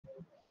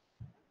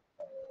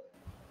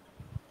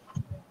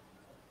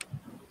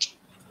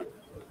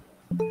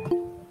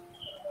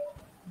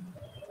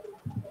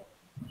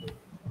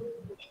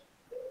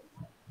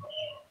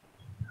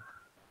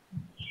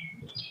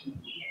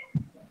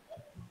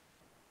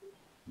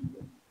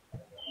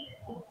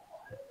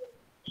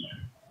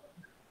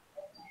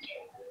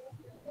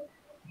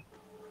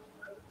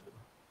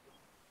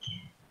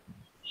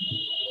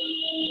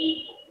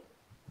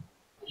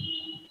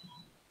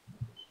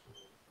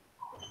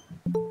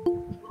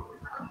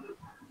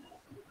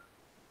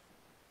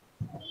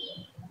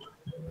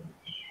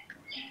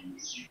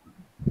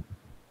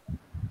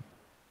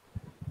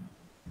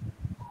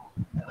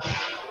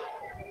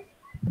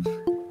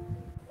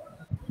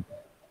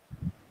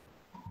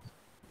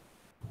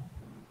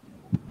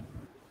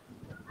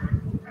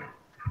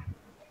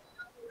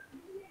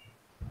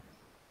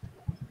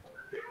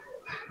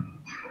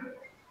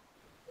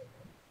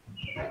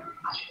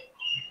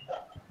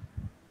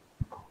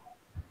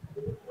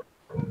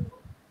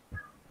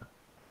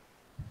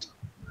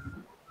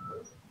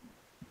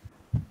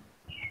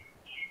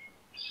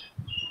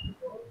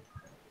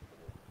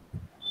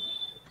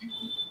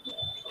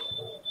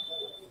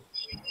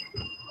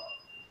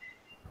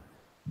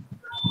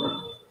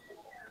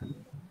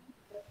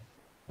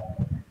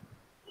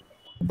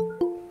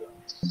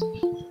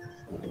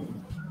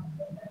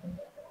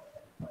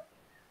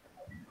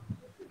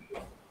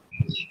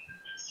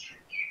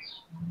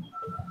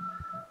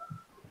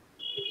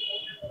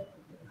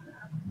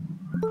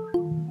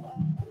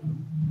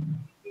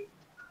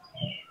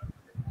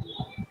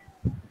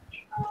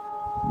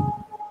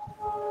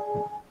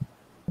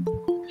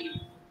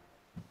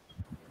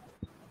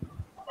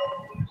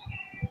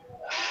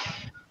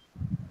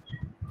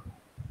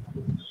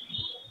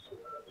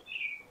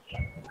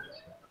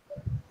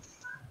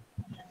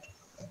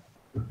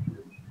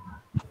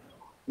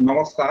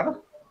Namaskar.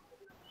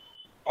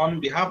 On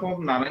behalf of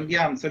Narangi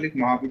Anchalik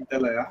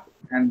Mahavidyalaya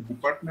and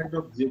Department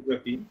of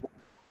Geography,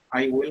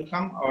 I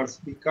welcome our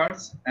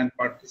speakers and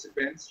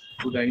participants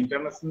to the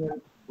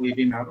international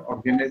webinar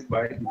organized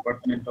by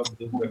Department of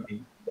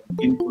Geography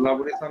in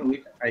collaboration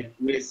with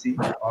IQAC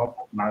of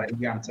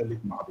Narangi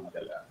Anchalik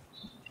Mahavidyalaya.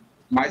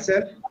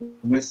 Myself,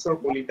 Mr.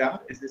 Polita,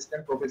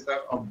 Assistant Professor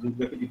of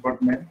Geography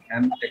Department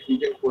and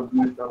Technical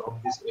Coordinator of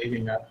this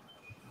webinar,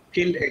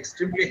 feel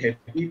extremely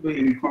happy to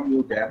inform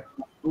you that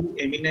two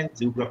eminent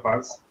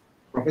geographers,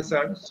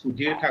 Professor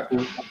Sudhir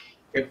Thakur,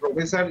 a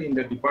professor in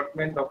the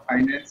Department of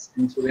Finance,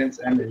 Insurance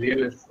and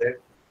Real Estate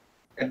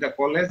at the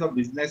College of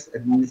Business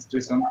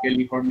Administration,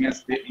 California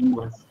State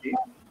University,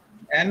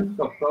 and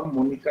Dr.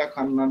 Monica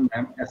Khannan,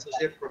 ma'am,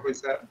 Associate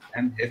Professor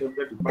and Head of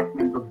the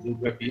Department of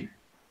Geography,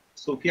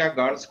 Sophia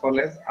Girls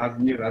College,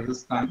 Ajmer,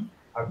 Rajasthan,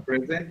 are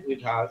present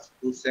with us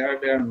to share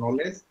their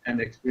knowledge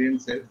and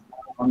experiences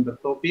on the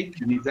topic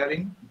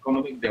measuring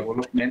economic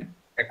development,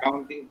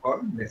 accounting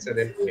for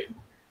natural wealth.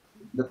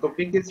 The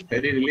topic is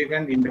very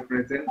relevant in the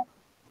present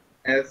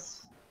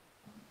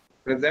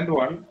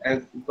world,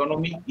 as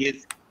economy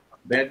is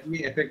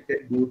badly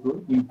affected due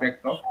to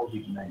impact of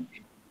COVID-19.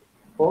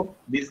 Hope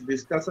this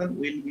discussion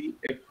will be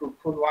a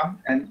fruitful one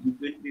and it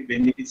will be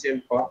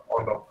beneficial for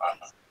all of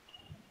us.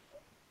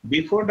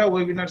 Before the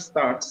webinar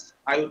starts,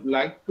 I would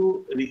like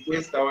to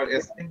request our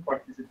esteemed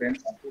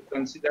participants to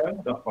consider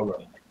the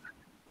following.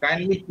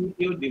 Kindly keep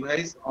your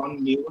device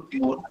on mute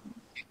mode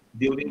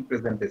during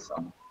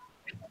presentation.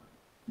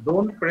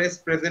 Don't press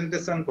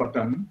presentation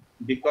button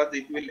because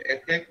it will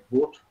affect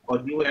both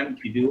audio and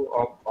video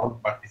of all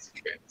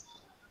participants.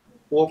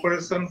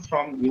 Cooperation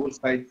from your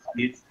side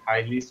is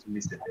highly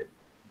solicited.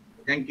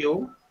 Thank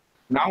you.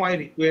 Now I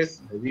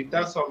request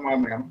Rita Sharma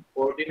ma'am,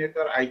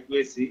 Coordinator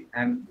IQAC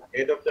and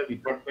Head of the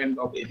Department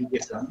of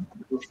Education,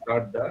 to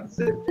start the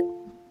session.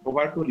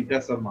 Over to Rita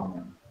Sharma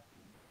ma'am.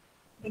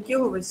 Thank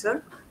you,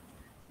 sir.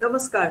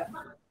 Namaskar,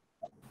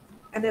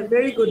 and a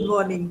very good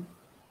morning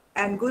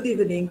and good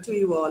evening to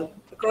you all,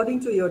 according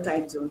to your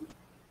time zone.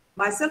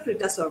 Myself,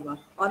 Rita Sharma,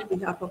 on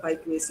behalf of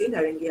IQAC,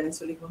 Narangi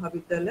Anchalik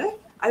Mahavidyalaya,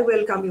 I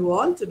welcome you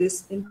all to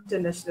this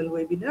international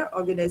webinar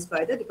organized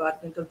by the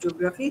Department of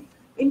Geography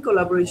in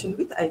collaboration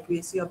with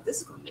IQAC of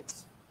this college.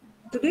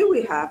 Today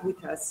we have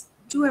with us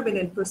two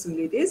eminent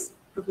personalities,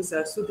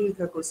 Professor Sudhir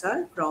Thakur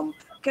sir from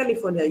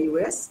California,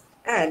 US,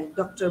 and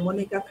Dr.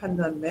 Monica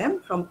Khannan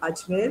ma'am from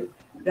Ajmer,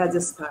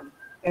 Rajasthan.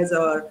 As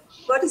our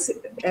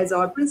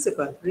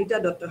principal, Rita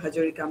Dr.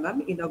 Hazarika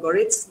ma'am,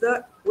 inaugurates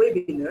the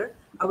webinar,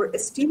 our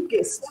esteemed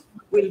guest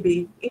will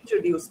be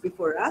introduced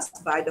before us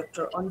by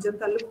Dr. Anjan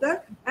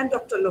Talukdar and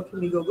Dr.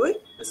 Lakshmi Gogoi,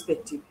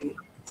 respectively.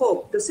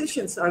 Hope the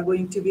sessions are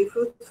going to be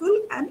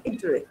fruitful and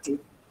interactive.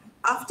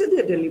 After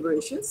their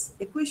deliberations,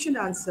 a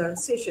question-answer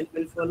session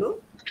will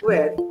follow,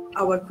 where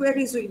our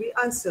queries will be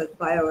answered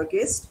by our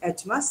guest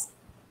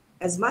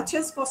as much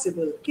as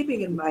possible,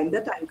 keeping in mind the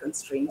time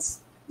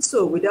constraints.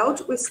 So,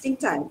 without wasting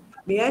time,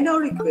 may I now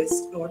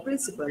request our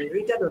principal,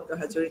 Rita Dr.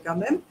 Hazarika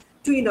ma'am,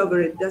 to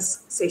inaugurate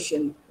this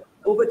session.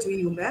 Over to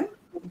you, ma'am.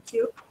 Thank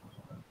you.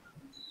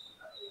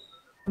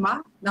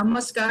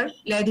 Namaskar,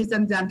 ladies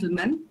and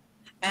gentlemen,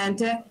 and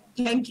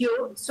thank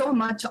you so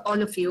much, all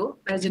of you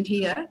present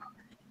here.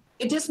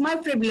 It is my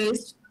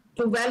privilege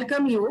to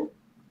welcome you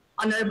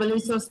honorable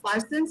resource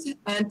persons,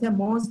 and the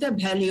most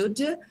valued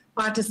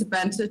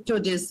participants to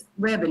this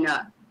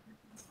webinar.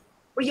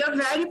 We are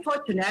very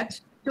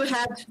fortunate to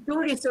have two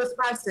resource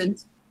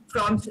persons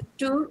from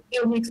two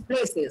unique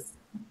places,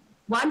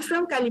 one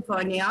from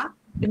California,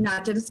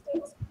 United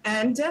States,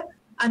 and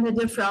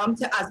another from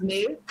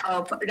Ajmer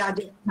of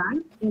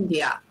Rajasthan,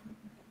 India.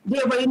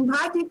 They were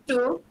invited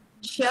to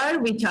share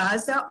with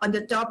us on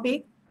the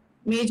topic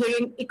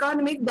measuring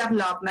economic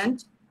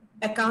development,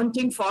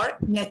 accounting for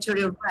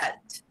natural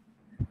wealth.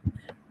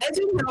 As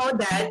you know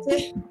that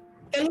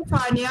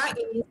California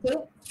is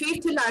the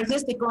fifth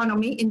largest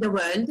economy in the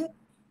world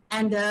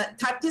and the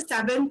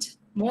 37th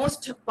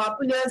most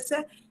populous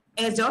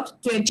as of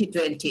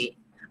 2020.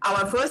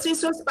 Our first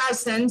resource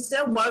person's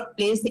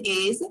workplace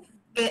is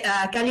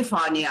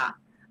California.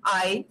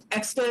 I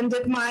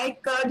extended my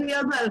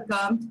cordial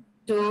welcome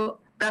to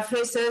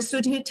Professor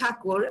Sudhir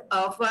Thakur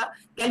of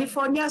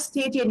California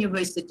State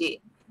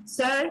University.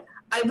 Sir,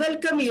 I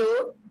welcome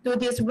you to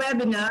this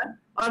webinar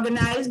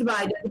organized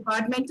by the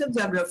Department of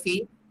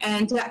Geography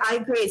and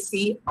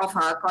IQAC of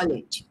our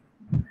college.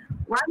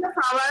 One of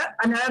our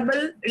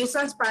honorable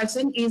resource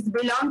person is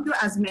belong to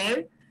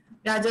Ajmer,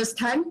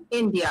 Rajasthan,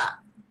 India.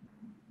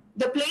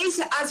 The place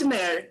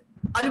Ajmer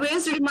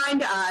always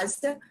reminds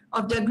us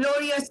of the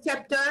glorious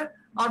chapter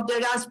of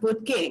the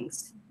Rajput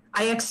kings.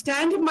 I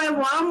extend my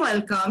warm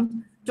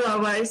welcome to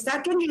our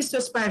second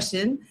resource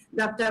person,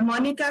 Dr.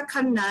 Monica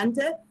Khanand,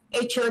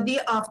 HOD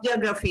of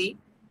Geography,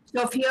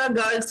 Sophia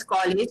Girls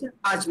College,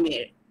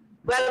 Ajmer.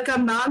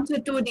 Welcome, ma'am,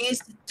 to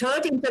this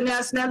third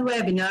international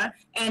webinar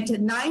and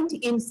ninth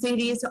in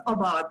series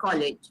of our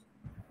college.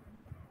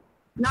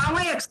 Now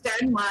I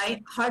extend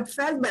my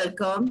heartfelt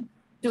welcome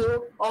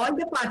to all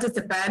the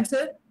participants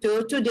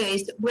to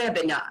today's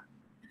webinar.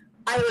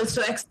 I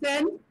also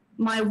extend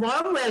my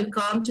warm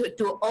welcome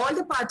to all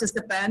the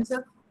participants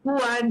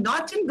who are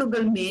not in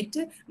Google Meet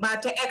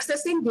but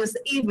accessing this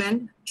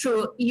event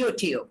through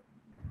YouTube.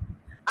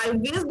 I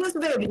wish this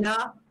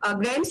webinar a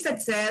grand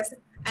success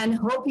and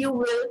hope you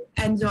will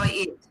enjoy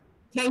it.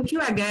 Thank you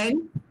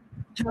again.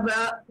 Have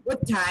a good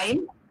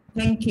time.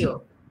 Thank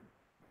you.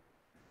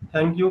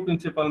 Thank you,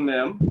 Principal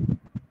Ma'am.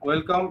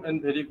 Welcome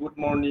and very good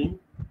morning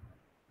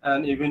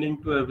and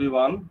evening to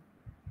everyone.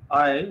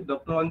 I,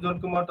 Dr. Anjan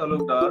Kumar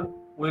Talukdar,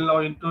 will now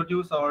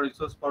introduce our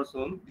resource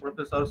person,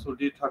 Professor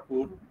Sudhir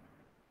Thakur.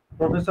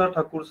 Professor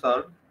Thakur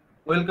sir,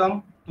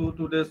 welcome to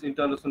today's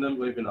international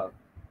webinar.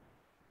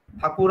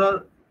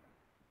 Thakur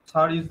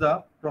sir is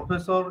the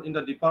professor in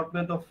the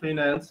Department of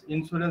Finance,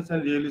 Insurance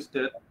and Real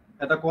Estate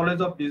at the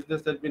College of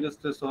Business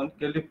Administration,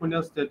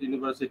 California State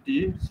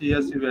University,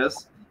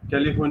 CSUS,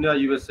 California,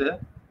 USA,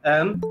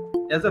 and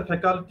as a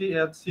faculty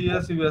at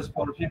CSUS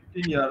for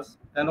 15 years,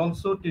 and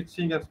also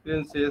teaching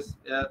experiences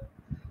at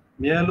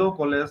Mielo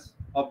College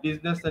of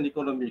Business and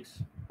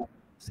Economics,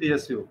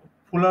 CSU,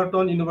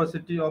 Fullerton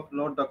University of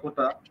North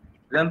Dakota,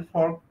 Grand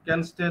Forks,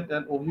 Kent State,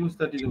 and Ohio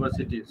State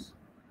Universities.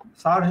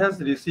 Sir has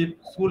received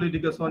school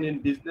education in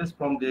business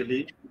from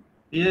Delhi,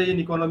 BA in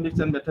Economics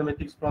and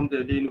Mathematics from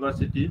Delhi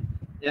University,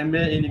 MA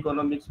in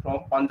Economics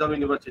from Punjab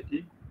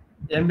University,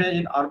 MA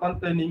in Urban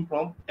Planning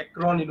from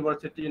Akron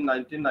University in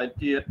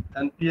 1998,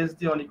 and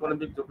PhD on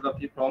Economic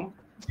Geography from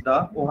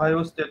the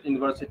Ohio State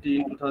University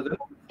in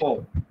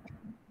 2004.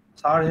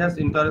 Sir has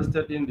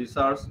interested in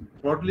research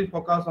broadly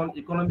focused on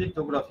economic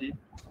geography,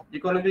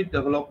 economic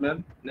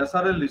development,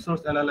 natural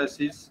resource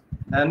analysis,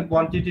 and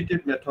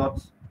quantitative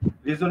methods,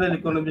 regional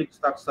economic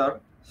structure,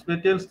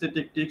 spatial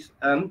statistics,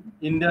 and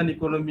Indian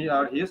economy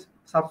are his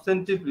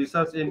substantive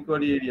research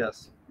inquiry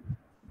areas.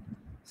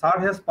 Sir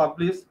has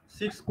published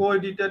 6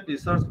 co-edited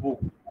research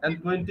books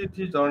and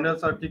 23 journal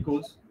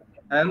articles,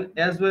 and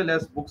as well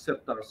as book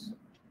chapters.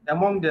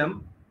 Among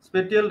them,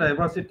 Spatial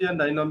Diversity and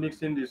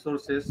Dynamics in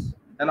Resources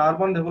and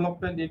Urban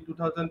Development in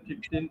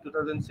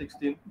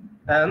 2015-2016,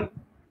 and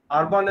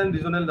Urban and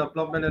Regional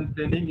Development and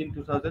Planning in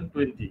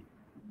 2020.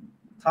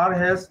 Sir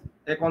has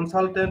a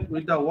consultant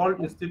with the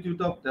World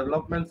Institute of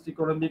Development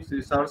Economics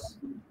Research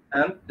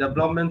and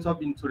Developments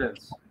of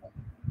Insurance.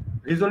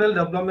 Regional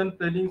Development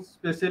Planning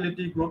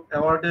Specialty Group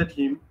awarded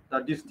him the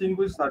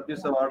Distinguished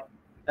Service Award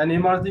and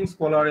Emerging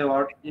Scholar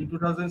Award in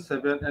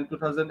 2007 and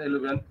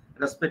 2011,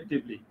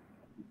 respectively.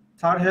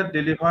 Sir had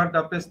delivered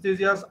the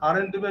prestigious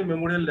R&D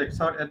Memorial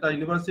Lecture at the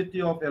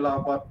University of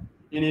Allahabad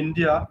in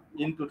India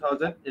in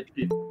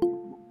 2018.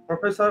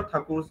 Professor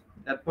Thakur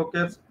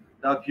advocates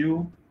the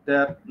view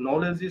that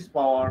knowledge is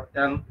power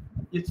and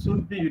it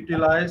should be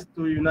utilized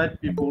to unite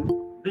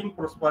people, bring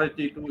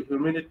prosperity to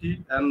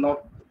humanity, and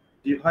not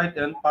divide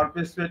and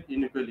perpetuate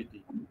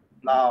inequality.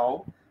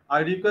 Now, I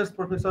request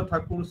Professor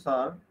Thakur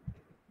sir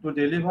to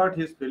deliver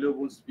his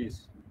valuable speech.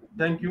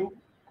 Thank you,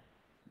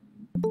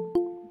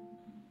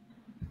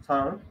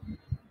 sir.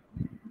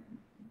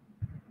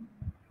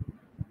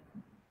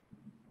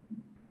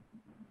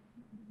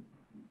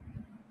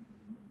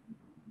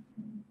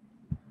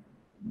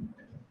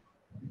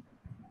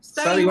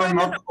 Sir, you are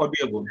not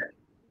audible.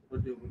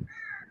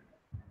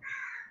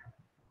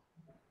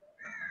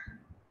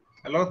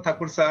 Hello,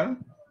 Thakur sir.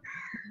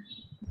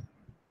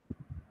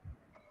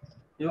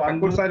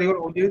 Thakur sir,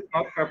 your audio is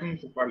not happening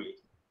properly.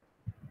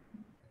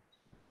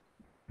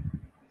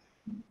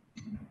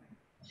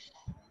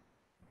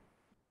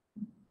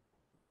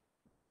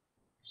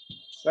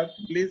 Sir,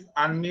 please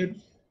unmute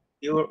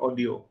your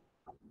audio.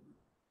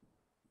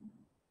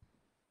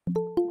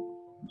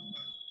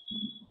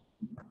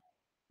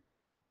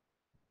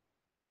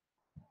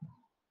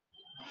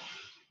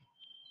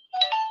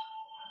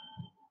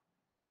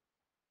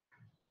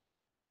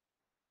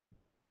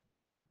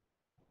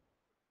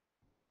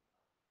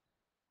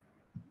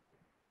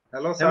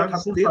 Hello, sir. Thakur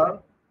Still, sir.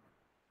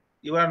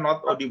 you are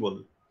not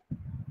audible.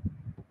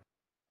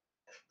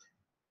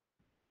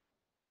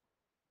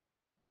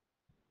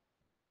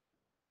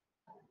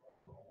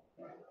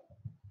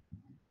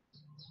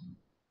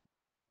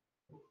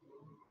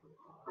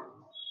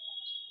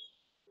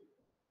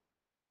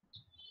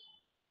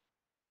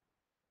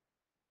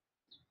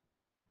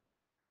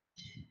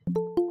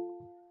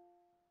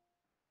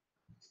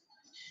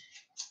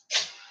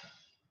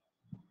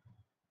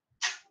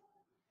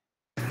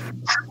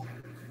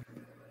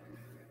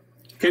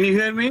 Can you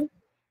hear me?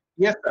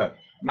 Yes, sir.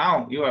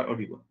 Now you are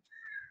audible.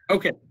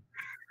 Okay.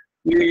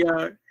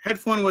 The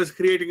headphone was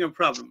creating a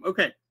problem.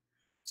 Okay.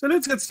 So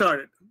let's get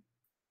started.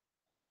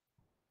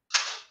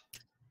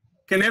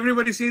 Can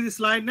everybody see the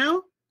slide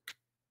now?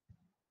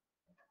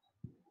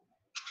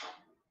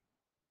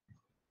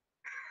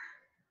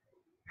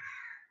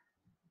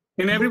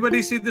 Can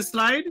everybody see the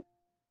slide?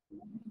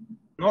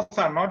 No,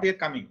 sir, not yet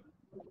coming.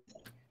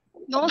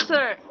 No,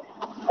 sir.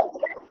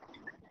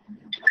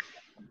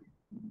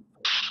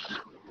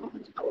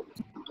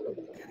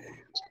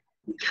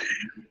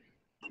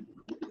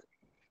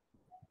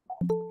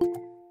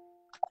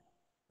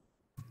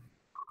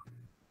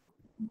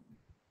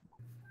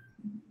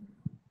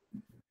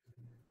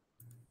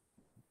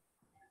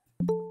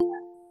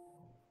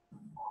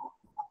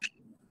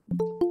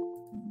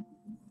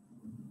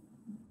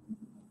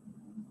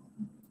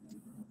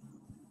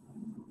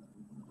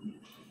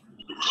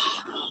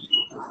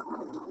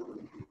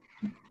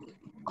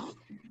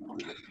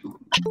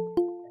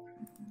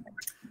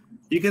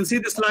 You can see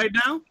the slide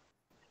now?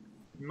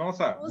 No,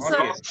 sir, No, not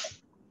sir. yet.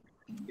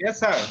 Yes,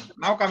 sir.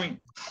 Now coming.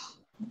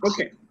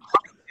 Okay.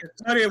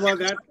 Sorry about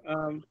that.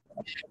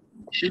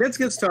 Let's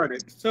get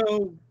started.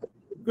 So,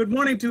 good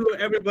morning to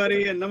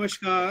everybody and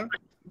namaskar.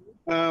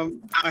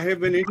 I have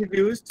been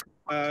introduced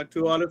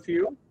to all of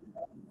you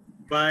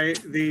by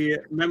the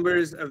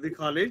members of the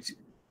college.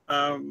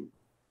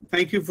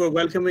 Thank you for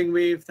welcoming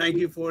me. Thank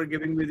you for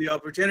giving me the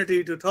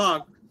opportunity to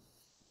talk.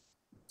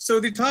 So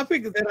the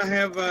topic that I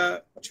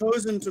have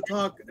chosen to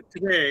talk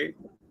today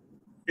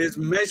is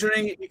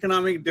measuring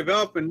economic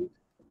development,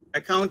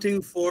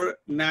 accounting for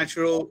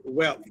natural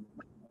wealth.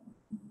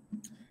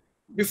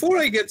 Before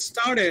I get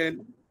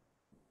started,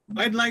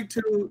 I'd like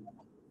to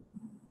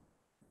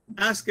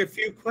ask a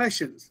few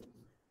questions.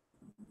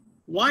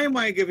 Why am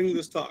I giving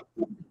this talk?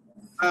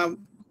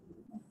 I'm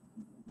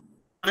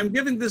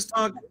giving this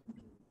talk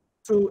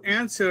to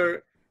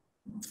answer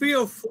 3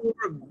 or 4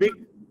 big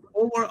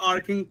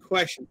overarching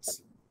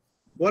questions.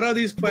 What are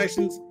these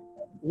questions?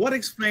 What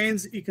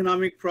explains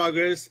economic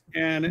progress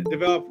and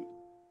development?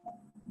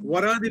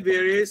 What are the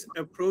various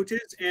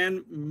approaches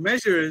and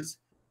measures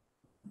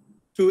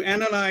to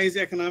analyze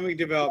economic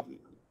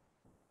development?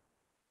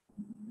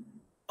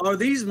 Are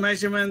these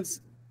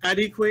measurements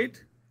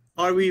adequate?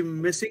 Are we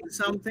missing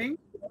something?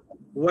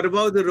 What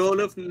about the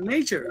role of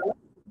nature?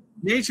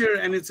 Nature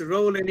and its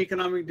role in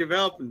economic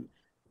development.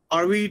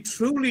 Are we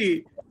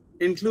truly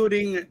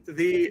including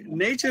the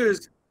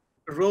nature's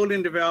role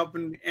in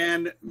development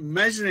and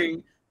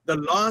measuring the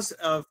loss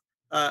of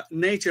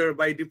nature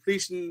by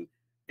depletion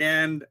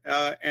and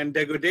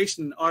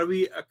degradation? Are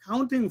we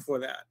accounting for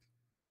that?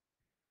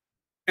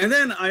 And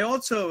then I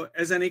also,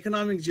 as an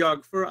economic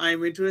geographer,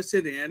 I'm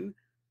interested in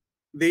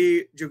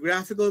the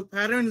geographical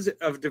patterns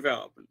of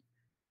development.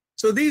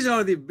 So these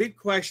are the big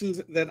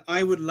questions that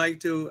I would like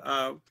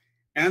to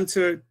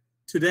answer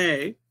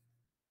today.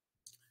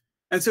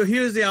 And so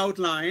here's the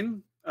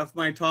outline of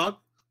my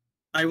talk.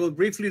 I will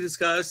briefly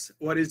discuss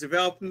what is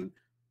development.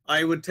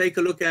 I would take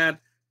a look at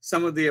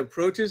some of the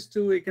approaches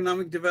to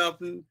economic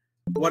development.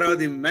 What are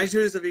the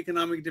measures of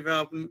economic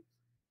development?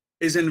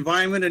 Is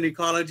environment and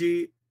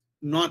ecology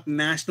not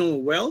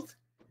national wealth?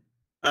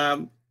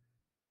 And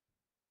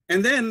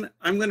then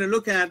I'm going to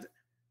look at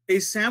a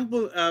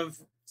sample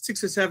of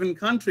 6 or 7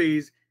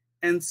 countries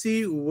and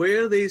see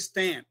where they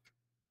stand.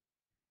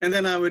 And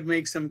then I would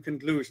make some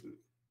conclusion.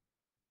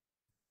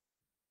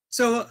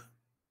 So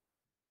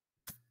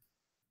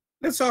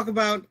let's talk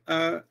about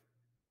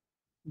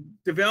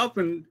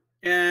development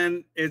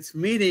and its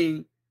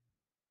meaning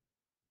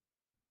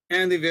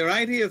and the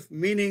variety of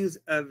meanings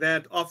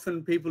that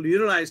often people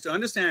utilize to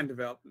understand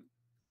development.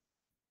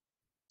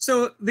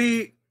 So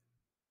the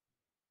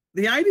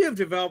idea of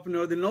development,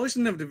 or the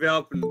notion of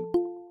development,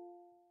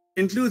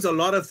 includes a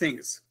lot of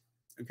things,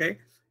 okay?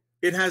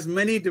 It has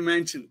many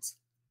dimensions: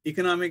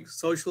 economic,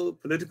 social,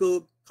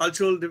 political,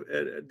 cultural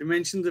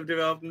dimensions of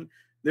development.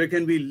 There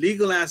can be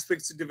legal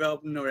aspects of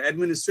development or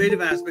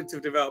administrative aspects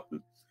of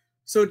development.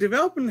 So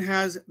development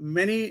has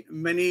many,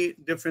 many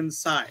different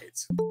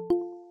sides,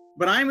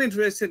 but I'm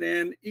interested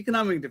in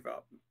economic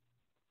development.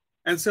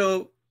 And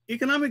so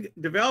economic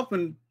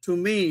development to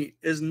me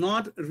is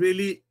not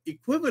really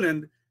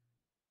equivalent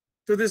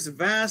to this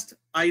vast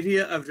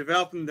idea of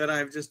development that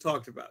I've just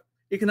talked about.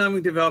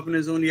 Economic development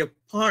is only a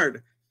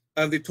part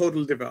of the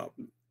total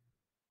development.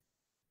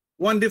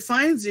 One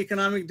defines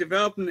economic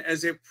development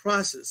as a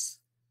process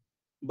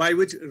by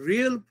which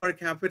real per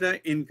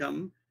capita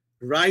income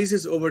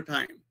rises over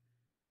time.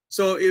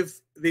 So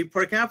if the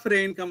per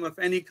capita income of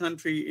any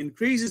country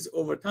increases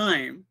over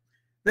time,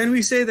 then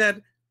we say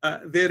that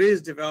there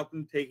is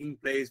development taking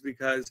place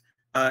because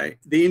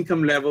the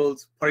income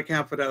levels per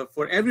capita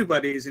for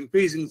everybody is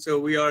increasing. So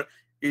we are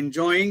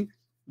enjoying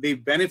the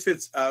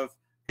benefits of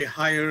a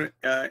higher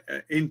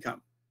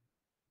income.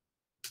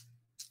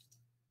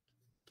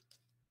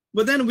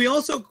 But then we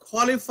also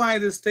qualify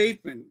the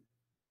statement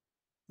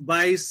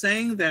by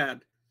saying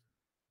that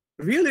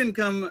real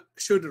income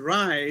should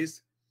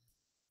rise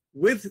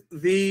with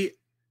the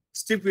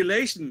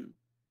stipulation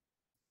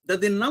that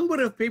the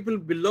number of people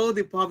below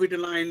the poverty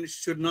line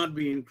should not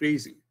be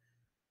increasing.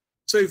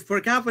 So if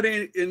per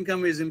capita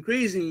income is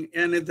increasing,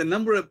 and if the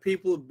number of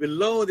people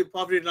below the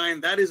poverty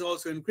line, that is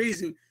also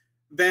increasing,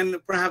 then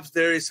perhaps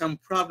there is some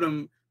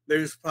problem. There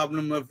is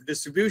problem of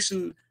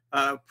distribution,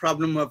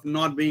 problem of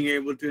not being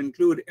able to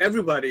include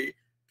everybody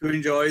to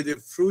enjoy the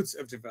fruits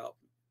of development.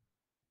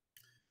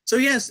 So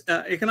yes,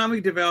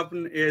 economic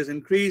development is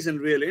increase in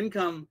real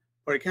income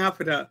per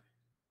capita,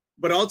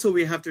 but also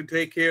we have to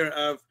take care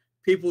of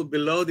people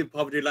below the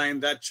poverty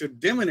line. That should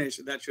diminish,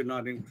 that should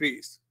not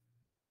increase.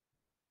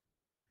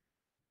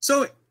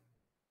 So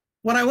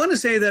what I want to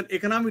say that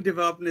economic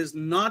development is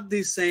not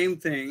the same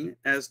thing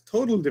as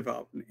total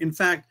development. In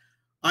fact,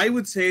 I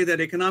would say that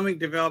economic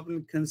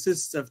development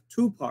consists of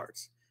two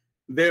parts.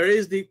 There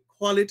is the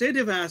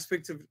qualitative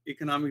aspects of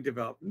economic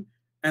development,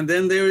 and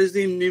then there is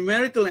the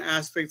numerical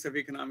aspects of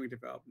economic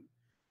development.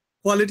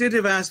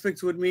 Qualitative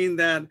aspects would mean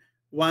that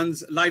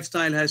one's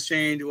lifestyle has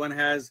changed, one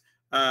has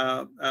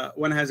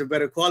a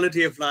better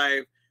quality of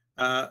life,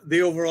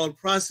 the overall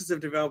process of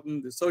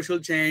development, the social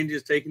change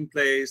is taking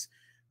place,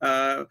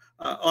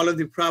 all of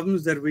the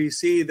problems that we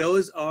see,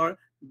 those are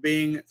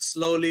being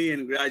slowly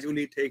and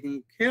gradually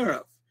taken care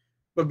of.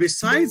 But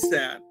besides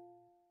that,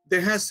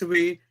 there has to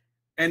be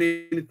an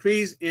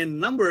increase in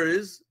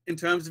numbers in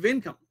terms of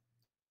income.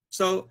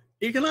 So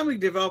economic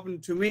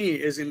development to me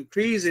is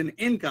increase in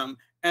income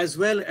as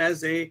well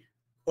as a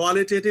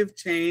qualitative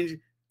change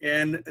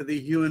in the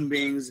human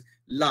beings'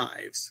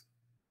 lives.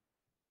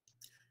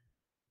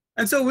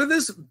 And so with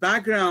this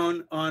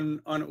background on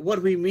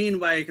what we mean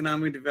by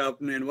economic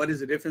development and what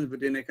is the difference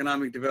between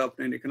economic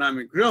development and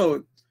economic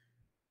growth,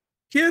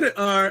 here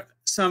are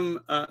some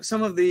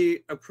of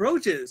the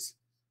approaches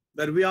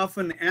that we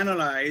often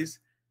analyze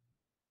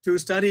to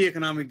study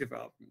economic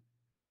development.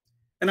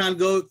 And I'll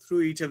go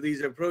through each of these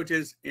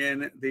approaches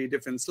in the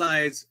different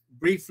slides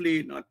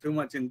briefly, not too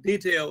much in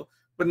detail,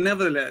 but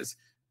nevertheless,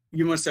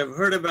 you must have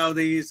heard about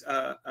these.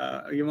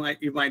 You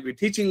might be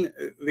teaching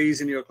these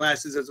in your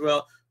classes as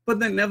well. But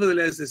then,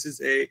 nevertheless, this is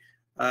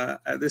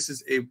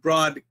a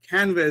broad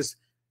canvas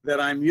that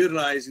I'm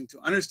utilizing to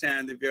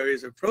understand the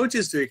various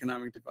approaches to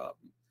economic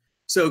development.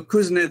 So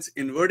Kuznets'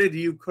 inverted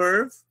U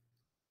curve,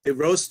 the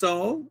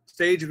Rostow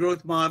stage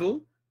growth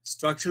model,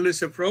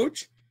 structuralist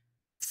approach.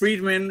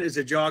 Friedman is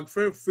a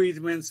geographer.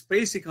 Friedman's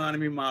space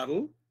economy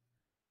model.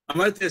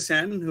 Amartya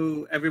Sen,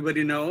 who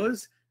everybody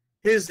knows,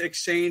 his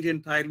exchange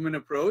entitlement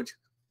approach.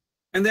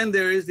 And then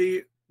there is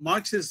the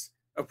Marxist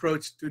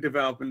approach to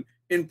development.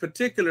 In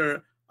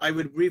particular, I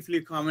would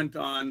briefly comment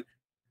on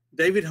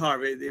David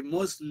Harvey, the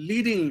most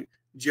leading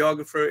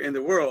geographer in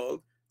the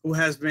world, who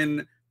has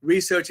been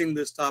researching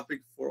this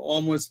topic for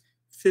almost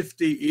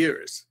 50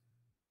 years.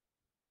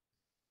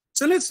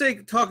 So let's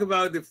talk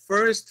about the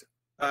first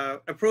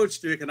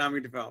approach to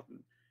economic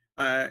development.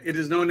 It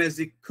is known as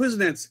the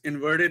Kuznets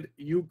inverted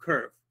U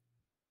curve.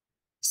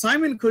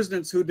 Simon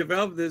Kuznets, who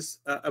developed this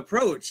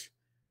approach,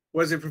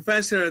 was a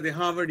professor at the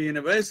Harvard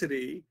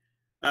University,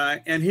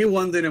 and he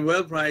won the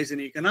Nobel Prize in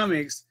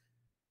economics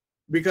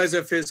because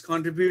of his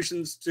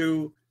contributions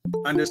to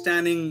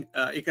understanding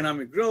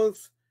economic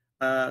growth,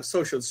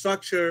 social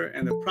structure,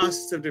 and the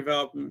process of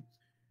development.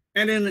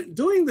 And in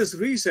doing this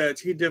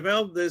research, he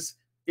developed this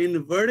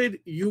inverted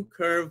U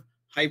curve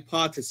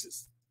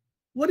hypothesis.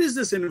 What is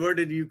this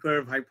inverted U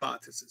curve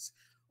hypothesis?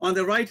 On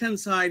the right-hand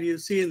side, you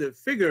see in the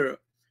figure,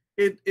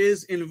 it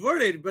is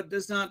inverted, but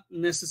does not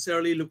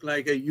necessarily look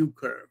like a U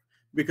curve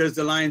because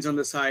the lines on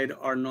the side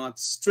are not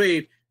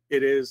straight.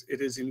 It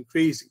is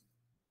increasing.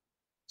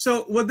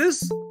 So what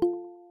this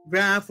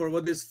graph or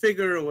what this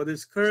figure or what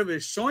this curve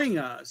is showing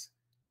us,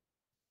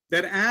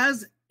 that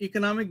as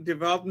economic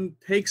development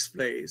takes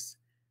place,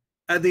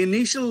 at the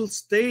initial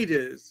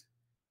stages,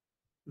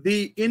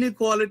 the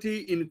inequality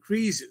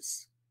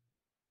increases.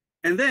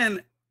 And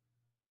then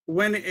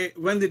when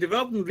the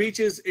development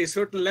reaches a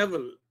certain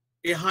level,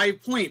 a high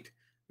point,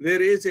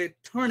 there is a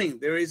turning,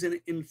 there is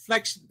an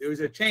inflection, there is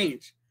a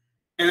change.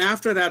 And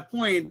after that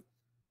point,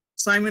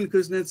 Simon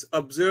Kuznets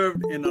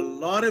observed in a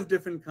lot of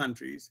different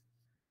countries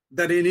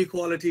that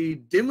inequality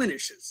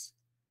diminishes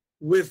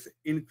with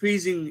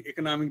increasing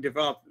economic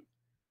development.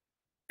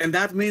 And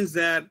that means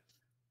that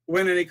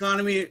when an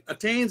economy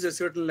attains a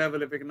certain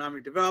level of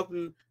economic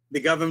development, the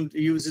government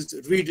uses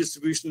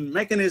redistribution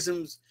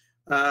mechanisms,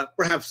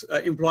 perhaps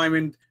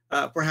employment,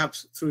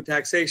 perhaps through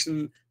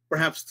taxation,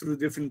 perhaps through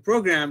different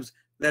programs,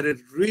 that it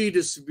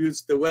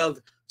redistributes the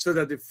wealth so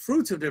that the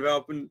fruits of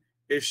development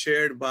is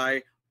shared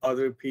by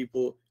other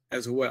people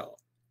as well.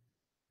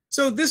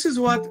 So this is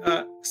what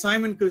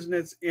Simon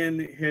Kuznets, in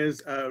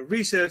his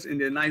research in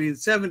the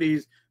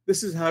 1970s,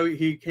 this is how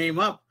he came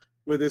up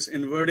with this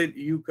inverted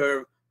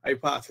U-curve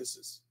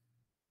hypothesis.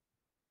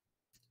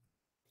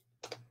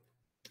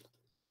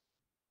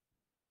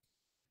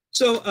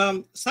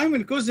 So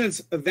Simon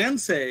Kuznets then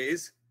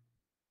says,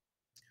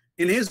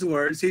 in his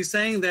words, he's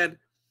saying that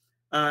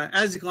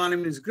as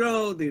economies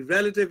grow, the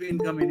relative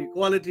income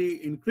inequality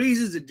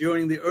increases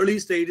during the early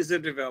stages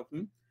of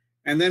development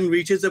and then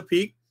reaches a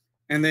peak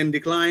and then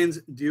declines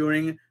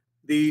during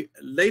the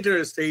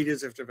later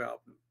stages of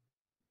development.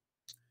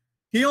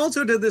 He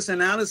also did this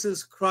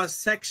analysis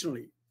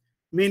cross-sectionally,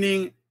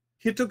 meaning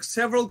he took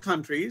several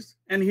countries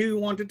and he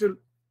wanted to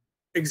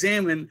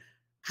examine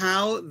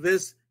how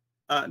this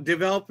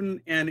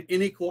development and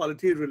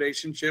inequality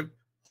relationship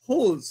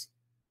holds.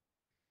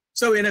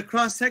 So in a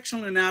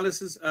cross-sectional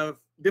analysis of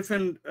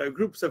different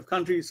groups of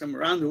countries from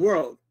around the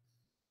world,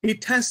 he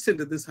tested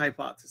this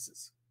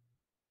hypothesis.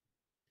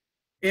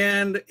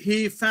 And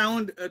he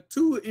found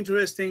two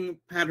interesting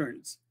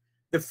patterns.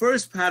 The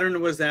first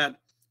pattern was that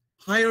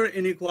higher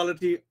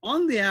inequality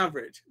on the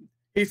average.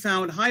 He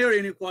found higher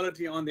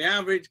inequality on the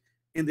average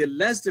in the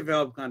less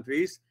developed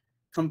countries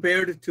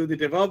compared to the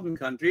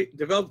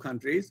developed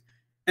countries.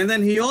 And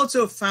then he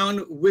also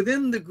found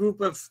within the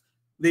group of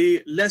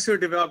the lesser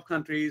developed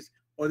countries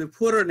or the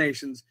poorer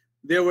nations,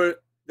 there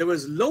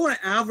was lower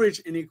average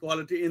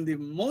inequality in the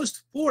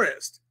most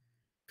poorest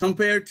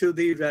compared to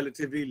the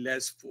relatively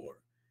less poor.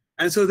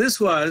 And so this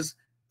was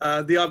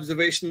the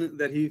observation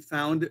that he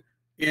found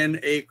in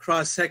a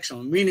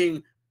cross-sectional,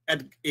 meaning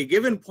at a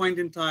given point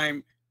in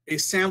time, a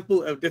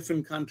sample of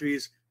different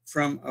countries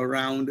from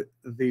around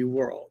the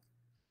world.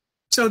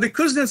 So the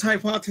Kuznets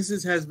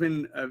hypothesis has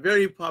been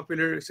very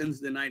popular since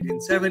the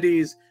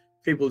 1970s.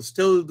 People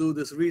still do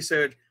this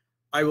research.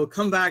 I will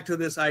come back to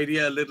this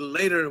idea a little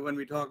later when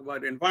we talk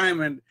about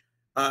environment.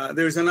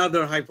 There's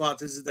another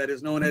hypothesis that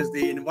is known as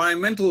the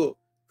environmental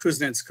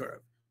Kuznets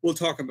curve. We'll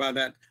talk about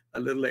that a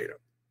little later.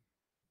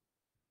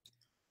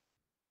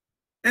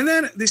 And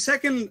then the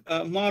second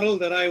model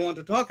that I want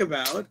to talk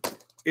about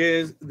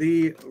is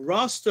the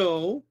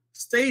Rostow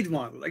stage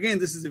model. Again,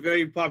 this is a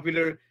very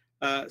popular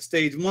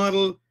stage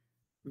model.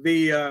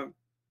 This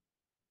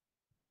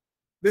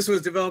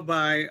was developed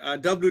by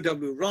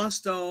W.W.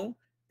 Rostow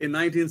in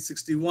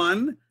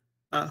 1961,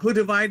 who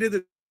divided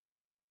the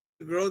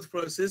growth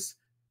process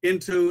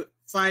into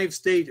 5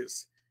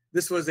 stages.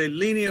 This was a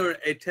linear,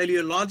 a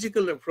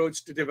teleological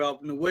approach to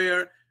development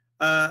where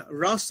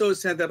Rostow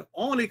said that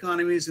all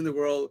economies in the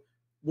world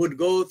would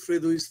go through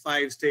these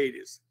 5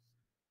 stages.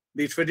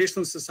 The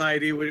traditional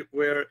society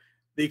where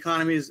the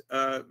economy is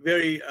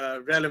very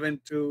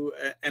relevant to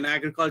an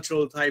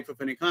agricultural type of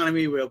an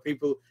economy where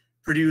people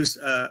produce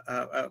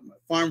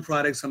farm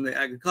products from the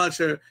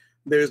agriculture.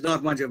 There's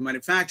not much of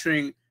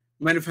manufacturing.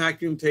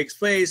 Manufacturing takes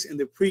place in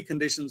the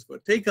preconditions for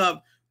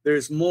take-up.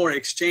 There's more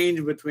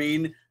exchange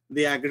between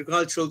the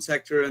agricultural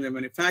sector and the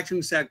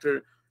manufacturing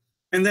sector.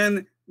 And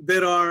then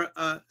there are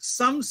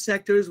some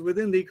sectors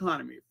within the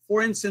economy.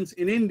 For instance,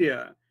 in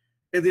India,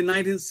 in the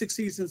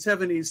 1960s and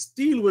 70s,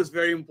 steel was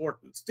very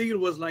important. Steel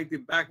was like the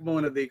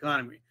backbone of the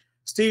economy.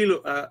 Steel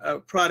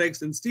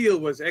products and steel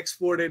was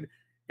exported,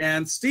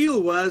 and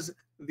steel was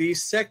the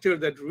sector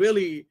that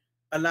really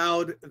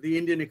allowed the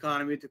Indian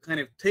economy to kind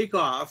of take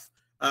off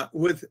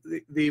with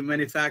the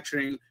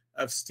manufacturing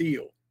of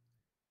steel.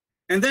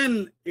 And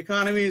then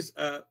economies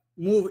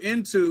move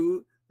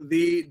into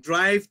the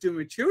drive to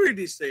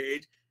maturity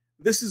stage.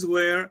 This is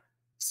where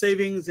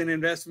savings and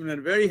investment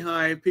are very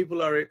high.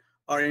 People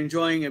are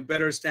enjoying a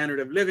better standard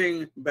of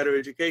living, better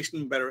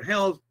education, better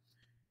health.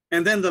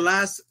 And then the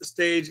last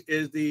stage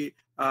is the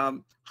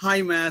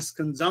high mass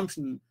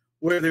consumption,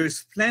 where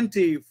there's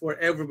plenty for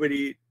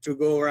everybody to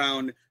go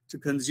around to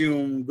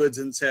consume goods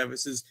and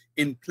services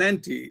in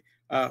plenty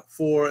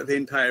for the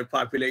entire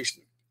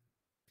population.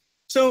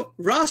 So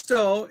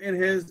Rostow,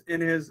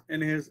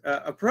 in his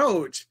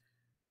approach,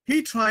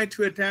 he tried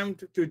to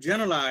attempt to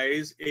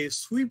generalize a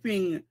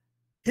sweeping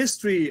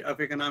history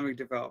of economic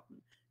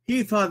development.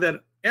 He thought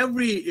that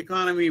every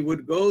economy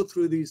would go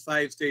through these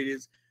 5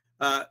 stages.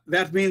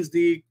 That means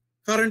the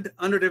current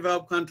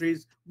underdeveloped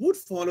countries would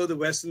follow the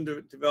Western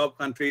developed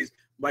countries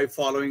by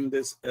following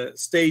this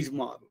stage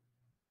model.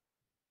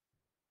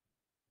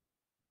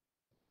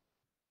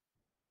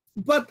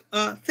 But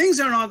things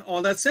are not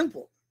all that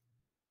simple.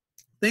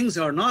 Things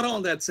are not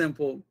all that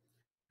simple.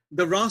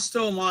 The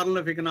Rostow model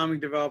of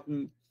economic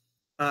development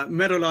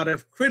met a lot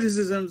of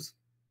criticisms.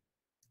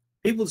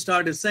 People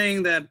started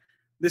saying that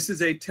This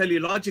is a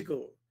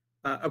teleological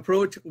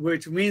approach,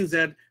 which means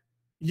that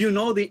you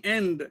know the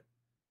end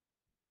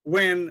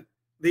when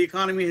the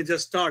economy has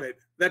just started.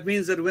 That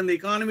means that when the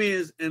economy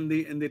is in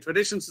the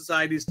traditional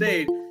society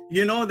stage,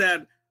 you know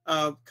that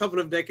a couple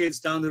of decades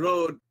down the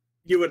road,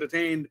 you would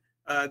attain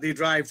the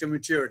drive to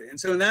maturity. And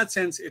so in that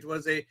sense, it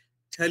was a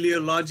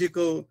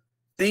teleological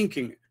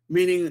thinking,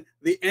 meaning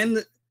the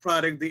end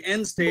product, the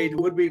end stage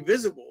would be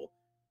visible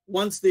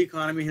once the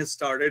economy has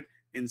started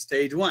in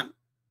stage one.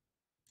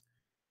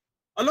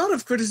 A lot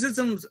of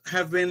criticisms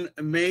have been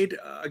made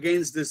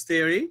against this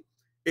theory.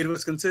 It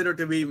was considered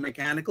to be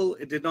mechanical.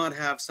 It did not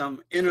have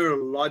some inner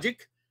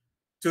logic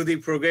to the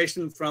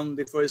progression from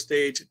the first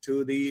stage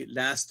to the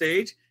last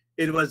stage.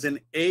 It was an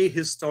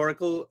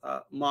ahistorical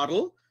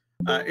model.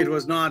 It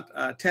was not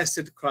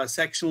tested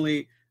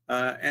cross-sectionally,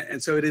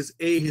 and so it is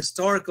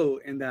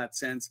ahistorical in that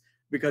sense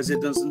because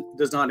it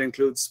does not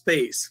include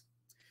space.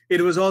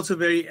 It was also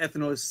very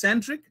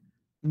ethnocentric,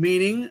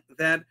 meaning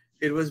that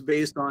it was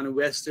based on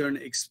Western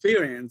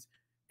experience,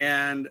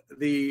 and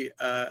the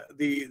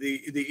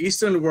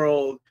Eastern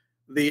world,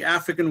 the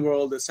African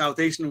world, the South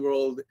Asian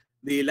world,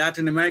 the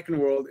Latin American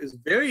world is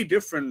very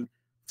different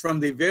from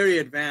the very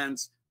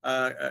advanced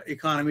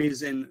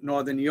economies in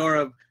Northern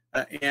Europe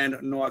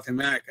and North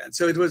America. And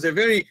so it was a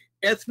very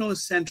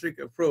ethnocentric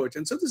approach.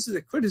 And so this is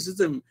a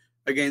criticism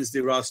against the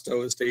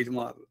Rostow stage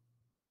model.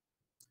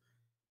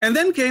 And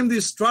then came the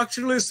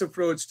structuralist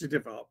approach to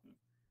development.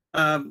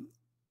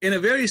 In a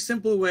very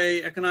simple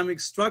way, economic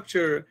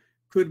structure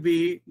could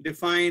be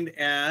defined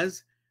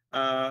as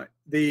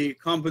the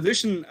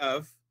composition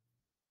of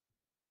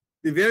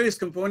the various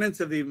components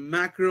of the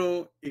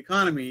macro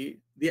economy,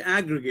 the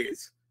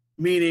aggregates,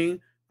 meaning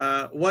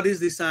what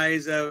is the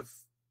size of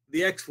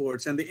the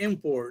exports and the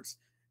imports,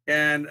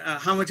 and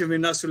how much of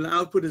industrial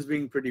output is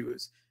being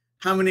produced,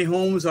 how many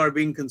homes are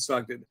being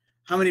constructed,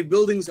 how many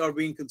buildings are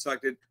being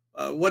constructed,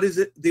 what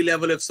is the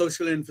level of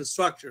social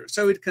infrastructure.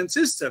 So it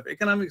consists of,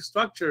 economic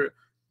structure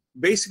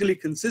basically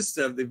consists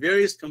of the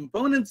various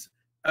components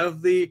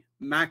of the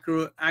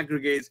macro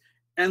aggregates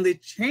and the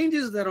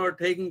changes that are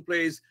taking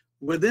place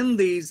within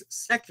these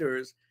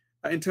sectors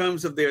in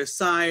terms of their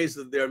size,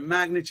 of their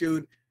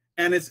magnitude,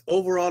 and its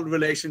overall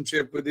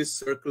relationship with this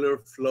circular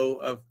flow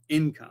of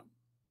income.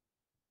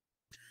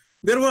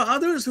 There were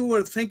others who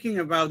were thinking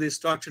about the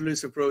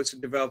structuralist approach to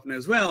development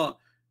as well,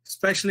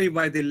 especially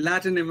by the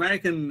Latin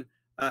American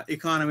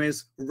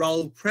economist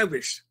Raul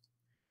Prebisch.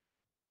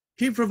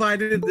 He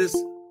provided this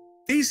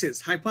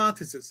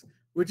hypothesis,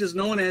 which is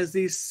known as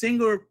the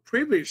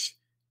Singer-Prebisch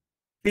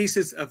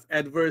thesis of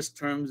adverse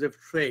terms of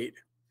trade.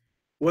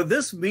 What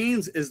this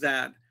means is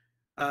that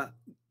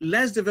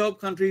less developed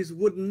countries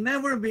would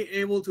never be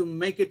able to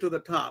make it to the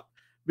top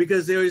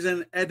because there is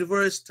an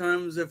adverse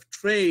terms of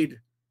trade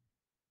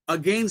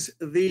against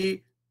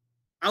the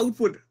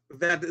output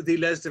that the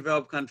less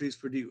developed countries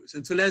produce.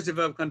 And so less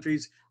developed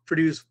countries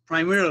produce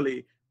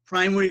primarily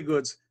primary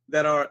goods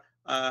that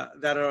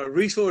are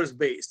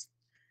resource-based.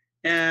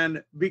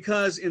 And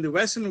because in the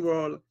Western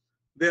world,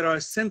 there are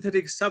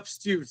synthetic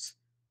substitutes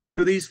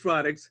to these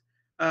products,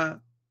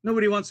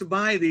 nobody wants to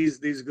buy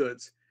these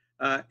goods.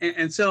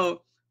 And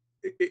so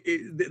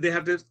they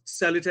have to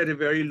sell it at a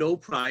very low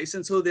price.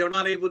 And so they're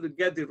not able to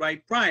get the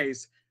right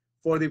price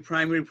for the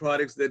primary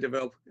products that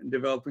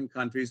developing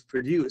countries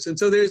produce. And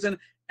so there's an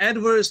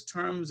adverse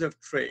terms of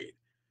trade.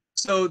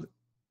 So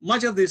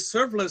much of the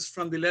surplus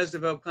from the less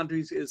developed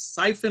countries is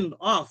siphoned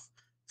off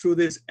through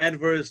this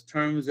adverse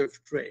terms of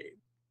trade.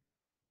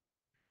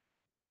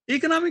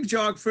 Economic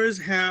geographers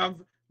have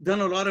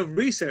done a lot of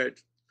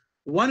research.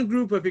 One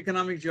group of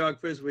economic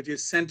geographers, which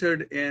is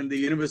centered in the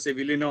University of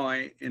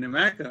Illinois in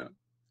America,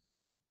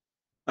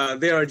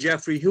 there are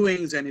Jeffrey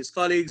Hewings and his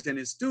colleagues and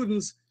his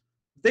students.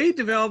 They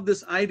developed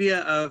this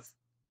idea of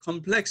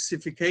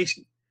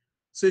complexification.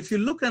 So if you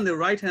look on the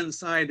right-hand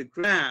side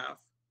graph,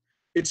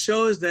 it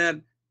shows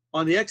that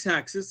on the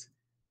x-axis,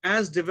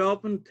 as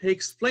development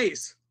takes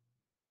place,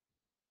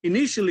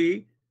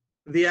 initially,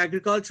 the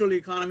agricultural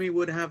economy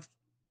would have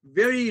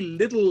very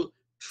little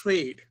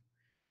trade.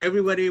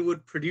 Everybody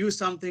would produce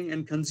something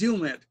and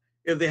consume it.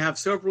 If they have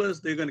surplus,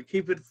 they're going to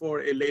keep it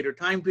for a later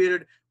time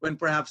period when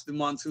perhaps the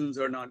monsoons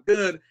are not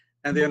good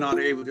and they're not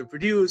able to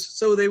produce.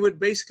 So they would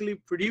basically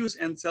produce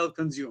and sell,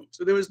 consume.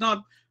 So there was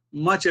not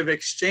much of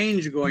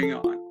exchange going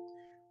on.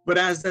 But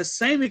as the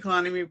same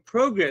economy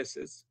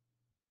progresses,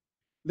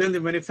 then the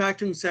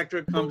manufacturing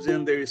sector comes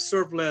in, there is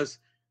surplus,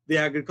 the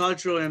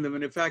agricultural and the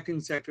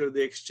manufacturing sector,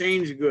 the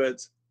exchange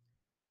goods.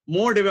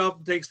 More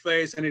development takes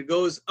place and it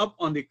goes up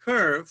on the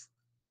curve.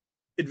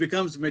 It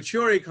becomes a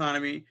mature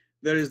economy.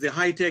 There is the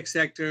high-tech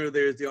sector,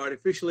 there is the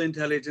artificial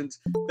intelligence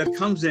that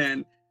comes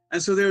in.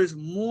 And so there is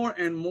more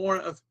and more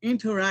of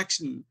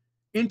interaction,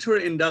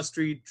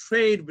 inter-industry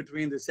trade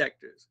between the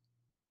sectors.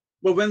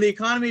 But when the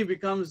economy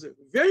becomes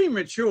very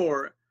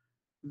mature,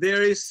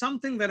 there is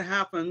something that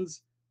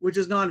happens which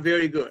is not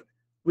very good.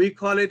 We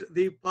call it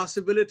the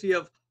possibility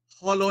of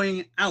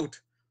hollowing out,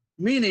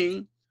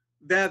 meaning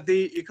that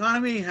the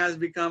economy has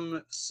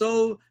become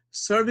so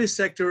service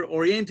sector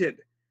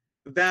oriented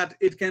that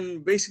it can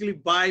basically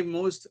buy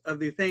most of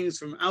the things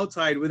from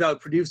outside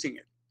without producing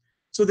it.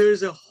 So there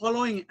is a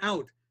hollowing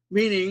out,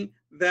 meaning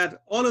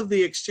that all of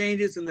the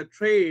exchanges and the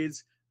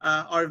trades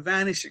are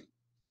vanishing.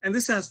 And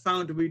this has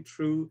found to be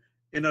true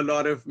in a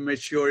lot of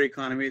mature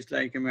economies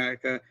like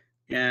America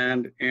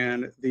and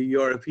the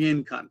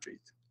European countries.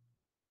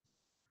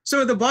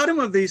 So at the bottom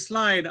of the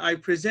slide, I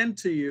present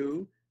to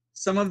you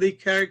some of the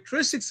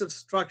characteristics of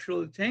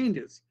structural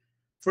changes.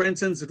 For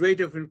instance,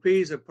 rate of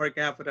increase of per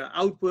capita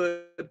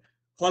output,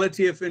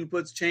 quality of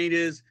inputs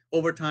changes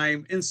over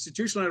time,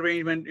 institutional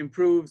arrangement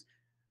improves,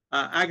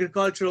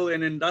 agricultural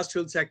and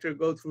industrial sector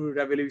go through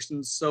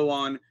revolutions, so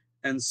on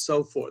and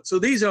so forth. So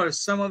these are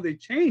some of the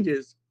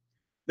changes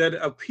that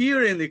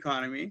appear in the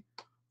economy,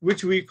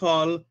 which we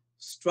call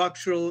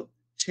structural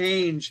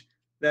change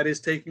that is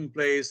taking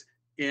place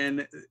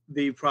in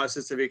the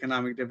process of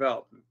economic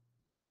development.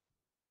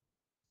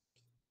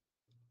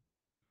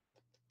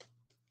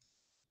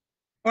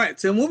 All right,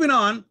 so moving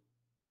on,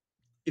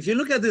 if you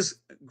look at this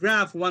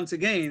graph once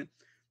again,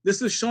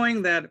 this is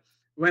showing that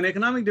when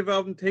economic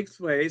development takes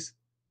place,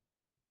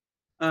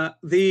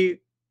 the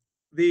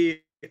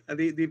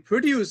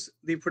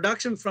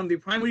production from the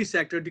primary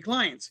sector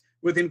declines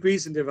with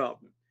increase in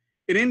development.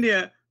 In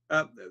India,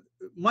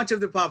 much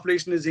of the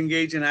population is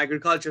engaged in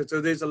agriculture,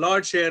 so there's a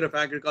large share of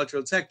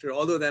agricultural sector,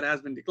 although that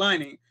has been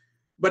declining.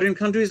 But in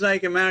countries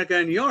like America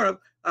and Europe,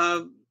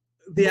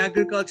 the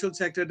agricultural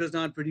sector does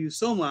not produce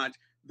so much.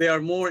 They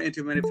are more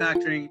into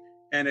manufacturing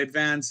and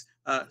advanced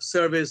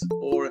service,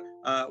 or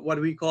what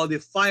we call the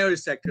FIRE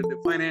sector, the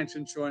finance,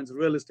 insurance,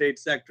 real estate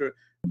sector,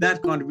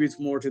 that contributes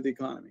more to the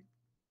economy.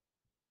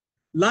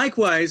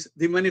 Likewise,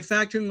 the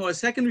manufacturing or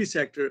secondary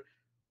sector,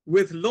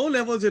 with low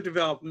levels of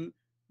development,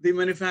 the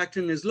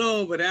manufacturing is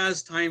low, but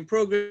as time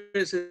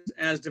progresses,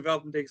 as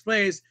development takes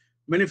place,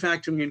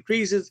 manufacturing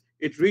increases,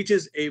 it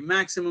reaches a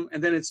maximum,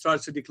 and then it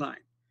starts to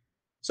decline.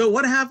 So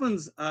what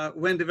happens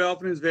when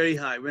development is very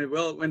high?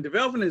 When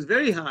development is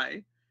very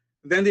high,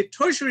 then the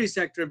tertiary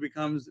sector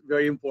becomes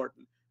very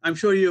important. I'm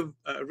sure you've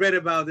read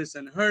about this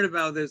and heard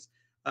about this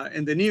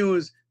in the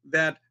news,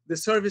 that the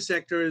service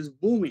sector is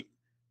booming,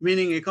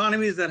 meaning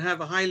economies that have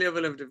a high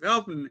level of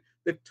development,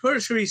 the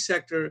tertiary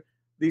sector,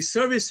 the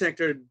service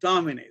sector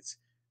dominates.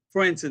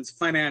 For instance,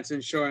 finance,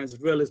 insurance,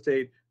 real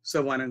estate,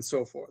 so on and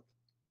so forth.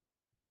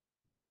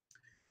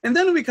 And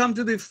then we come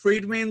to the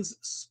Friedman's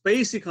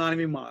space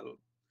economy model.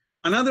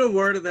 Another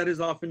word that is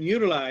often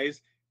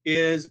utilized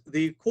is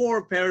the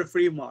core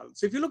periphery model.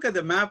 So if you look at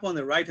the map on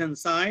the right-hand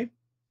side,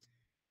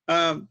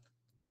 the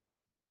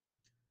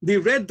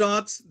red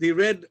dots, the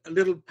red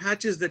little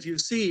patches that you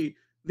see,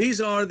 these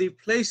are the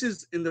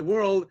places in the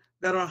world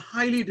that are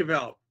highly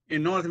developed.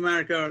 In North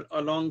America,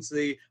 along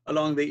the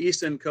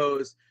eastern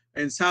coast,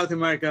 in South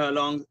America,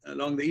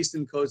 along the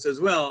eastern coast as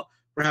well,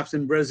 perhaps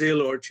in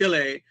Brazil or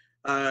Chile,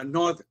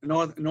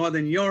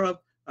 Northern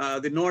Europe,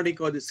 the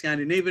Nordic or the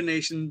Scandinavian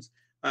nations,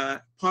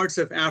 parts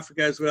of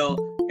Africa as well,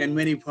 and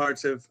many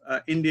parts of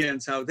India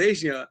and South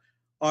Asia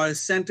are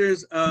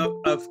centers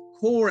of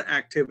core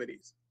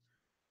activities.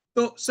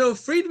 So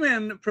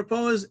Friedman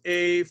proposed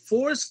a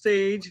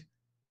four-stage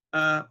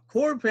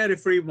core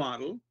periphery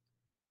model.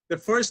 The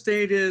first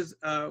stage is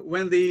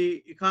when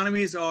the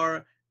economies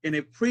are in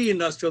a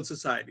pre-industrial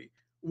society,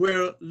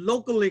 where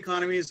local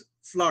economies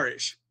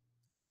flourish.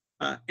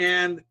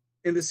 And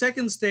in the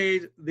second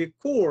stage, the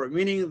core,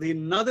 meaning the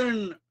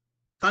northern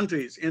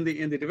countries in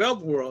the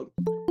developed world,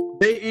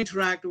 they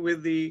interact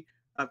with the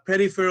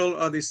peripheral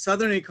or the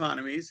southern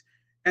economies,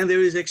 and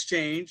there is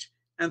exchange,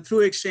 and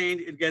through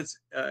exchange it gets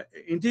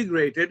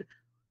integrated,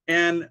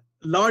 and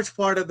large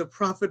part of the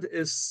profit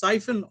is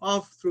siphoned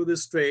off through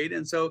this trade,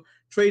 and so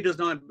trade does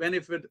not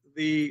benefit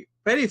the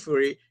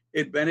periphery,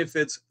 it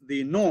benefits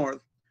the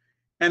north,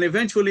 and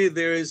eventually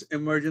there is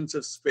emergence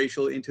of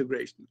spatial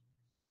integration.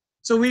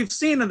 So we've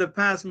seen in the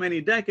past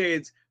many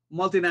decades,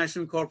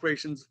 multinational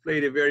corporations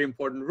played a very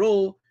important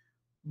role,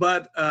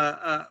 but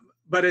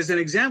as an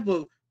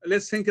example,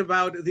 let's think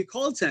about the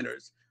call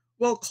centers.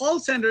 Well, call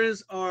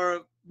centers are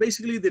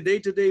basically the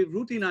day-to-day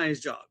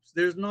routinized jobs.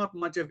 There's not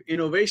much of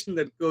innovation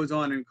that goes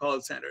on in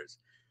call centers.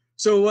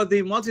 So what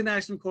the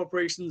multinational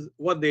corporations,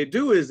 what they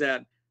do is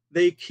that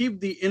they keep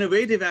the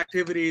innovative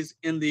activities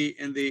in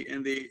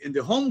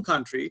the home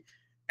country,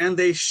 and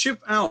they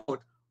ship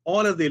out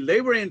all of the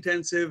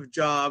labor-intensive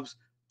jobs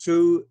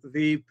to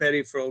the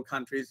peripheral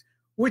countries,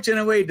 which in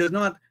a way does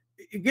not,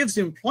 it gives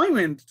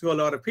employment to a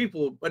lot of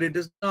people, but it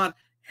does not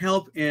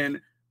help in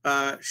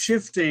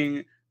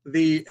shifting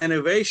the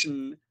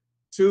innovation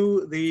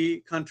to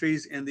the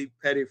countries in the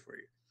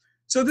periphery.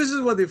 So this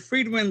is what the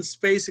Friedman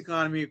space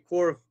economy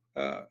core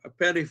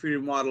periphery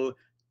model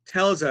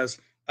tells us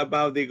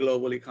about the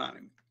global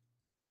economy.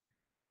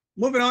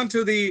 Moving on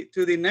to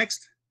the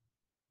next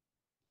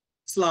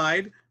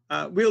slide,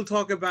 we'll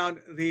talk about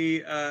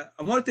the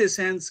Amartya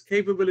Sen's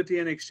capability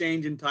and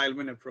exchange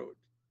entitlement approach.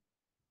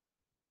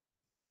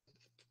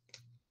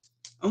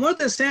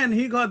 Amartya Sen,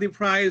 he got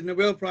the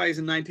Nobel Prize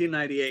in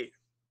 1998.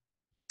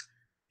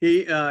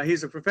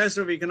 He's a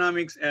professor of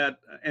economics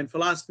and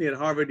philosophy at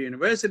Harvard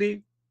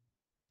University.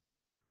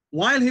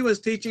 While he was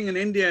teaching in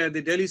India at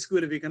the Delhi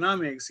School of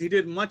Economics, he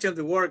did much of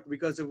the work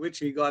because of which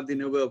he got the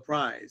Nobel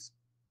Prize.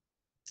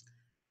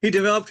 He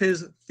developed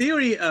his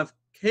theory of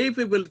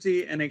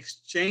capability and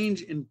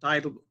exchange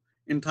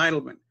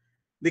entitlement.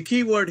 The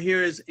key word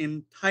here is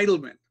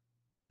entitlement.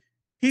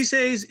 He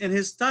says in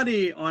his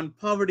study on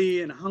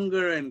poverty and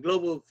hunger and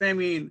global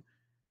famine,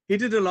 he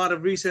did a lot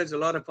of research, a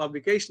lot of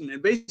publication.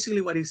 And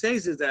basically what he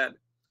says is that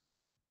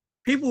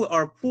people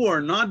are poor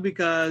not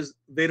because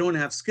they don't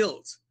have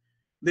skills.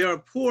 They are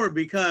poor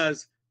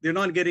because they're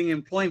not getting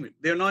employment.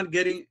 They're not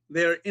getting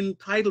their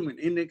entitlement.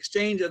 In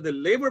exchange of the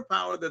labor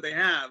power that they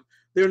have,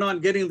 they're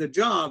not getting the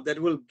job that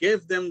will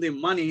give them the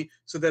money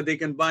so that they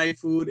can buy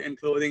food and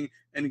clothing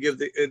and give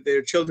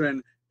their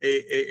children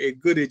a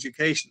good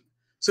education.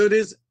 So it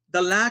is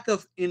the lack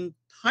of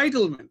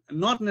entitlement,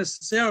 not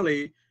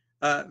necessarily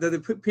that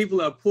the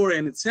people are poor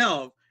in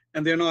itself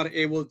and they're not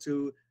able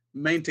to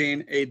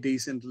maintain a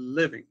decent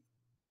living.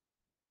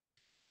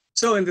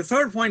 So in the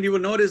third point, you will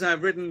notice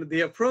I've written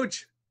the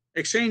approach,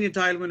 exchange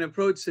entitlement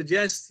approach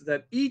suggests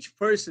that each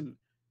person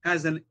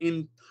has an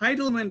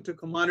entitlement to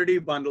commodity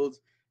bundles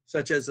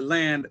such as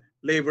land,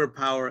 labor,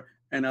 power,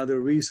 and other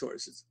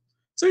resources.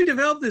 So he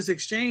developed this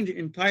exchange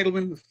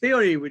entitlement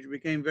theory, which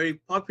became very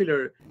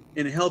popular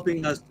in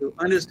helping us to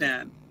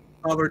understand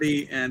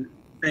poverty and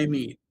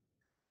famine.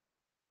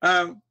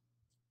 Amartya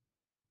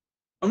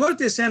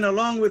Sen,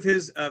 along with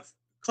his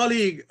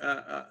colleague,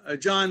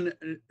 John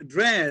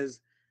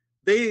Dres,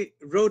 they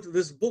wrote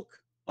this book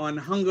on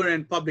hunger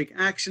and public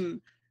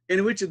action,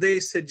 in which they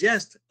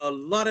suggest a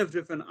lot of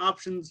different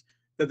options,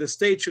 that the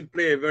state should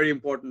play a very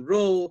important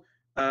role.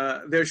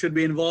 There should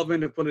be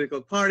involvement of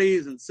political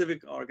parties and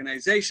civic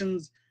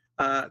organizations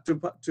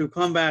to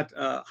combat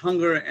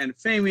hunger and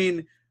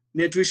famine,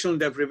 nutritional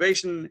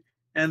deprivation,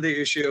 and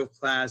the issue of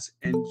class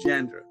and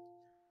gender.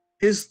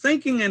 His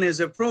thinking and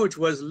his approach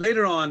was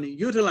later on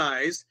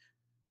utilized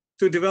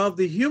to develop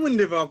the human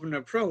development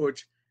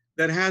approach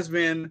that has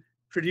been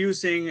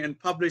producing and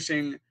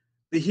publishing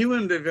the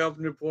Human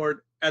Development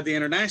Report at the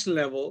international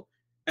level.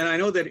 And I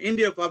know that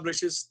India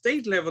publishes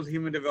state-level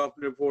Human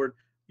Development Report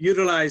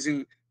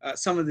utilizing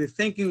some of the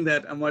thinking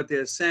that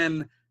Amartya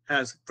Sen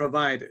has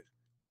provided.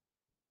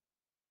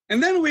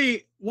 And then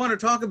we want to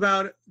talk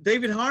about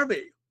David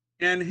Harvey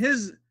and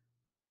his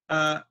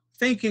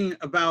thinking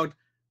about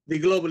the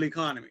global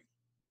economy.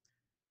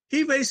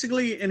 He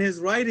basically, in his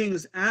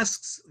writings,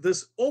 asks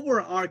this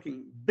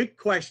overarching big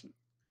question: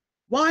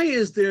 why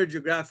is there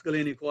geographical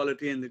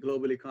inequality in the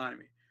global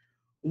economy?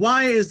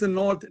 Why is the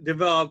North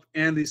developed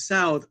and the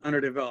South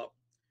underdeveloped?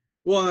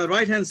 Well, on the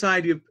right-hand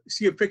side, you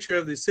see a picture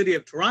of the city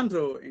of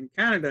Toronto in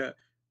Canada,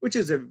 which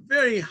is a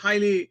very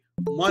highly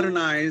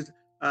modernized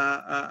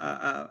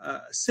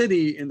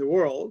city in the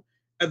world.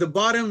 At the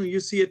bottom, you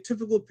see a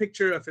typical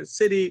picture of a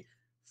city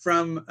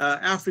from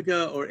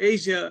Africa or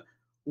Asia,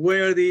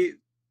 where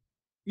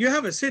you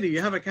have a city,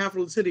 you have a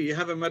capital city, you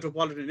have a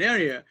metropolitan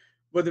area,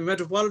 but the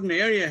metropolitan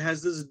area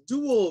has this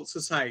dual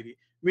society,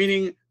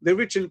 meaning the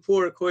rich and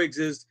poor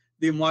coexist,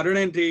 the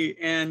modernity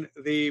and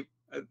the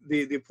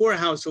poor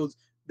households,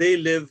 they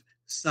live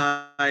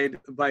side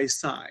by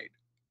side.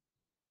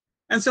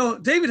 And so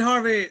David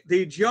Harvey,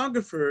 the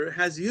geographer,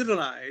 has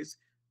utilized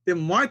the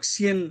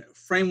Marxian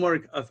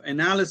framework of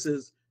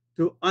analysis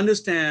to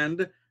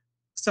understand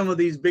some of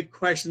these big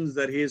questions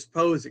that he is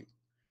posing.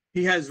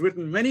 He has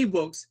written many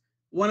books.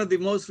 One of the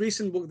most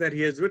recent books that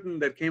he has written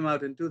that came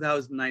out in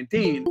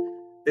 2019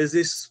 is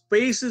The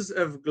Spaces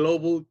of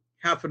Global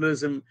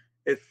Capitalism,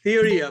 a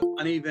Theory of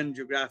Uneven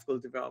Geographical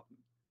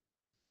Development.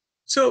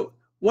 So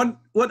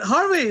what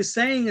Harvey is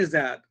saying is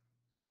that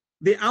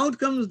the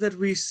outcomes that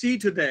we see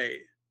today,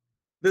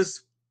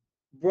 this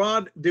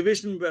broad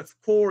division of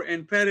core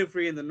and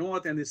periphery in the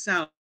North and the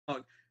South,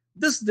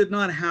 this did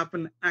not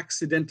happen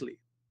accidentally.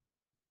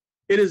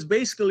 It is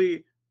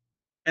basically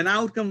an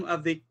outcome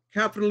of the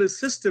capitalist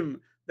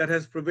system that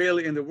has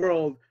prevailed in the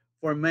world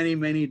for many,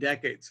 many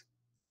decades.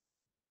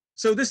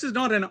 So this is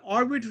not an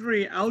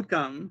arbitrary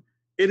outcome.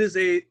 It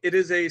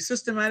is a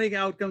systematic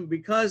outcome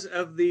because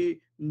of the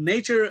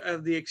nature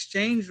of the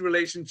exchange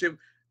relationship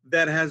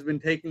that has been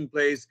taking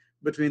place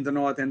between the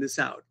North and the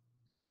South.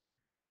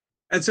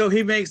 And so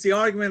he makes the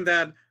argument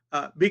that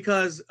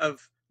because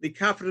of the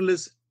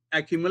capitalist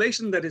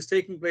accumulation that is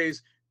taking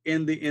place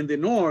in the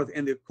North,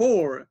 in the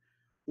core,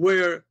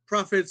 where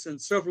profits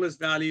and surplus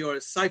value are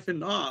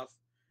siphoned off,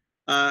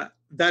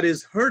 that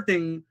is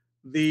hurting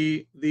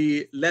the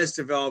less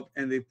developed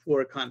and the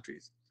poor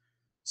countries.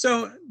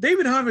 So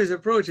David Harvey's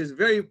approach is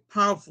very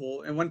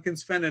powerful, and one can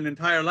spend an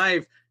entire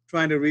life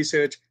trying to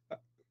research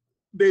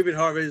David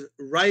Harvey's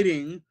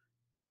writing,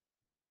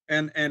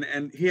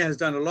 and he has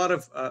done a lot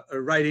of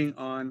writing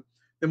on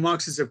the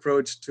Marxist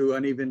approach to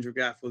uneven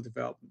geographical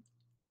development.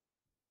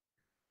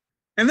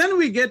 And then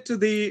we get to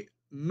the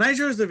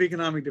measures of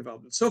economic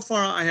development. So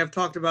far, I have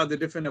talked about the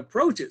different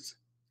approaches,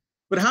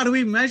 but how do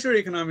we measure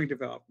economic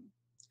development?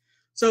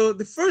 So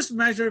the first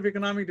measure of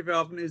economic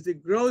development is the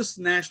gross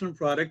national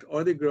product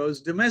or the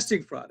gross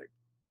domestic product.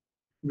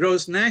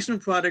 Gross national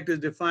product is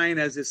defined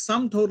as the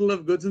sum total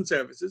of goods and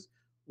services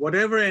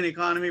whatever an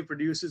economy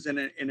produces in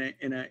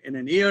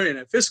a year, in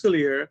a fiscal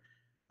year,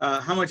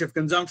 how much of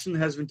consumption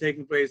has been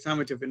taking place, how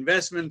much of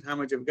investment, how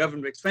much of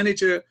government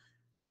expenditure,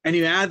 and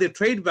you add the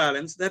trade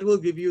balance, that will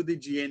give you the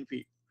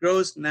GNP,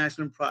 gross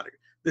national product.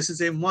 This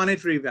is a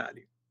monetary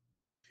value.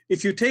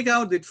 If you take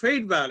out the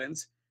trade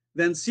balance,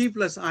 then C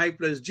plus I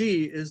plus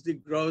G is the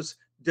gross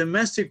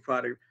domestic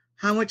product.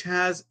 How much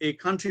has a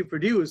country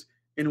produced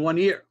in 1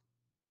 year?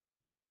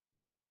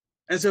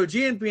 And so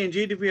GNP and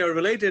GDP are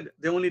related.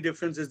 The only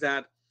difference is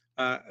that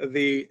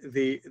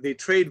the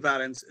trade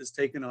balance is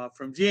taken off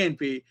from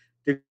GNP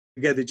to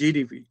get the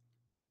GDP.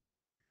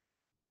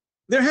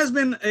 There has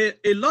been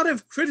a lot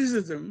of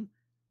criticism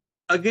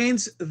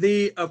against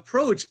the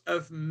approach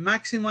of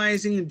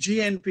maximizing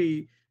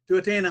GNP to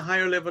attain a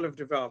higher level of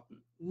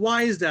development.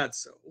 Why is that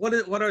so?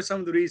 What are some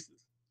of the reasons?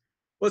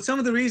 Well, some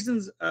of the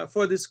reasons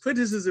for this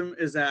criticism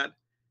is that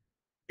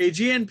a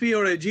GNP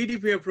or a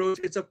GDP approach,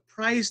 it's a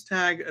price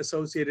tag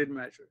associated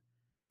measure.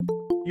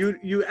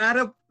 You add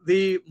up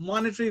the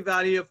monetary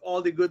value of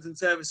all the goods and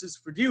services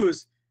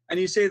produced, and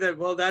you say that,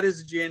 well, that is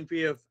the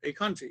GNP of a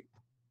country.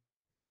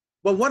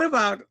 But what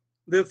about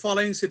the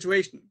following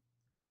situation?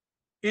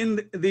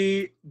 In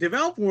the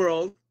developed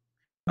world,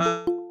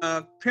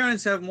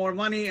 parents have more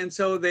money, and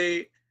so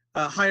they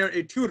hire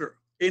a tutor,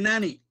 a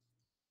nanny,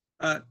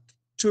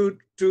 to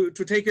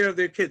take care of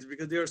their kids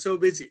because they are so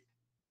busy.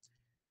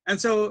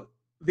 And so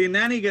the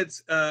nanny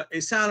gets a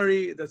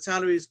salary. The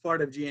salary is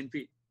part of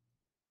GNP.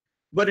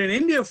 But in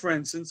India, for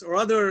instance, or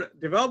other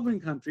developing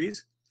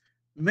countries,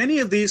 many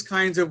of these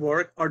kinds of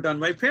work are done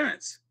by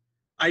parents.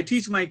 I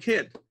teach my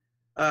kid.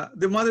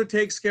 The mother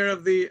takes care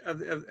of the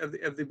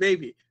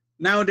baby.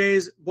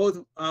 Nowadays,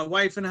 both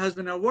wife and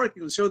husband are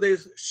working, so they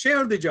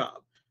share the job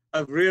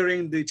of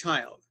rearing the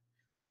child.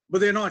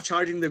 But they're not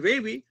charging the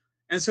baby,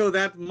 and so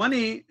that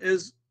money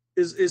is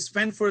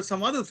spent for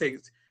some other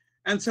things.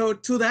 And so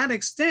to that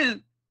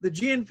extent, the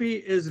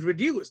GNP is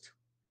reduced.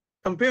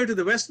 Compared to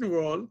the Western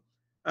world,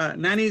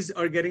 nannies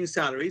are getting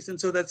salaries, and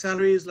so that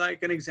salary is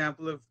like an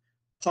example of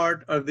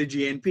part of the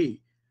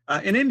GNP.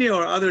 In India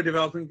or other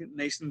developing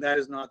nations, that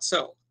is not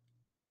so.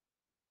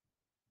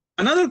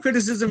 Another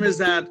criticism is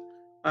that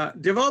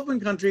developing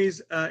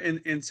countries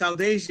in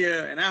South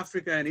Asia and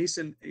Africa and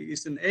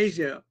Eastern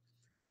Asia,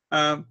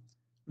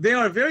 they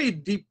are very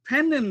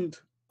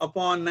dependent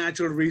upon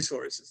natural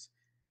resources.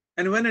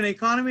 And when an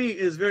economy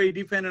is very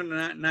dependent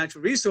on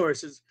natural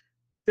resources,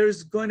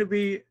 there's going to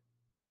be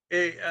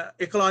a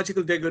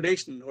ecological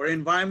degradation or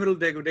environmental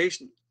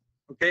degradation.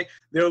 Okay,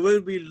 there will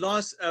be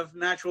loss of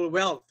natural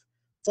wealth.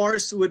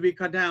 Forests would be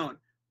cut down.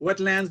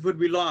 Wetlands would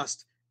be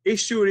lost.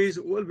 Estuaries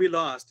will be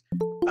lost.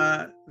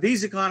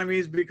 These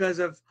economies, because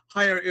of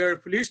higher air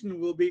pollution,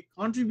 will be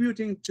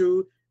contributing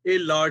to a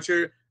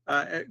larger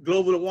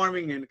global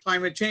warming and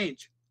climate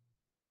change.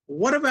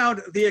 What about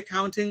the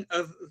accounting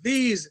of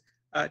these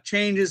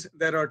changes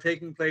that are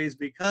taking place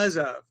because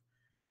of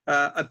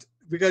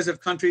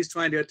countries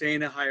trying to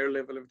attain a higher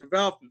level of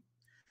development?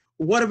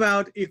 What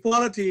about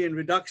equality and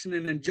reduction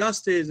in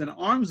injustice and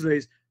arms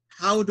race?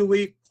 How do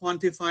we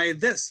quantify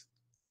this?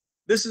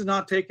 This is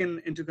not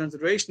taken into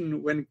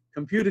consideration when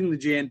computing the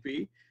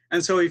GNP.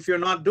 And so if you're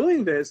not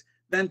doing this,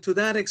 then to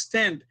that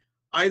extent,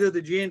 either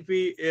the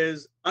GNP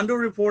is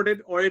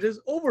underreported or it is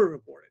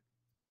overreported.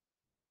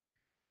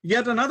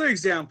 Yet another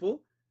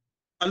example,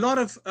 a lot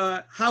of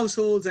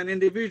households and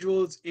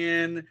individuals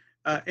in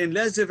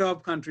less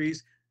developed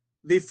countries,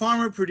 the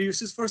farmer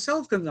produces for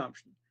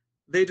self-consumption.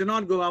 They do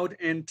not go out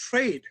and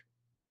trade.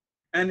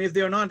 And if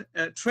they are not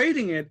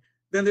trading it,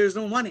 then there's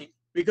no money,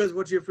 because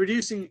what you're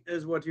producing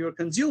is what you're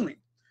consuming.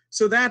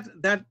 So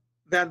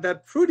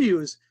that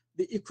produce,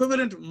 the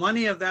equivalent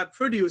money of that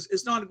produce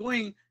is not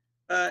going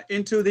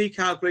into the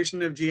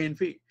calculation of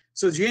GNP.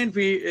 So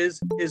GNP is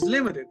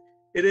limited.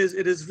 It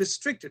is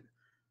restricted.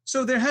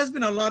 So there has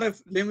been a lot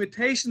of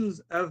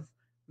limitations of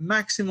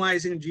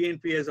maximizing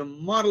GNP as a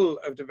model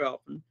of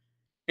development,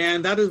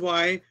 and that is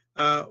why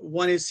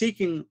one is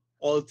seeking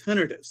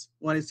alternatives.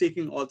 One is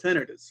seeking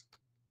alternatives.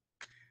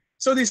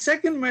 So the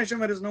second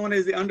measurement is known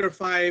as the under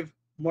 5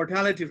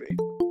 mortality rate.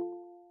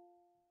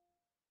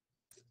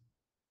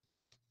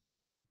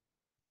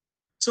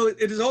 So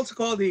it is also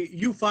called the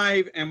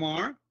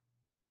U5MR.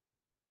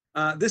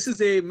 This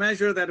is a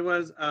measure that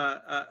was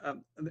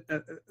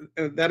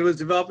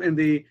developed in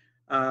the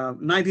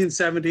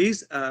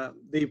 1970s,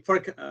 the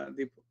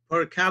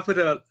per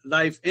capita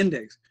life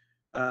index,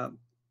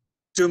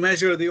 to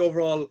measure the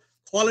overall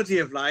quality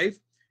of life.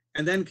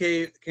 And then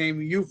came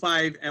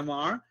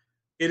U5MR.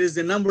 It is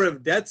the number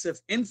of deaths of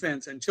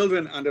infants and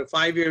children under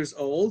 5 years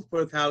old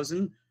per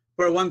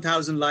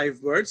 1,000 live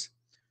births.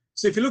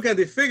 So if you look at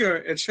the figure,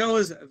 it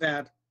shows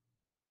that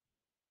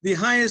the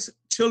highest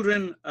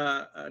children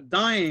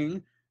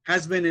dying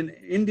has been in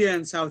India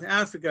and South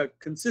Africa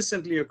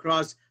consistently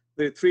across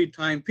the 3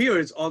 time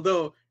periods,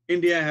 although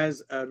India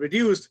has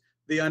reduced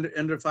the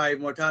under 5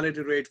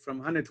 mortality rate from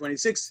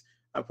 126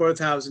 per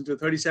 1,000 to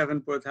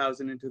 37 per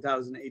 1,000 in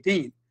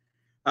 2018.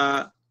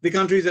 The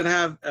countries that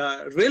have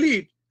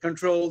really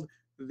controlled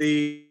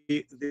the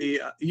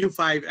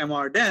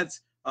U5MR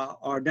deaths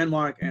are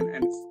Denmark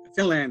and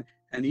Finland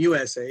and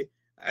USA,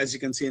 as you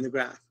can see in the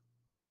graph.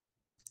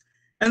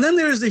 And then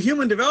there is the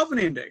Human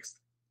Development Index.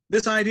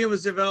 This idea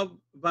was developed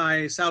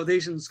by South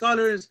Asian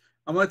scholars.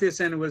 Amartya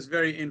Sen was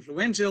very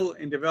influential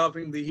in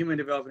developing the Human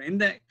Development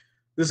Index.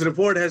 This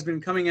report has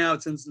been coming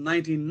out since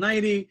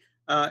 1990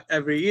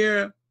 every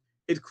year.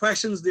 It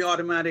questions the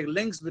automatic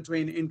links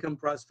between income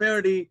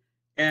prosperity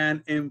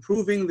and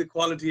improving the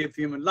quality of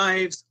human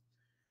lives.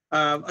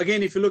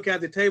 Again, if you look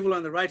at the table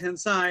on the right-hand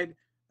side,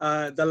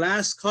 the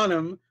last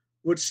column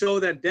would show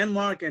that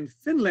Denmark and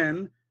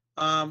Finland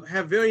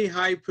have very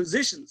high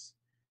positions.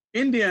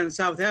 India and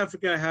South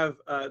Africa have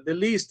the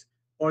least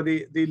or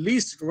the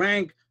least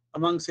rank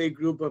amongst a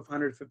group of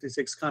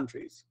 156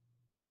 countries.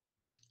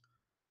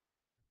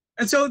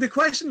 And so the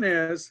question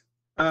is,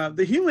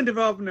 the human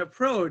development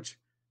approach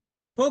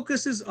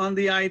focuses on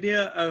the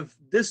idea of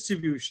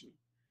distribution,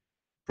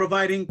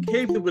 providing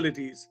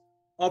capabilities,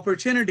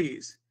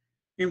 opportunities,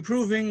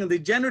 improving the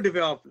gender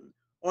development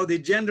or the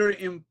gender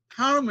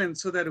empowerment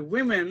so that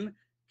women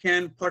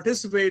can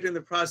participate in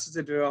the process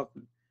of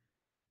development.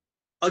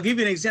 I'll give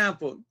you an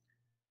example.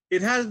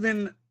 It has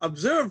been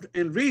observed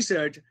in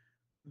research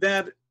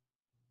that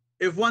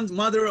if one's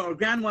mother or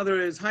grandmother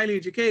is highly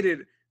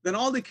educated, then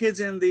all the kids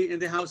in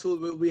the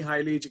household will be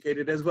highly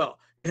educated as well.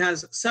 It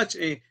has such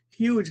a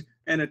huge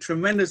and a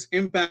tremendous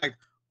impact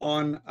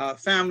on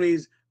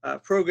families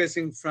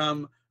progressing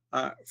from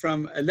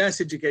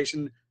less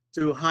education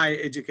to high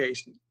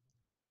education.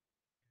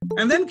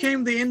 And then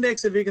came the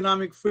Index of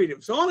Economic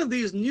Freedom. So all of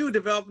these new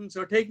developments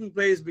are taking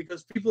place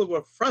because people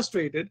were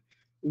frustrated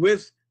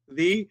with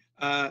the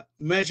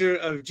measure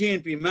of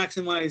GNP,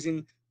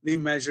 maximizing the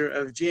measure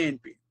of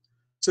GNP.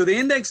 So the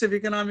Index of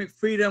Economic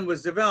Freedom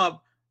was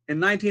developed in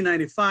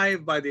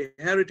 1995 by the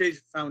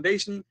Heritage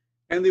Foundation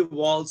and the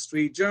Wall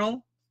Street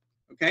Journal,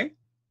 okay?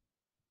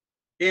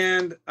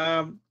 And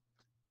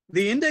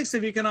the Index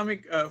of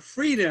Economic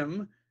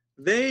Freedom,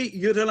 they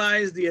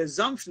utilize the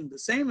assumption, the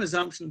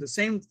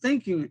same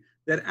thinking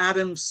that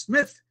Adam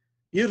Smith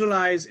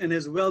utilized in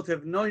his Wealth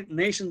of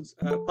Nations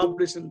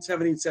published in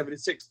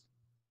 1776.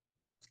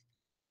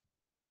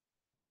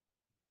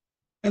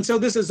 And so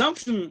this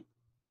assumption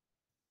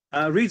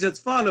reads as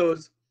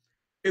follows: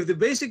 if the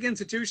basic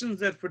institutions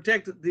that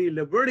protect the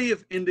liberty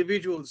of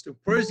individuals to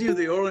pursue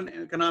their own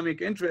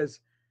economic interests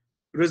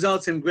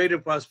results in greater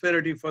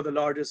prosperity for the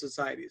larger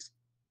societies.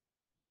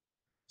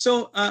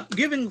 So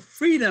giving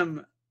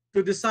freedom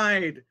to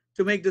decide,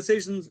 to make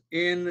decisions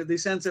in the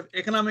sense of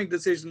economic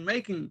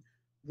decision-making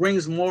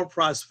brings more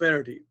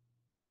prosperity.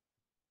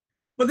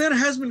 But there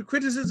has been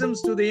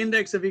criticisms to the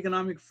Index of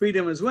Economic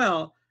Freedom as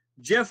well.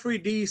 Jeffrey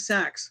D.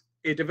 Sachs,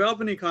 a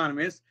development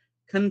economist,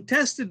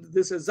 contested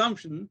this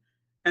assumption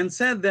and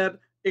said that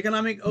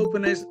economic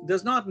openness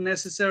does not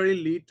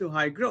necessarily lead to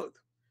high growth.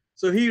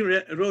 So he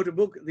wrote a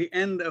book, The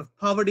End of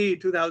Poverty,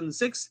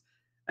 2006,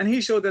 and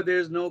he showed that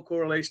there's no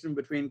correlation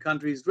between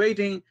countries'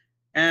 rating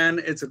and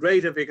its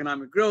rate of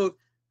economic growth.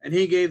 And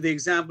he gave the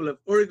example of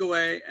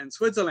Uruguay and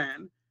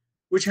Switzerland,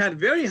 which had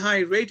very high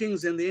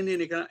ratings in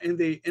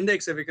the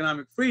Index of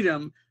Economic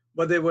Freedom,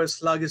 but they were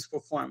sluggish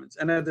performance.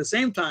 And at the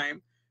same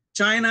time,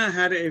 China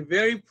had a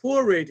very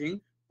poor rating,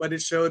 but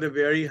it showed a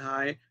very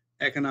high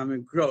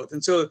economic growth.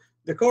 And so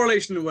the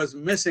correlation was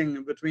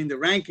missing between the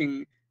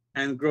ranking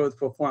and growth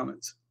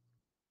performance.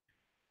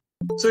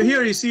 So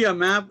here you see a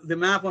map, the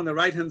map on the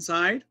right-hand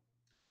side,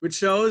 which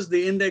shows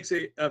the Index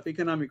of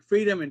Economic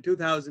Freedom in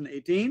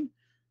 2018.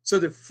 So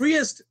the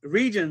freest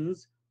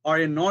regions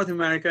are in North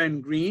America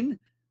in green,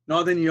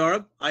 Northern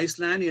Europe,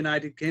 Iceland,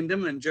 United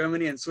Kingdom, and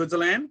Germany and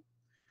Switzerland.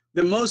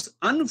 The most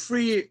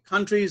unfree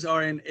countries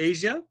are in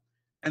Asia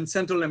and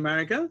Central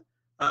America,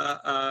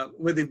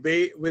 with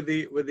the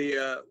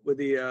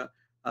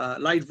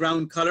light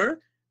brown color,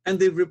 and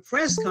the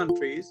repressed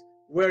countries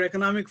where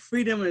economic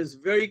freedom is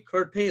very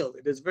curtailed,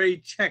 it is very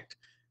checked.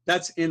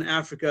 That's in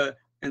Africa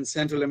and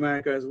Central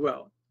America as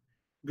well.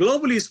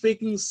 Globally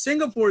speaking,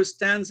 Singapore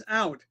stands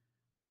out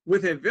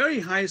with a very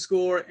high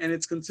score, and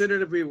it's considered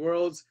to be the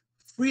world's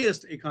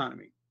freest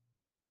economy.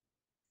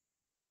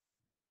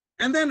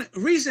 And then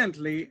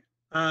recently,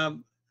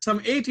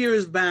 some 8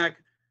 years back,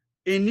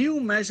 a new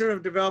measure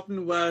of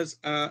development was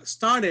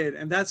started,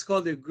 and that's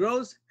called the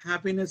Gross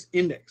Happiness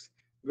Index.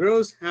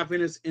 Gross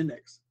Happiness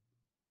Index.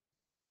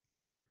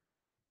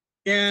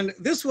 And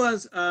this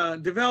was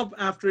developed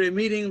after a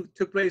meeting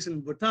took place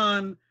in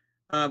Bhutan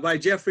by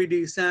Jeffrey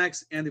D.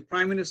 Sachs and the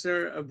Prime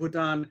Minister of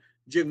Bhutan,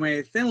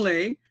 Jigme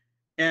Thinley.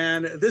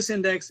 And this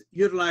index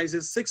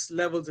utilizes 6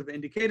 levels of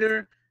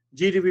indicator: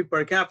 GDP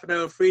per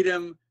capita,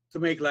 freedom to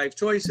make life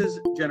choices,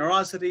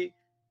 generosity,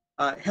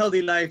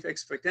 healthy life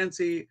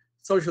expectancy,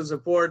 social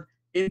support,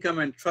 income,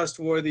 and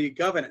trustworthy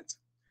governance.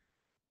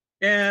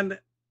 And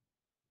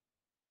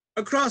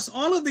across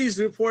all of these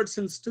reports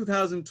since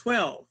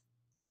 2012,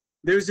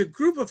 there's a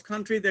group of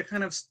countries that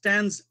kind of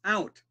stands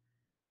out.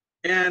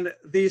 And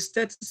the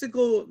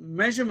statistical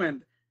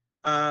measurement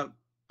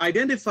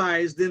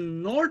identifies the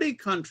Nordic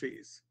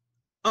countries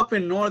up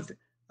in North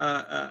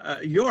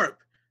Europe.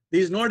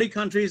 These Nordic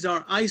countries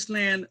are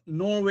Iceland,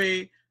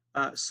 Norway,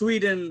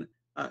 Sweden,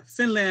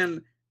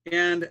 Finland,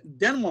 and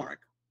Denmark.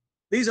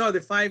 These are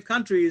the 5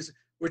 countries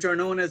which are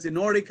known as the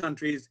Nordic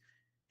countries.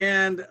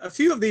 And a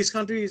few of these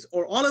countries,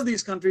 or all of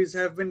these countries,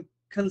 have been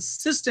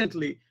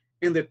consistently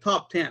in the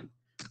top 10.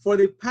 For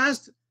the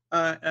past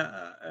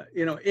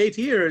 8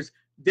 years,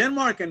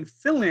 Denmark and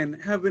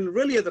Finland have been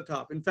really at the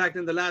top. In fact,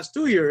 in the last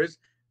 2 years,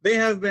 they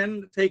have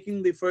been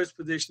taking the first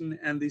position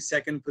and the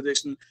second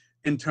position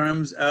in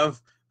terms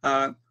of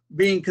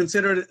being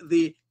considered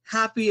the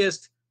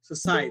happiest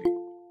society.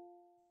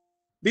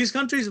 These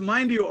countries,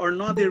 mind you, are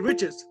not the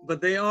richest,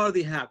 but they are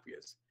the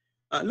happiest.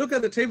 Look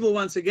at the table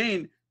once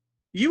again.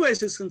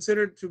 US is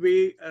considered to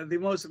be the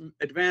most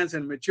advanced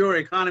and mature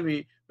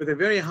economy with a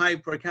very high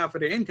per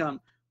capita income.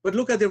 But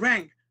look at the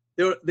rank.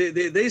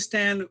 They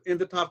stand in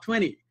the top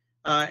 20.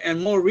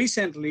 And more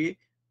recently,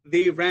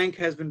 the rank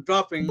has been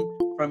dropping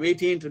from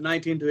 18 to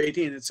 19 to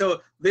 18. And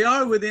so they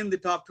are within the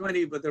top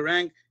 20, but the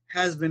rank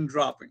has been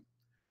dropping.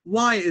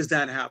 Why is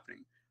that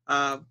happening?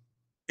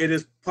 It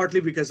is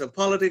partly because of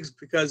politics,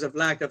 because of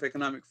lack of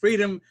economic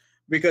freedom,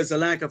 because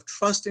of lack of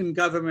trust in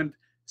government,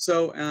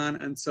 so on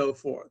and so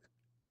forth.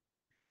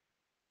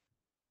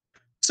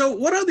 So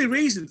what are the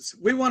reasons?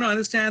 We want to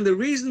understand the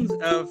reasons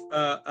of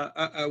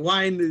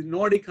why the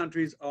Nordic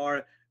countries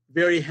are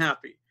very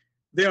happy.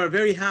 They are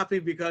very happy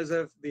because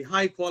of the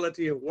high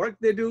quality of work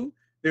they do.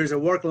 There's a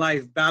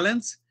work-life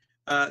balance.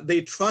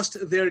 They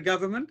trust their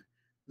government.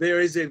 There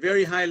is a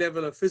very high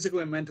level of physical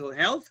and mental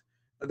health.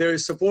 There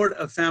is support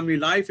of family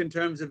life in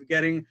terms of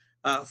getting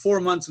 4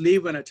 months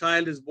leave when a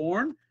child is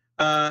born.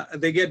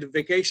 They get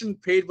vacation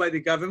paid by the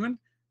government.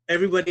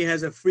 Everybody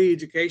has a free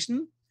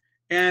education.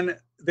 And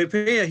they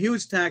pay a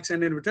huge tax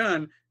and in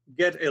return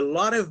get a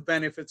lot of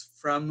benefits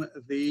from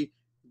the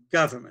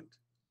government.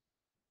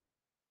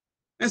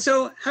 And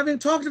so, having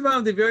talked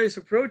about the various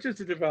approaches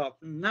to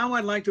development, now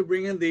I'd like to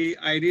bring in the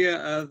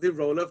idea of the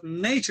role of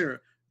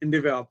nature in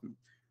development.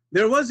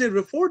 There was a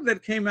report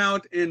that came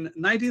out in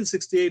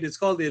 1968. It's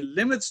called The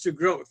Limits to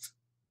Growth.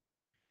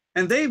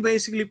 And they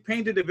basically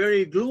painted a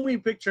very gloomy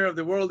picture of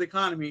the world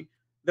economy,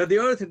 that the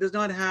earth does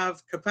not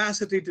have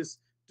capacity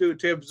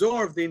to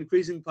absorb the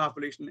increasing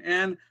population,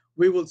 and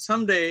we will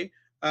someday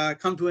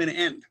come to an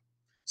end.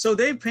 So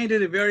they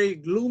painted a very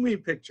gloomy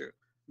picture.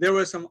 There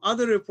were some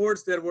other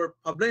reports that were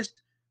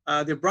published.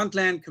 The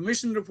Brundtland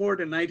Commission report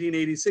in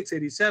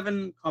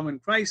 1986-87, Common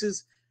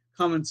Crisis,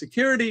 Common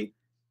Security,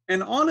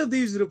 and all of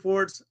these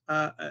reports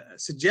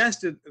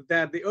suggested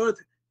that the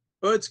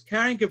Earth's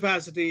carrying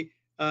capacity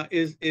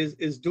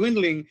is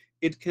dwindling.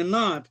 It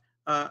cannot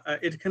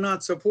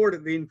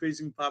support the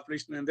increasing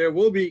population, and there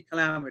will be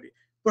calamity.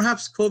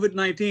 Perhaps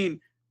COVID-19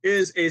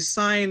 is a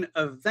sign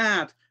of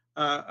that,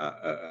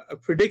 a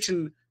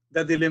prediction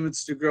that the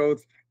Limits to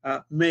Growth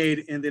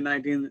made in the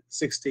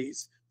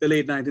 1960s, the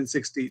late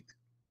 1960s.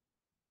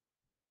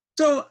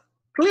 So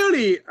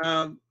clearly,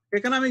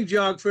 economic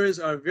geographers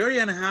are very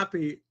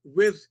unhappy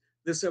with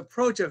this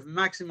approach of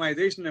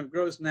maximization of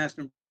gross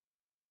national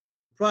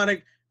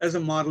product as a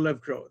model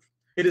of growth.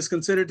 It is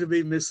considered to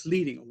be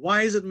misleading.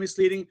 Why is it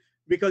misleading?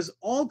 Because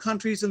all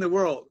countries in the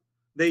world,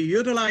 they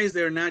utilize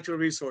their natural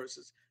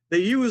resources. They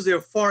use their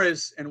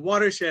forests and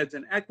watersheds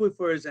and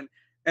aquifers,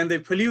 and they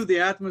pollute the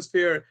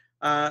atmosphere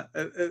and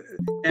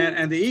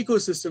the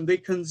ecosystem. They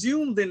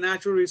consume the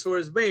natural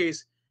resource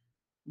base,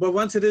 but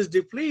once it is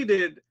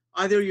depleted,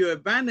 either you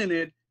abandon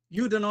it,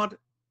 you do not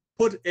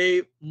put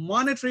a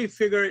monetary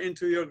figure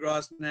into your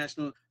gross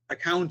national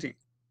accounting,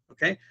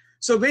 okay?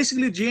 So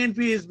basically GNP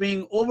is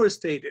being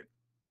overstated.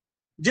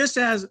 Just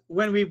as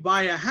when we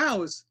buy a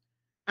house,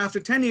 after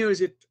 10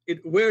 years, it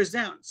wears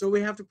down. So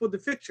we have to put the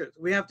fixtures.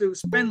 We have to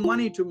spend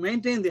money to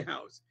maintain the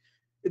house.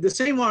 The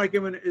same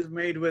argument is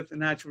made with the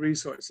natural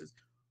resources.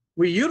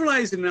 We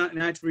utilize the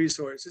natural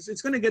resources.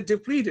 It's going to get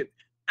depleted.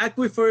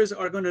 Aquifers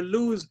are going to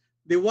lose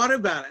the water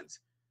balance.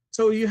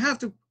 So you have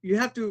to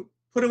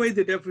put away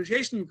the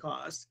depreciation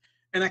costs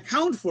and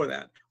account for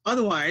that.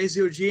 Otherwise,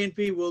 your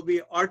GNP will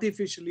be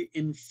artificially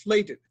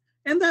inflated.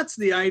 And that's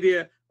the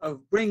idea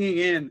of bringing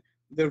in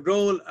the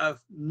role of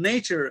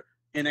nature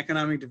in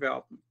economic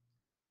development.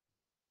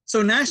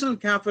 So national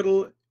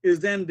capital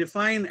is then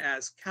defined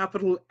as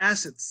capital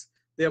assets.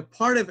 They are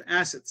part of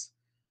assets,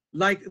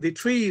 like the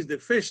trees, the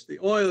fish, the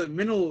oil,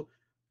 mineral,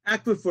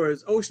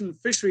 aquifers, ocean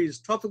fisheries,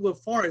 tropical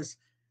forests,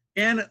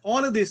 and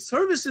all of these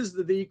services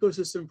that the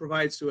ecosystem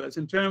provides to us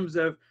in terms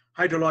of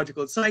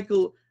hydrological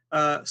cycle,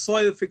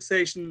 soil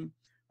fixation,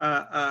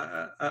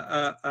 the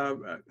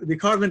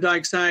carbon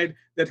dioxide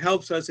that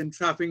helps us in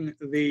trapping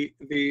the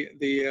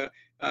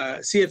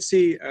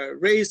CFC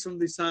rays from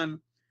the sun,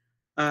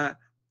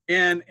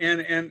 and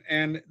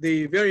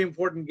the very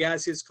important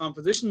gaseous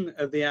composition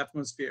of the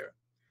atmosphere.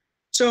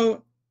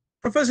 So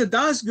Professor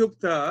Das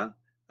Gupta,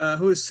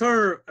 who is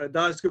Sir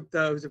Das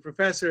Gupta, who's a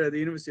professor at the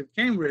University of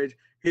Cambridge,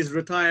 he's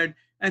retired,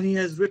 and he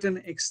has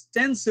written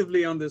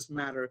extensively on this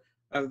matter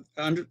of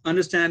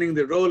understanding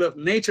the role of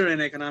nature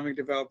in economic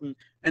development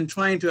and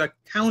trying to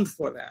account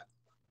for that.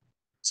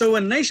 So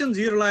when nations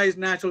utilize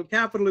natural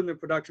capital in the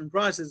production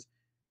process,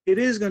 it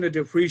is going to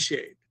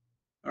depreciate,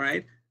 all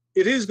right?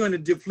 It is going to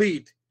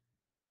deplete.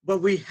 but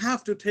we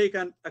have to take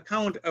an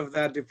account of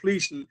that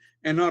depletion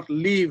and not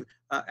leave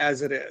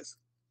as it is.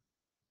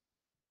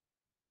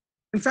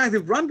 In fact, the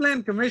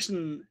Brundtland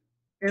Commission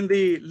in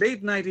the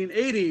late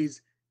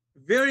 1980s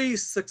very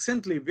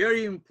succinctly,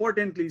 very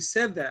importantly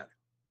said that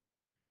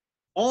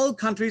all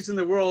countries in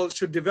the world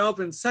should develop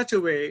in such a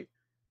way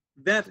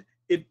that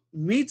it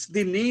meets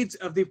the needs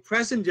of the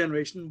present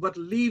generation, but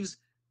leaves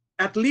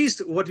at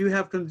least what you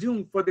have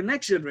consumed for the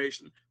next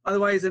generation.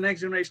 Otherwise, the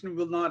next generation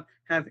will not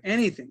have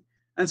anything.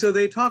 And so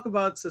they talk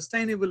about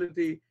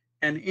sustainability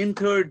and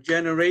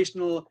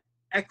intergenerational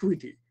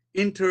equity,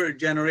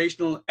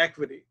 intergenerational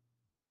equity.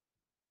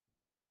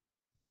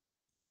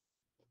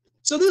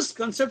 So this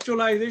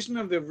conceptualization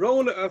of the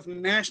role of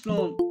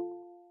natural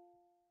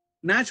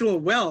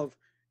wealth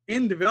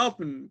in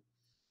development,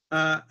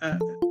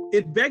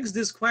 it begs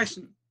this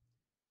question: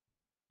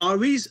 Are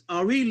we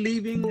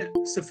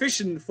leaving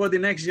sufficient for the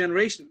next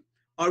generation?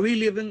 Are we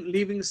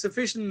leaving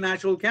sufficient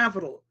natural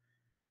capital?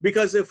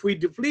 Because if we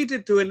deplete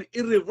it to an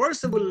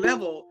irreversible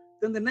level,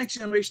 then the next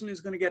generation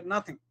is going to get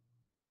nothing.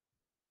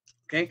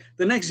 Okay,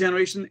 the next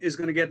generation is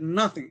going to get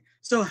nothing.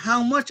 So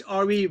how much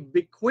are we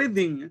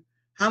bequeathing?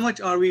 How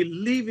much are we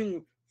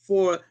leaving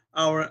for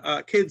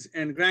our kids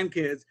and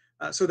grandkids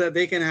so that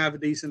they can have a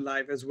decent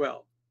life as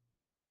well?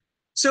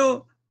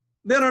 So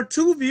there are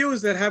two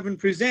views that have been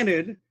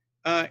presented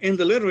in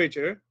the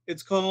literature.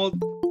 It's called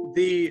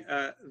the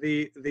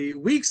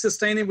weak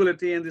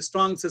sustainability and the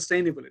strong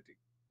sustainability.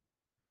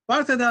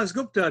 Partha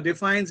Dasgupta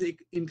defines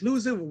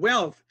inclusive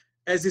wealth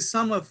as the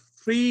sum of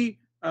three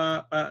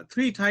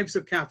types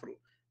of capital: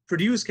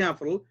 produced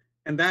capital,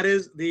 and that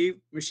is the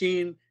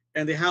machine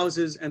and the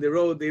houses and the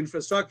road, the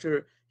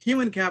infrastructure.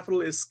 Human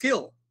capital is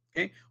skill.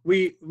 Okay,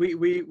 we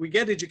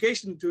get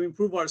education to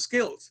improve our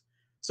skills.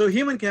 So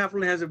human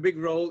capital has a big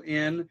role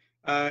in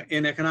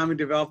economic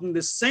development.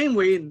 The same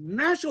way,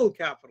 natural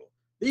capital,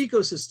 the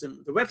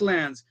ecosystem, the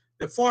wetlands,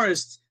 the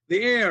forests,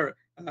 the air,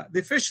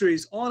 the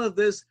fisheries, all of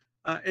this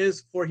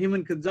is for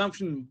human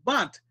consumption,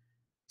 but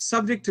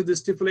subject to the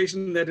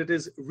stipulation that it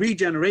is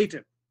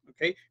regenerated.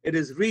 Okay, it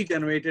is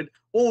regenerated,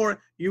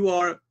 or you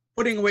are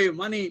putting away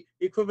money,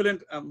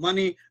 equivalent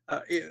money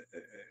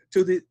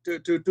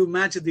to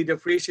match the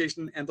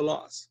depreciation and the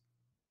loss.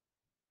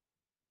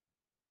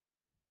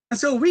 And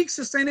so weak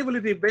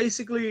sustainability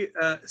basically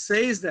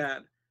says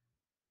that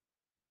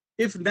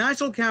if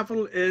natural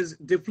capital is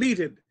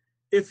depleted,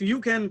 if you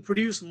can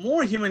produce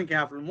more human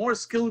capital, more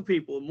skilled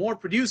people, more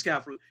produced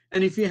capital,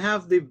 and if you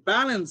have the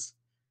balance,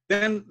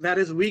 then that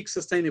is weak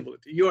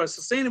sustainability. You are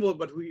sustainable,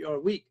 but we are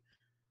weak.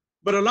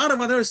 But a lot of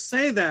others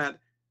say that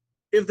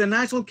if the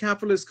natural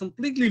capital is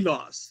completely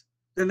lost,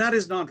 then that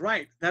is not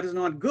right. That is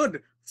not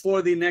good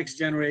for the next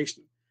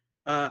generation.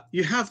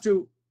 You have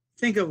to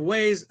think of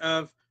ways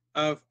of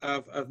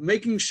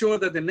making sure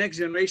that the next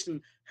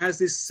generation has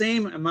the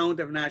same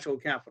amount of natural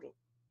capital.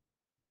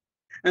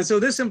 And so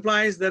this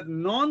implies that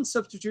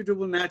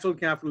non-substitutable natural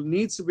capital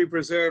needs to be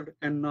preserved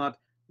and not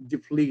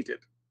depleted.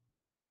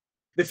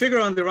 The figure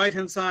on the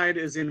right-hand side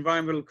is the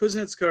environmental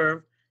Kuznets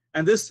curve,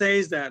 and this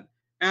says that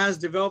as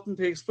development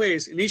takes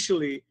place,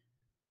 initially,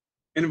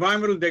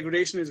 environmental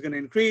degradation is going to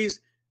increase.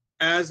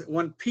 As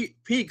one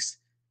peaks,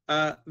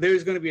 there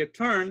is going to be a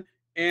turn,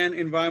 and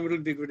environmental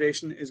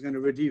degradation is going to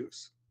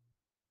reduce.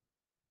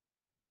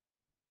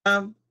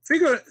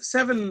 Figure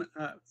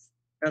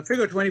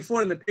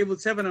 24 in the table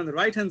 7 on the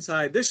right-hand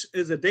side, this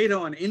is the data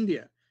on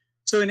India.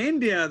 So in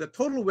India, the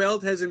total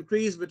wealth has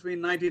increased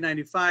between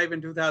 1995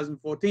 and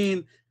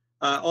 2014,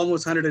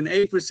 almost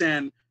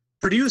 108%.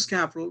 Produced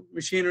capital,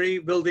 machinery,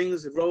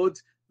 buildings,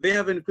 roads, they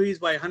have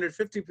increased by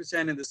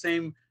 150% in the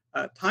same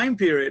time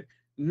period.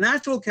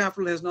 Natural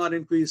capital has not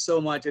increased so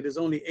much, it is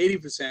only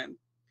 80%.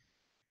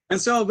 And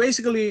so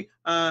basically,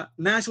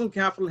 natural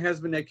capital has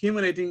been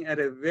accumulating at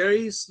a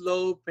very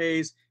slow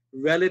pace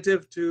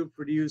relative to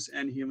produce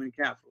and human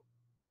capital.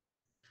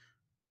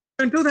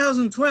 In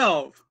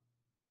 2012,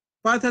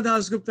 Partha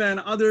Dasgupta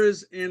and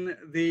others in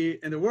the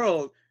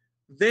world,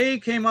 they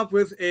came up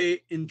with an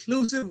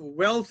inclusive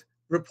wealth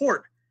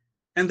report,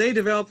 and they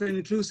developed an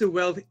inclusive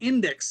wealth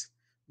index.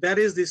 That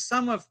is the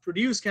sum of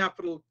produced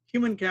capital,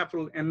 human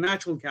capital, and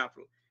natural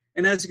capital.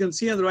 And as you can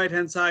see on the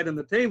right-hand side on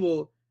the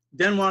table,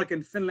 Denmark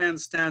and Finland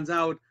stands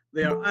out.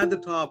 They are at the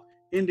top.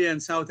 India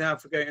and South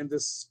Africa in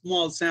this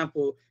small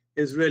sample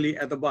is really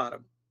at the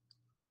bottom.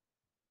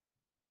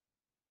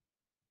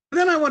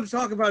 Then I want to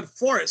talk about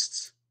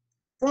forests.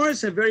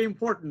 Forests are very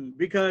important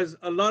because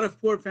a lot of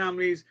poor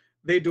families,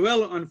 they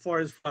dwell on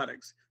forest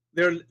products.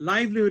 Their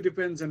livelihood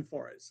depends on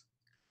forests.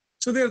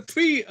 So there are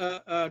three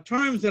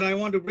terms that I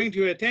want to bring to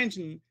your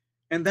attention,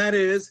 and that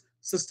is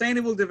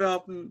sustainable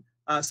development,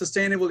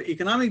 sustainable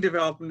economic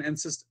development,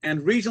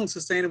 and regional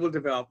sustainable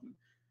development.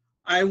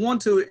 I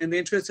want to, in the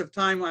interest of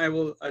time, I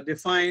will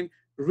define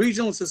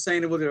regional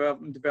sustainable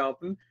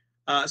development.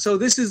 So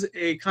this is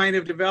a kind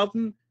of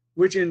development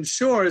which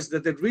ensures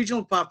that the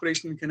regional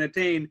population can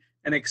attain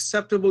an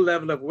acceptable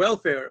level of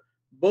welfare,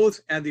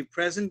 both at the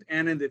present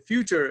and in the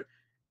future.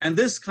 And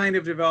this kind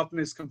of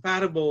development is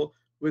compatible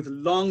with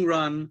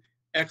long-run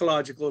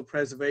ecological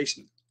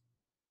preservation.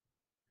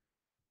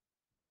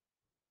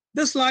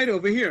 This slide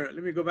over here,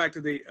 let me go back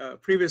to the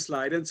previous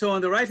slide. And so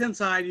on the right-hand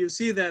side, you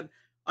see that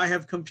I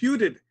have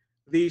computed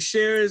the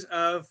shares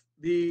of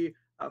the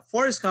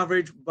forest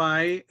coverage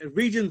by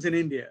regions in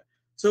India.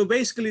 So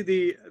basically,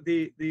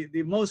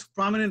 the most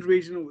prominent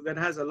region that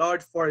has a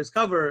large forest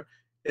cover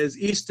is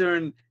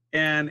Eastern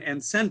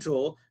and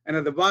Central. And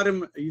at the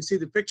bottom, you see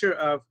the picture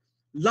of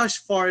lush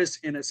forests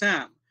in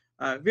Assam,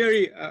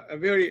 very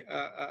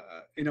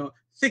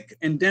thick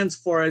and dense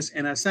forests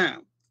in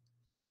Assam.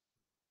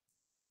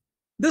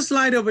 This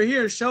slide over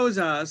here shows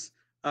us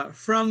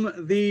from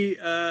the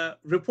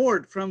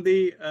report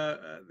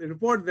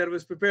that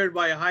was prepared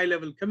by a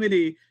high-level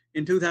committee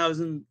in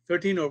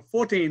 2013 or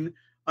 14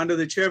 under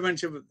the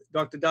chairmanship of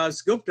Dr.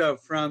 Das Gupta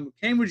from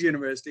Cambridge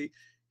University.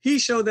 He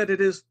showed that it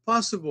is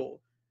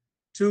possible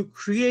to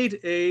create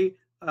a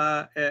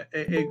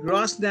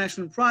gross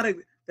national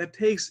product that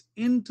takes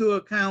into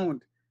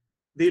account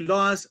the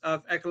loss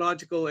of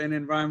ecological and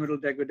environmental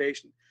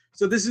degradation.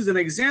 So this is an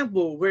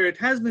example where it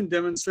has been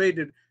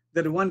demonstrated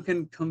that one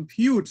can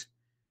compute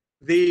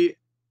the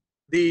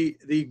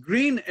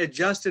green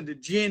adjusted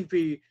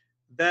GNP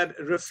that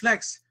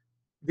reflects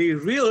the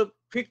real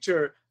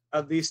picture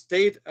of the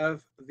state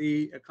of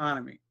the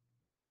economy.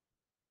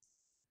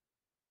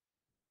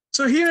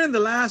 So here in the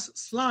last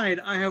slide,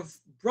 I have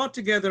brought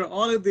together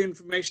all of the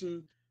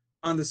information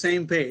on the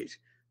same page.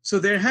 So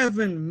there have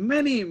been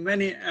many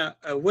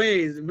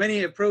ways,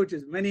 many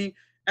approaches, many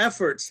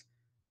efforts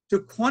to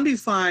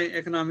quantify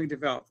economic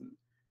development.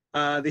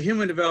 The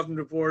Human Development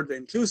Report, the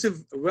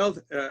Inclusive Wealth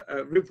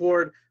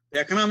Report, the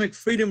Economic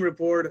Freedom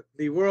Report,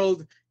 the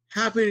World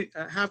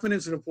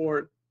Happiness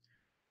Report.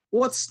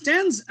 What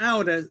stands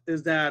out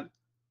is that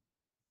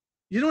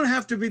you don't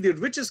have to be the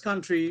richest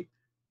country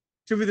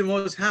to be the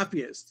most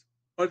happiest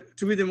or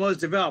to be the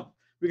most developed.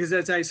 Because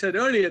as I said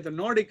earlier, the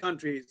Nordic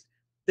countries,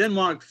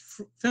 Denmark,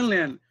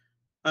 Finland,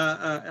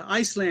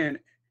 Iceland,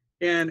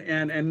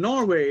 and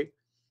Norway,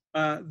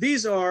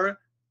 these are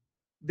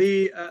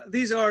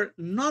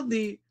not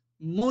the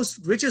most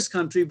richest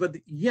country, but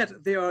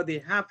yet they are the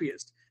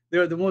happiest. They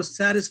are the most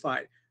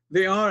satisfied.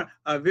 They are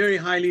very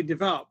highly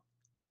developed.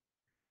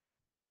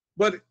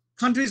 But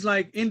countries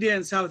like India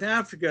and South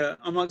Africa,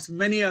 amongst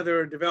many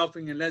other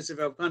developing and less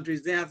developed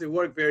countries, they have to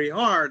work very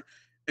hard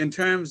in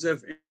terms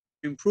of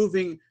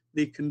improving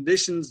the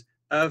conditions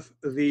of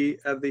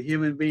the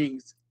human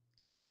beings.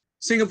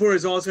 Singapore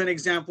is also an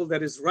example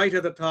that is right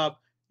at the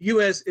top.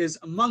 US is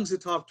amongst the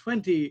top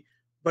 20,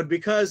 but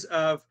because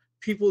of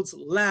people's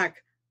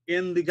lack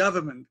in the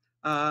government,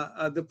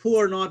 the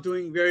poor not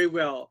doing very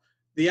well,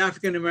 the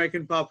African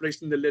American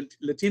population, the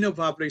Latino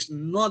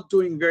population not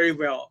doing very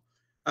well,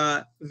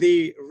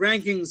 the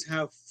rankings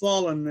have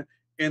fallen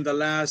in the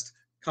last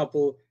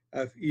couple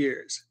of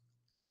years.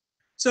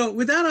 So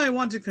with that, I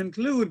want to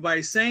conclude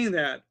by saying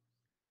that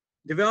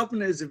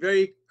development is a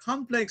very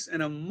complex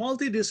and a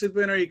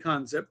multidisciplinary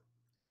concept.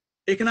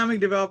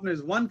 Economic development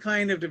is one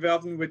kind of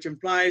development which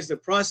implies the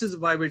process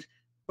by which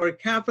per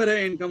capita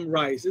income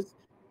rises,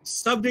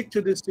 subject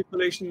to the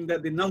stipulation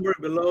that the number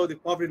below the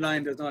poverty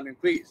line does not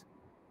increase.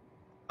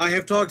 I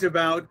have talked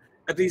about,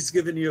 at least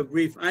given you a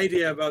brief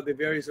idea about the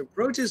various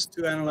approaches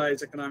to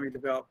analyze economic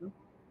development.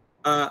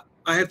 I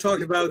have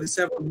talked about the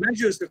several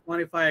measures to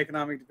quantify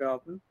economic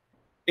development,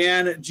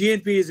 and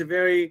GNP is a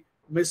very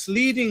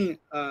misleading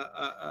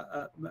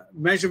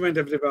measurement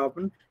of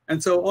development.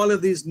 And so all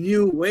of these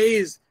new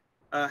ways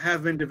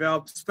have been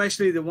developed,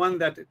 especially the one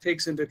that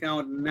takes into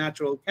account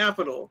natural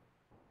capital.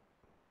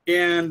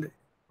 And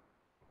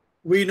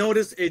we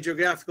notice a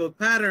geographical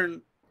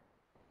pattern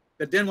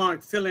that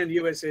Denmark, Finland,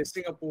 USA,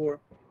 Singapore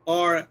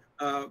are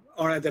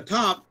at the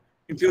top,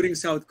 including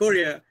South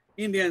Korea,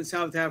 India and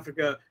South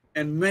Africa,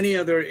 and many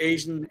other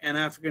Asian and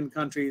African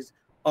countries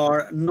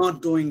are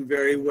not doing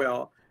very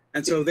well.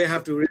 And so they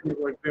have to really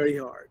work very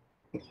hard.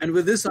 And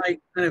with this, I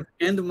kind of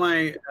end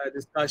my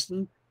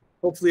discussion.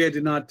 Hopefully I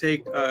did not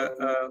take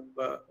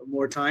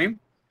more time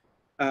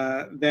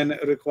than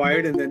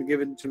required and then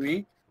given to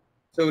me.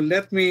 So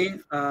let me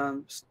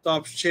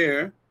stop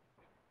share.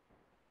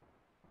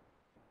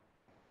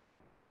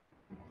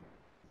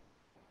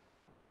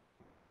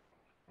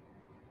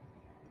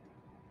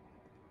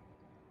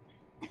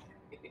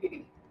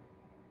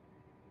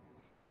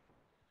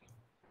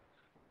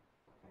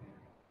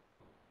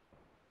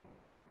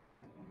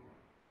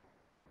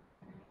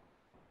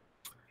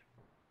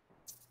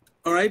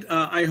 All right,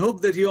 I hope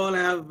that you all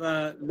have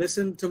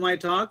listened to my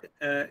talk.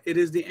 It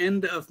is the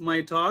end of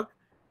my talk,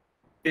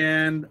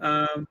 and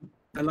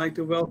I'd like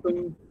to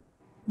welcome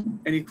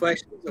any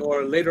questions,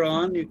 or later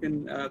on you can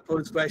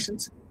pose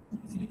questions.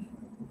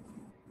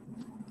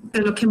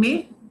 Hello,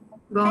 Kimi.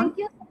 Go on. Thank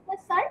you so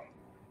much, sir.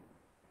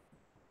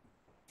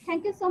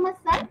 Thank you so much,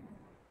 sir.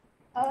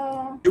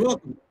 You're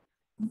welcome.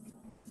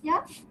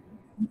 Yeah,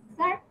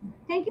 sir.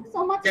 Thank you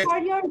so much for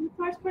your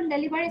resourceful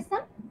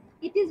deliberation.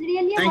 It is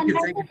really a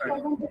wonderful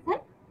presentation.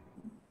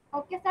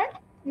 Okay, sir.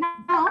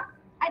 Now,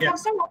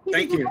 Dr.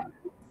 Lakshmi is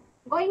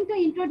going to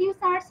introduce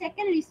our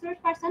second resource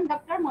person,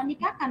 Dr.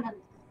 Monica Kannan.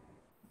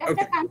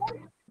 Dr.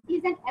 Kannan,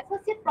 is an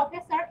associate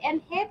professor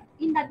and head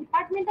in the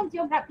Department of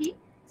Geography,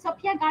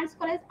 Sophia Girls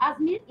College,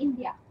 Ajmer,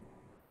 India.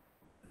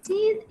 She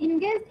is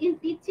engaged in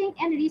teaching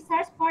and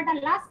research for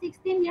the last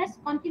 16 years,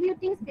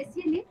 contributing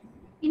specially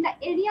in the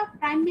area of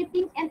crime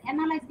mapping and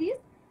analysis,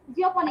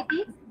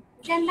 geopolitics,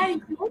 gender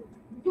issues,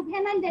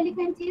 juvenile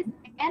delinquencies,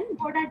 and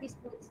border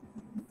disputes.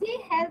 She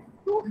has,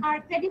 to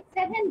her credit,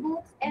 7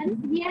 books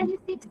and nearly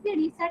 60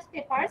 research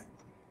papers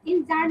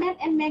in journals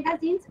and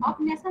magazines of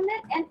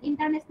national and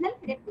international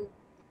repute.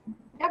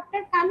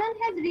 Dr. Kanan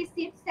has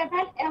received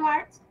several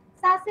awards,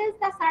 such as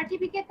the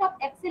Certificate of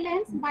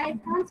Excellence by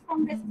France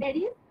Congress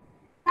Paris,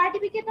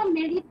 Certificate of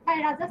Merit by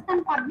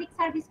Rajasthan Public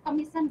Service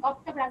Commission of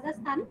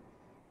Rajasthan,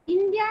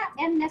 India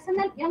and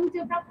National Young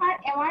Geographer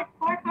Award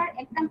for her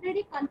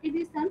exemplary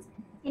contributions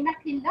in the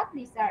field of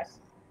research.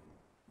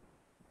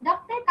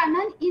 Dr.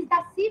 Kanan is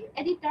the chief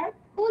editor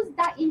who's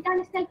the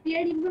International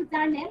Peer-Reviewed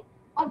Journal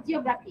of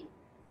Geography.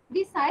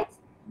 Besides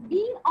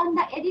being on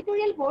the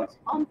editorial boards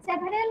on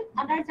several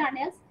other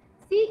journals,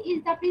 she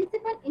is the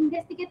principal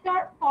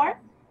investigator for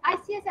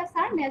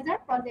ICSSR major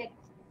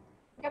projects.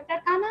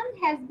 Dr.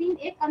 Kanan has been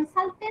a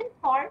consultant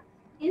for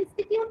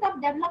Institute of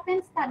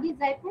Development Studies,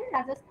 Jaipur,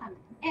 Rajasthan,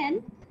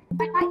 and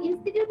by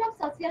Institute of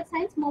Social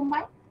Science,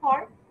 Mumbai,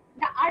 for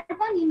the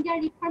Urban India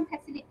Reform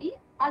Facility,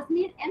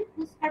 Ajmer and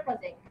Pushkar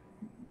project.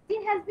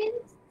 She has been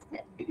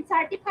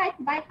certified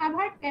by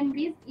Harvard,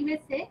 Cambridge,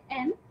 USA,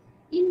 and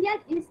Indian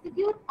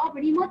Institute of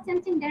Remote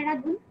Sensing,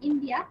 Dehradun,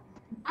 India,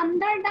 under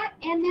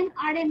the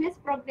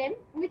NNRMS program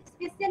with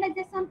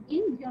specialization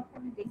in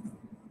geopolitics.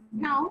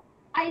 Now,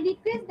 I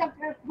request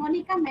Dr.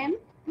 Monica ma'am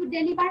to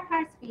deliver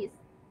her speech.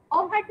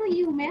 Over to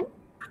you, ma'am.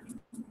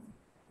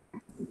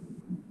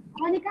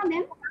 Monica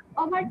ma'am,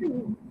 over to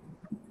you.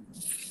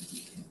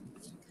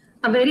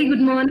 A very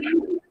good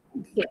morning.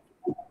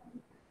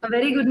 A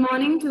very good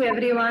morning to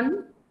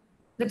everyone.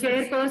 The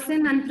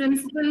chairperson and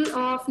principal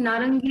of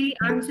Narangi,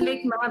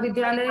 Anchalik,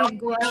 MAHAVIDYALAYA,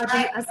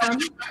 Guwahati, Assam,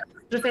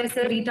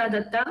 Professor Rita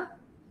Datta.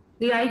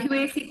 The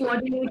IQAC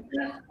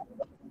coordinator,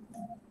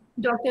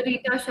 Dr.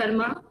 Rita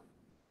Sharma.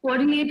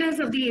 Coordinators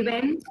of the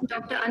event,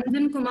 Dr.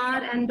 Anjan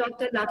Kumar and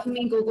Dr.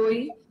 Lakshmi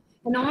Gogoi,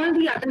 and all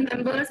the other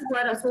members who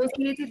are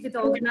associated with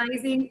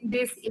organizing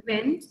this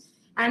event,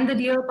 and the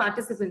dear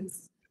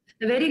participants.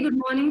 A very good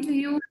morning to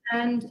you,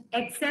 and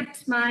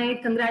accept my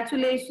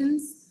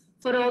congratulations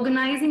for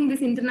organizing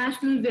this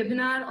international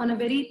webinar on a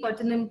very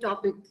pertinent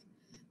topic.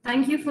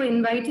 Thank you for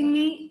inviting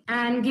me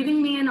and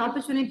giving me an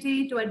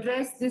opportunity to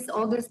address this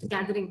August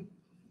gathering.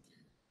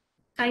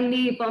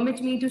 Kindly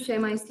permit me to share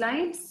my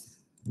slides.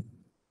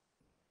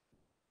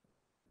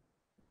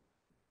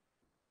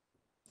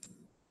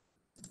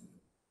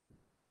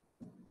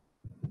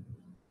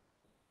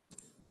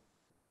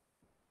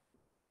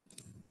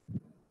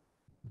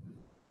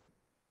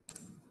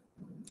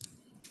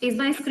 Is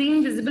my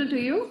screen visible to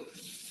you?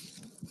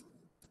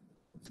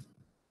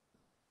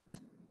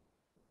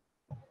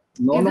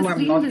 No,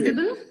 ma'am, not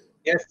visible?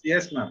 Yet.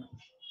 Yes, ma'am.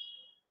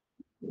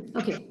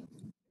 Okay.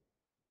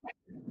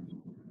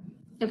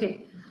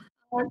 Okay.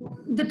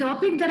 The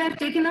topic that I've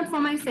taken up for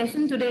my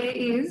session today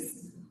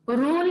is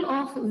role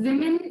of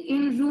women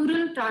in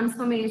rural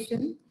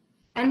transformation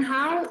and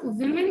how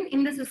women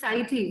in the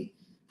society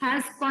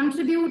has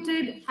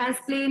contributed, has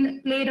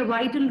played a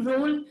vital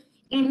role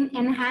in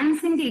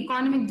enhancing the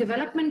economic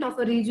development of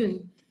a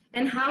region,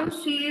 and how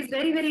she is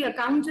very, very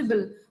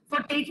accountable for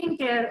taking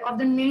care of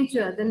the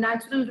nature, the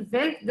natural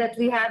wealth that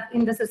we have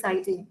in the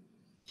society.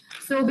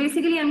 So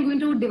basically, I'm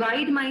going to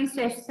divide my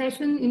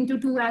session into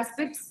 2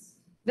 aspects,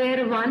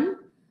 where one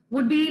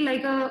would be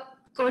like a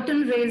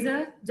curtain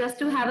raiser, just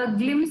to have a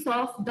glimpse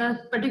of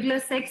the particular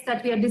sex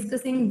that we are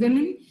discussing,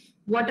 women.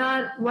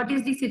 What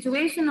is the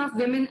situation of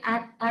women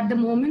at the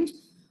moment?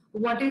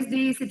 What is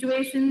the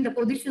situation, the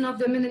position of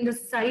women in the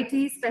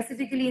society,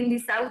 specifically in the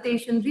South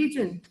Asian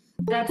region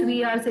that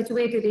we are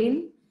situated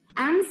in?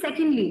 And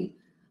secondly,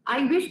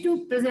 I wish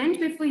to present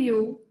before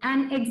you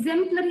an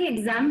exemplary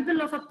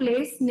example of a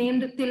place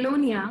named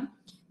Tilonia,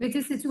 which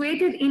is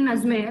situated in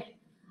Ajmer.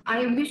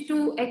 I wish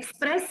to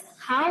express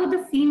how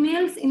the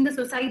females in the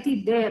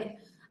society there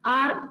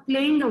are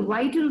playing a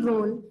vital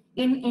role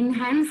in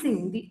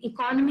enhancing the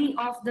economy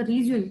of the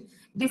region,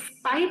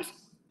 despite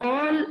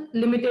all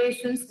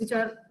limitations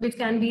which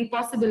can be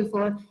possible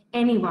for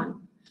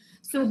anyone.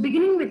 So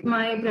beginning with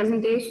my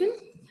presentation,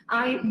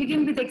 I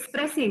begin with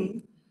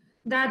expressing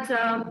that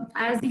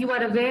as you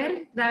are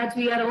aware that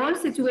we are all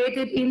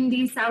situated in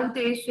the South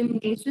Asian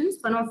nations.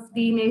 One of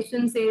the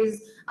nations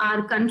is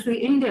our country,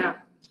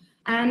 India.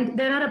 And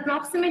there are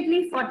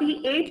approximately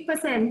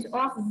 48%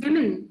 of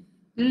women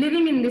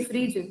living in this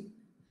region.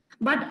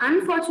 But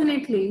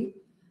unfortunately,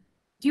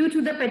 due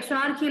to the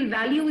patriarchal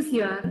values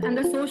here and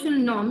the social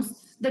norms,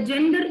 the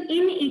gender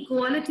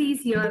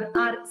inequalities here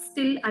are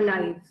still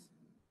alive.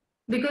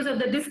 Because of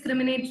the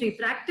discriminatory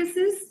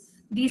practices,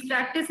 these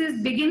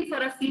practices begin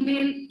for a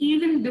female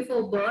even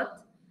before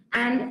birth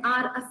and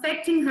are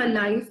affecting her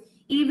life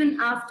even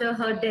after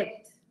her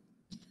death.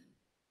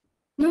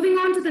 Moving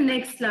on to the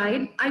next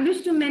slide, I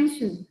wish to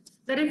mention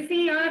that if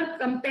we are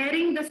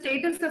comparing the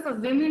status of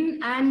women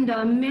and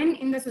men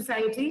in the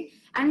society,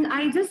 and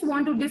I just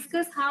want to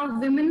discuss how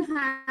women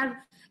have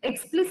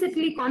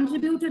explicitly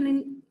contributed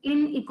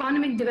in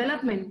economic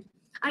development,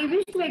 I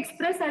wish to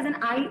express as an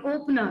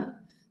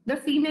eye-opener the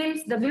females,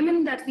 the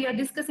women that we are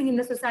discussing in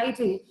the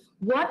society,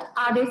 what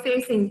are they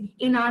facing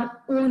in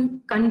our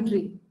own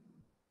country?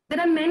 There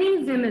are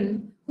many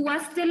women who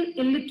are still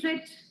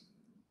illiterate,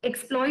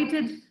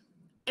 exploited,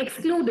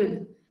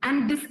 excluded,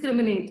 and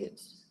discriminated,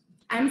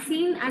 and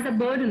seen as a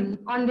burden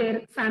on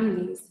their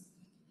families.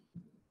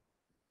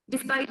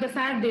 Despite the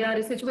fact they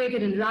are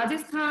situated in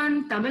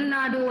Rajasthan, Tamil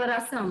Nadu, or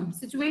Assam,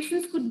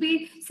 situations could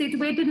be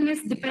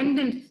situatedness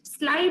dependent,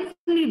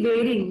 slightly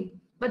varying,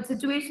 but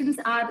situations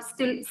are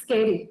still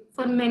scary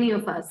for many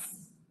of us.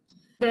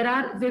 There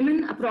are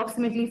women,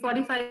 approximately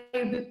 45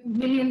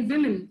 million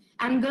women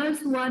and girls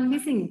who are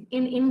missing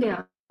in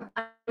India.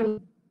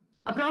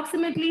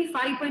 Approximately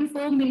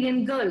 5.4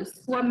 million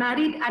girls who are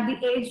married at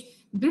the age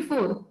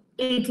before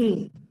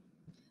 18.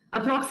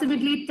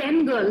 Approximately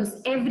 10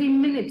 girls every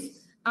minute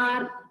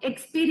are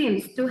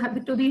experienced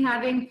to be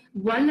having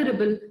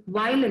vulnerable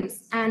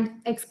violence and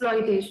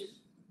exploitation.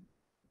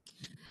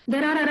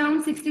 There are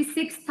around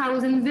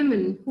 66,000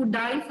 women who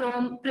die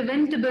from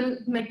preventable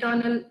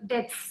maternal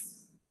deaths.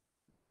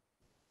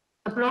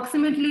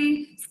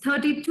 Approximately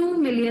 32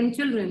 million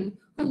children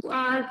who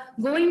are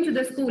going to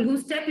the school, who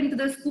step into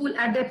the school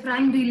at their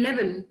primary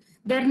level,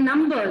 their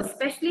numbers,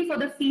 especially for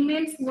the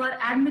females who are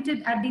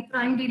admitted at the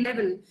primary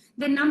level,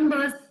 their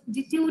numbers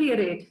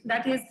deteriorate,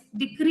 that is,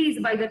 decrease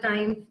by the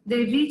time they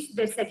reach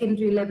their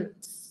secondary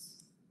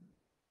levels.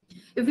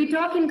 If we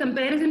talk in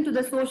comparison to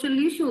the social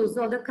issues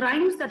or the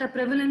crimes that are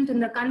prevalent in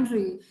the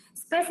country,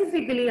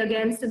 specifically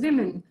against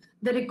women,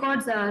 the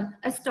records are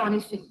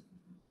astonishing.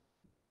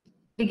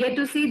 We get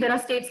to see there are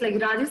states like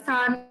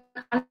Rajasthan,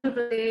 Andhra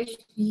Pradesh,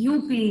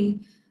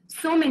 UP,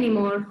 so many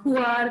more who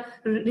are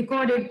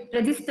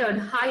registered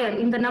higher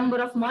in the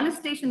number of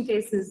molestation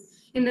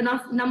cases, in the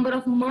number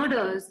of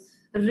murders,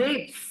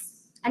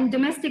 rapes, and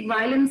domestic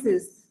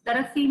violences that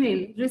a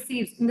female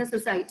receives in the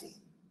society.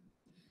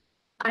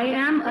 I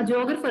am a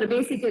geographer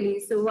basically,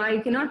 so I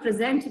cannot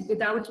present it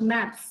without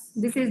maps.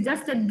 This is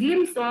just a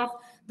glimpse of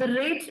the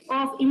rate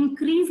of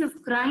increase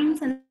of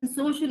crimes and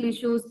social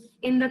issues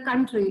in the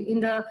country,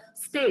 in the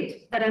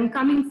state that I'm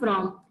coming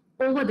from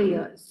over the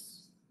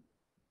years.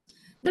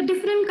 The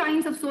different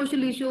kinds of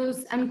social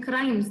issues and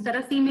crimes that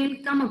a female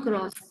come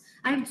across,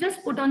 I've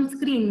just put on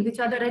screen, which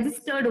are the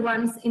registered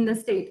ones in the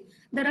state.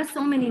 There are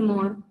so many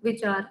more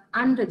which are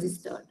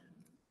unregistered.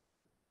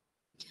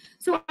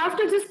 So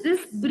after just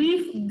this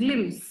brief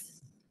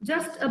glimpse,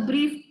 just a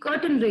brief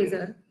curtain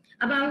raiser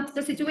about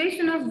the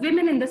situation of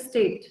women in the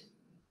state,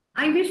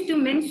 I wish to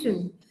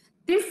mention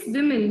this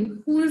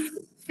woman who is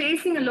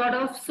facing a lot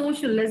of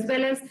social as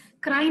well as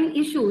crime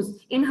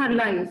issues in her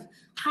life,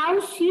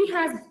 how she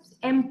has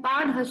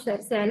empowered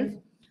herself,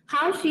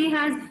 how she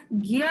has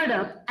geared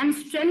up and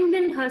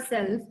strengthened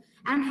herself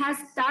and has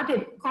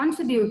started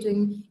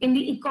contributing in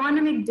the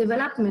economic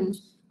development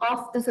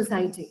of the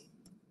society.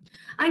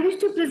 I wish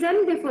to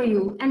present before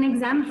you an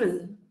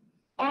example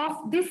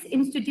of this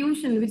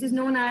institution, which is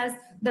known as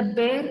the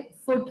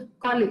Barefoot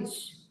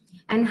College,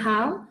 and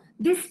how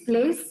this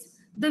place,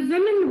 the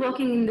women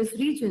working in this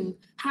region,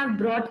 have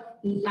brought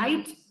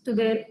light to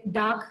their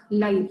dark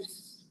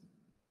lives.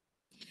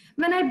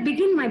 When I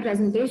begin my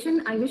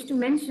presentation, I wish to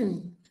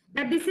mention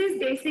that this is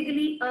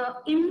basically an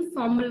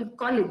informal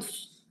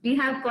college. We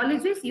have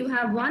colleges, you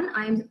have one.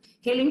 I am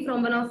hailing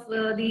from one of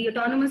the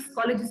autonomous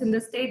colleges in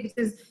the state, which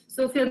is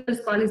Sophia Girls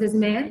College as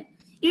mayor.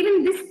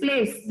 Even this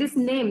place, this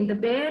name, the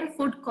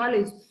Barefoot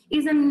College,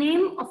 is a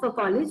name of a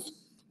college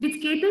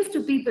which caters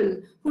to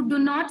people who do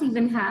not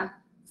even have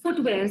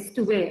footwears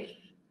to wear.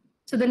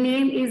 So the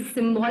name is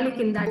symbolic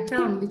in that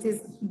term, which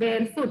is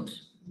barefoot.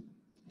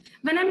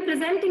 When I'm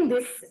presenting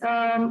this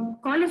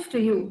college to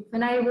you,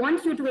 when I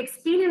want you to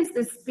experience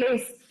this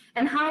place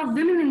and how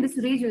women in this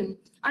region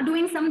are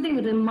doing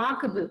something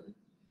remarkable.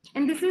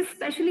 And this is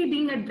especially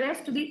being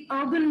addressed to the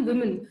urban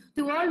women,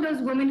 to all those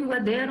women who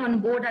are there on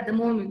board at the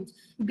moment,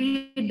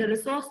 be it the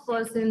resource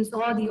persons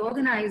or the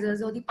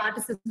organizers or the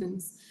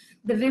participants.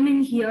 The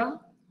women here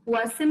who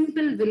are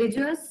simple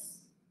villagers,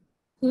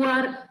 who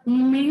are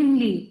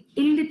mainly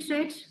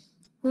illiterate,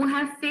 who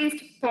have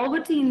faced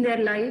poverty in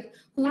their life,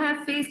 who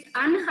have faced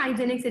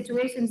unhygienic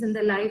situations in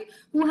their life,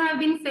 who have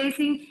been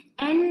facing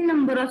n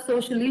number of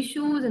social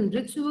issues and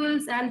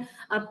rituals and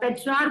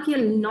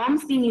patriarchal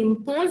norms being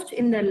imposed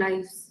in their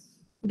lives.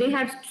 They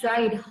have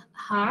tried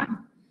hard.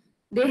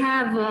 They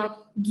have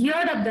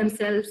geared up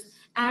themselves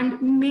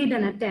and made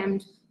an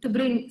attempt to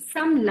bring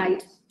some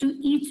light to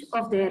each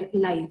of their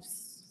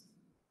lives.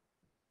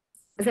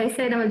 As I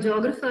said, I'm a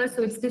geographer,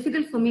 so it's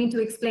difficult for me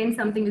to explain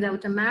something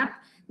without a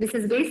map. This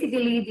is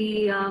basically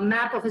the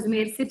map of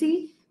Ajmer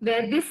city,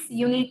 where this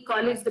unique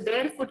college, the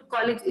Barefoot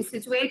College, is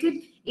situated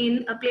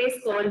in a place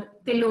called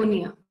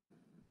Tilonia.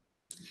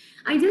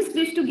 I just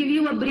wish to give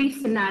you a brief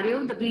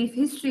scenario, the brief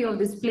history of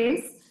this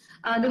place.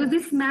 There was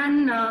this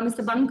man,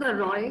 Mr. Bankar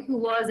Roy, who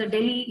was a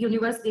Delhi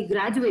University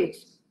graduate.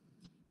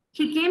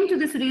 He came to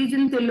this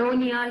region,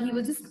 Telonia. He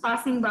was just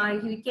passing by.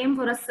 He came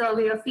for a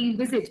survey, a field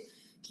visit.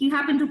 He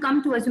happened to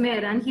come to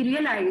Ajmer, and he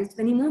realized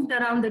when he moved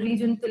around the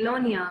region,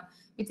 Telonia,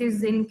 which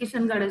is in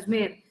Kishangarh,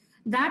 Ajmer,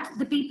 that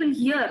the people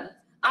here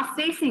are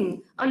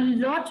facing a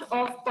lot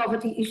of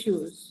poverty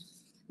issues.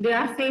 They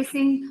are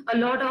facing a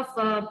lot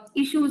of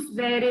issues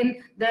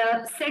wherein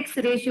the sex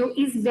ratio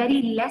is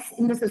very less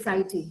in the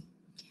society.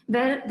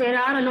 There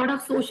are a lot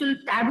of social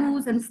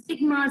taboos and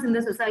stigmas in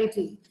the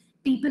society.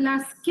 People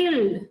are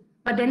skilled,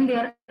 but then they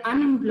are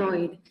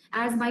unemployed.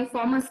 As my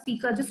former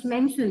speaker just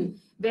mentioned,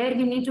 where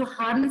we need to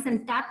harness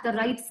and tap the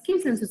right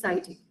skills in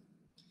society.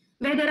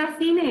 Where there are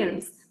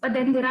females, but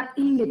then there are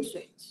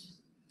illiterate.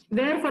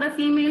 Where for a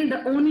female,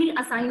 the only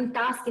assigned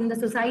task in the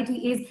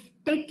society is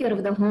take care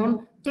of the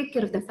home, take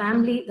care of the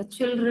family, the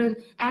children,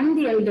 and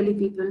the elderly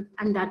people,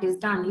 and that is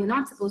done. You're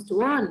not supposed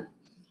to earn.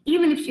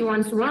 Even if she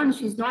wants to earn,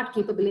 she's not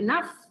capable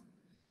enough.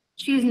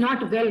 She is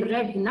not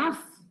well-read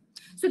enough.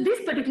 So this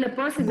particular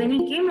person, when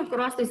he came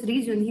across this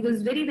region, he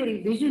was very,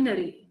 very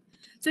visionary.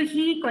 So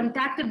he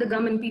contacted the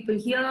government people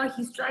here,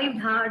 he strived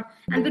hard,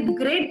 and with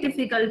great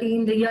difficulty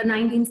in the year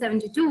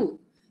 1972,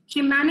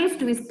 he managed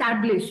to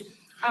establish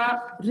a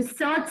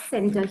research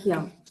center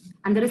here.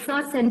 And the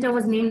research center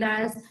was named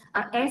as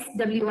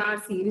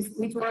SWRC,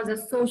 which was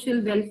a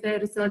Social Welfare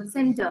Research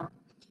Center.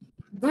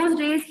 Those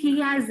days, he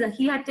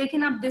had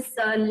taken up this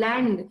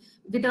land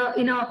with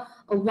a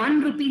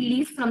 1 rupee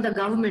lease from the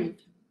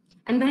government.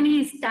 And when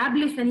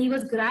he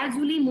was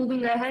gradually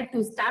moving ahead to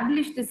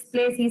establish this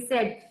place, he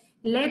said,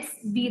 let's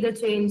be the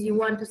change you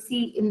want to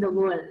see in the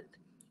world,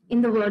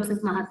 in the words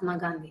of Mahatma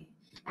Gandhi.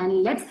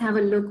 And let's have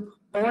a look,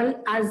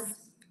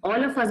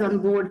 all of us on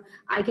board.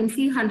 I can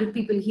see 100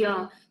 people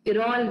here.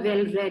 We're all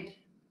well-read.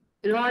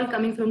 We're all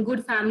coming from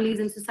good families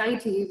and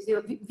societies.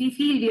 We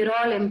feel we're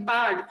all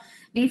empowered.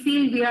 We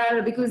feel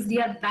because we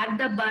are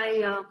backed up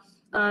by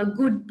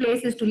good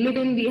places to live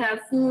in. We have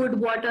food,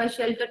 water,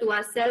 shelter to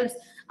ourselves.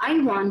 I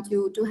want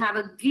you to have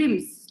a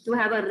glimpse, to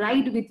have a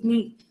ride with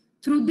me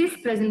through this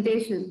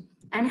presentation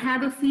and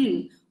have a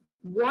feel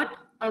what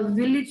a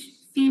village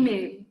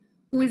female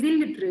who is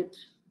illiterate,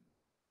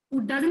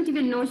 who doesn't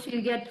even know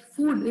she'll get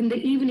food in the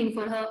evening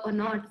for her or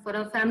not, for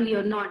her family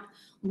or not,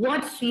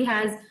 what she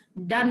has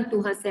done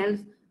to herself,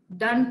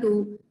 done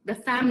to the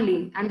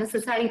family and the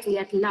society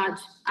at large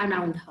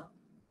around her.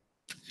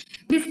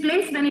 This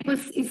place, when it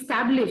was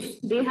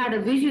established, they had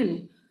a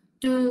vision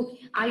to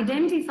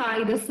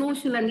identify the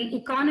social and the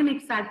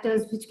economic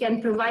factors which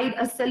can provide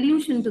a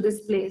solution to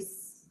this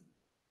place.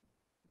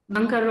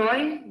 Bankar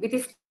Roy, with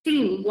his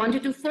team,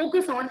 wanted to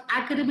focus on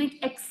academic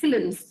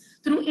excellence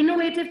through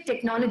innovative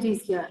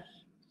technologies here.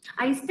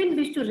 I still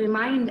wish to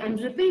remind and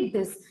repeat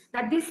this,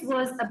 that this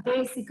was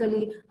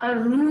basically a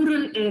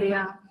rural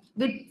area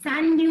with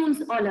sand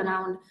dunes all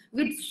around,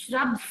 with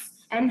shrubs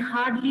and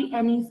hardly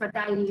any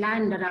fertile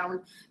land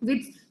around,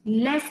 with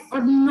less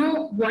or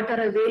no water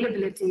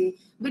availability,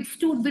 with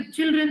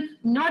children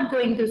not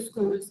going to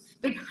schools,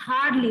 with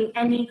hardly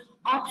any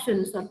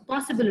options or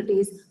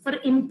possibilities for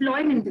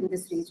employment in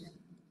this region.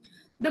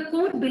 The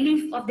core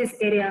belief of this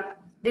area,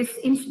 this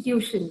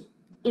institution,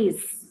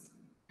 is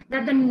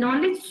that the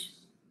knowledge,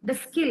 the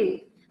skill,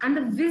 and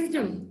the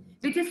wisdom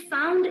which is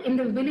found in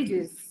the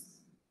villages,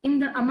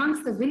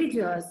 amongst the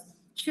villagers,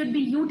 should be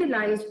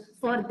utilized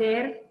for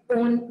their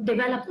own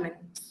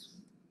development,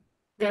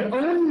 their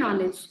own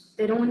knowledge,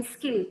 their own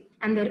skill,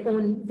 and their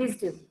own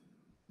wisdom.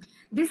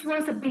 This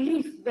was a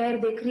belief where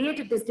they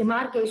created this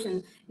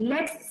demarcation.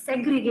 Let's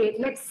segregate,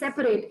 let's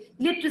separate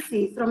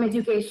literacy from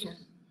education.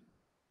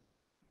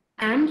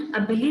 And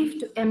a belief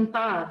to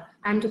empower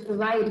and to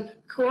provide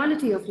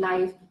quality of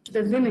life to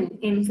the women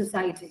in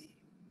society.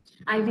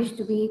 I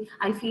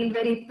feel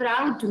very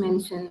proud to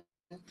mention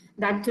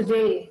that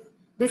today,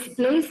 this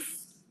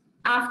place,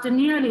 after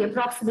nearly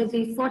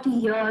approximately 40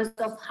 years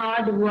of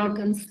hard work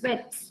and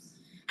sweat,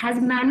 has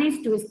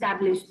managed to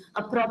establish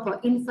a proper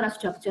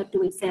infrastructure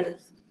to itself.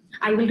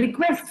 I will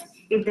request,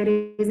 if there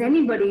is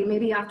anybody,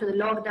 maybe after the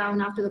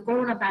lockdown, after the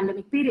corona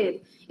pandemic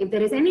period, if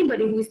there is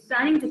anybody who is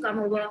planning to come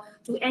over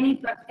to any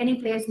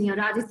place near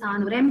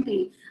Rajasthan or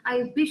MP,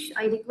 I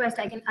request,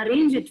 I can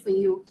arrange it for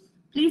you.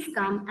 Please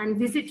come and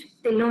visit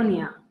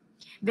Telonia,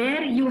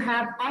 where you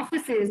have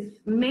offices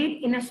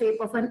made in a shape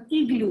of an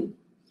igloo,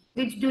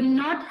 which do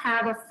not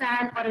have a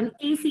fan or an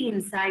AC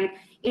inside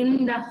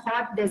in the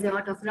hot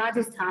desert of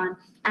Rajasthan,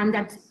 and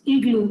that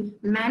igloo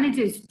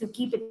manages to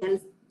keep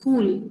itself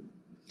cool.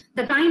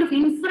 The kind of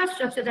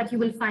infrastructure that you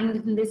will find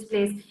in this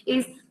place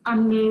is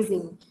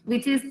amazing,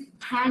 which is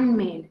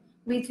handmade,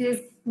 which is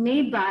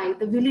made by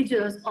the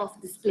villagers of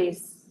this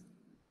place.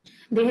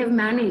 They have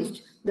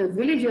managed, the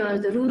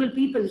villagers, the rural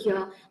people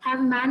here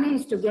have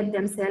managed to get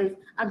themselves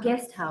a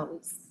guest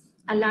house,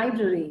 a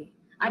library,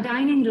 a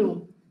dining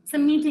room,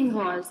 some meeting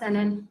halls, and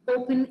an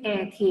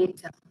open-air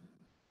theater.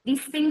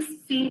 These things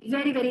feel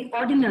very, very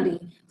ordinary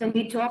when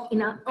we talk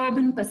in an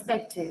urban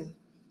perspective.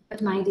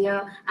 But my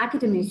dear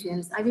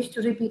academicians, I wish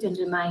to repeat and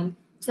remind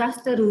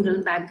just the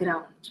rural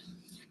background.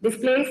 This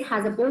place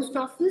has a post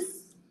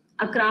office,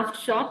 a craft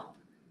shop,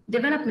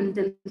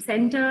 developmental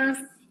centers,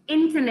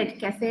 internet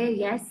cafe,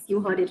 yes,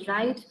 you heard it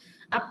right,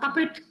 a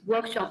puppet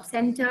workshop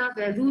center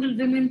where rural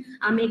women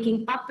are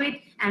making puppet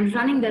and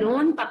running their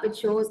own puppet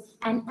shows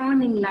and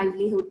earning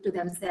livelihood to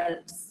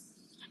themselves.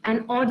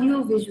 An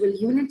audio-visual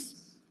unit,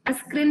 a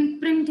screen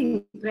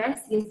printing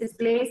press. Yes, this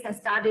place has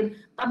started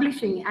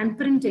publishing and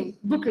printing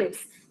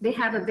booklets. They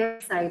have a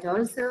website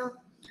also.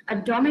 A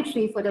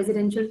dormitory for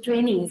residential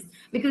trainees,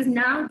 because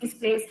now this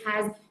place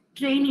has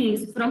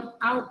trainees from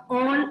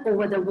all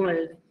over the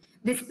world.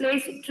 This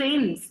place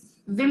trains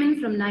women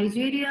from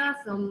Nigeria,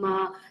 from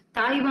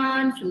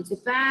Taiwan, from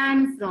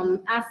Japan,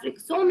 from Africa,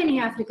 so many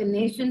African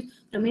nations,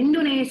 from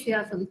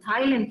Indonesia, from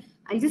Thailand.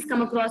 I'll just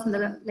come across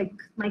in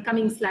my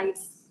coming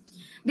slides.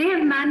 They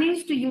have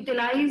managed to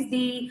utilize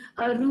the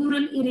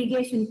rural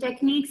irrigation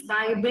techniques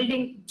by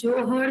building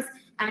johars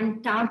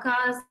and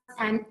takas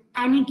and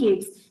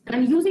anicates. And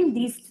I'm using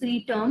these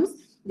three terms.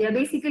 They are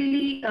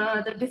basically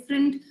the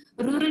different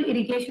rural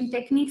irrigation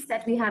techniques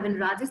that we have in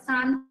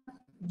Rajasthan: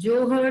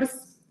 johars,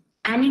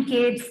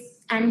 anicates,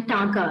 and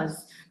takas.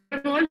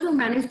 They've also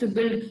managed to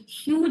build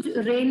huge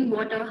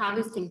rainwater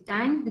harvesting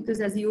tank, because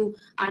as you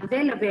are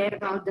well aware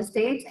about the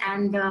state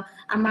and the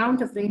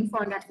amount of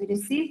rainfall that we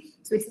receive,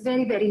 so it's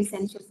very, very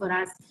essential for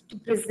us to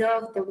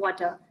preserve the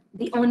water,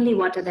 the only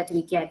water that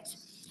we get.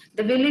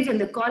 The village and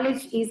the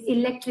college is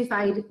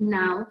electrified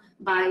now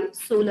by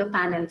solar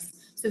panels.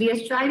 So we are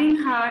striving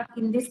hard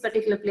in this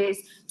particular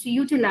place to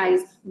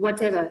utilize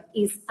whatever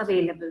is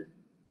available.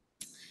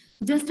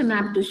 Just a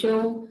map to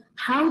show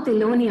how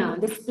Telonia,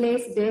 this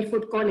place,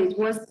 Barefoot College,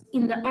 was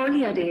in the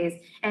earlier days,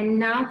 and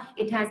now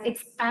it has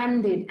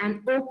expanded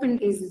and opened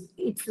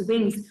its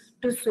wings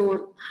to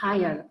soar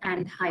higher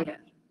and higher.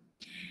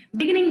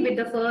 Beginning with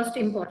the first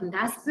important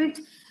aspect,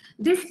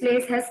 this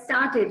place has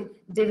started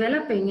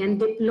developing and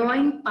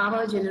deploying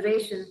power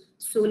generation,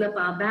 solar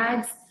power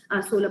bags,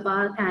 solar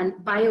power and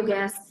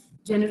biogas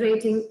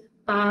generating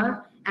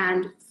power,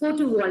 and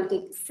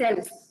photovoltaic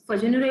cells for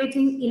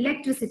generating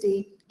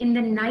electricity in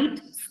the night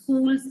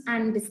schools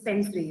and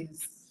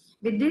dispensaries.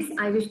 With this,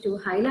 I wish to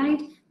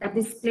highlight that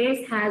this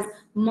place has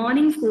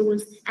morning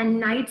schools and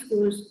night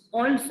schools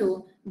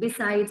also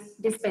besides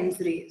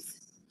dispensaries.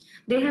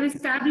 They have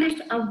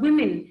established a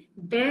Women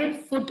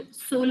Barefoot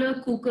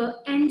Solar Cooker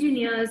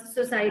Engineers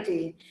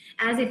Society,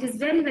 as it is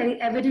very, very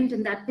evident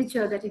in that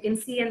picture that you can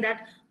see, and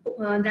that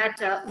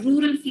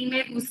rural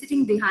female who's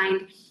sitting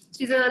behind.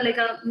 She's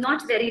a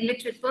not very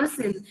literate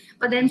person,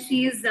 but then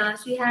she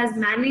has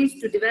managed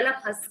to develop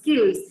her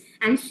skills,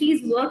 and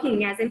she's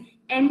working as an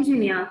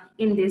engineer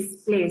in this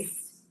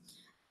place.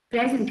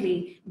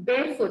 Presently,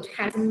 Barefoot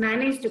has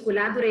managed to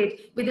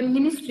collaborate with the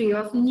Ministry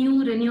of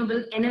New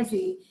Renewable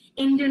Energy,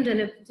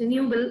 Indian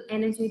Renewable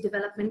Energy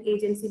Development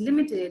Agency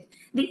Limited,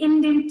 the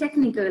Indian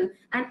Technical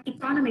and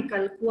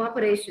Economical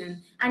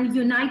Cooperation, and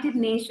United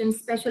Nations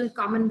Special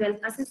Commonwealth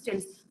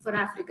Assistance for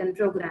African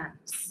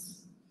Programs.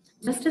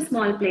 Just a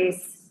small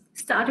place,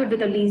 started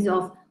with a lease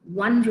of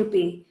 1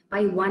 rupee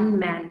by one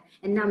man,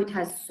 and now it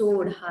has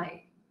soared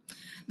high.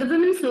 The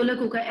Women Solar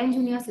Cooker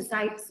Engineer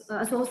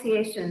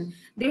Association,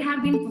 they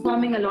have been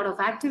performing a lot of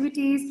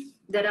activities.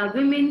 There are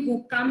women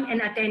who come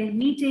and attend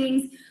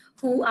meetings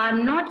who are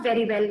not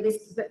very well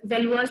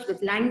versed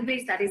with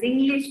language, that is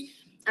English.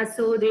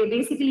 So they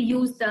basically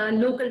use the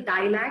local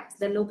dialects.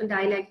 The local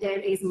dialect there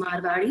is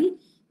Marwari,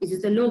 which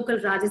is the local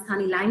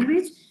Rajasthani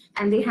language.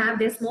 And they have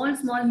their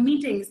small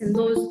meetings in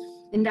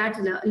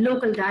that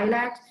local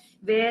dialect,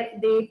 where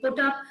they put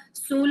up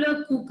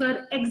solar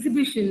cooker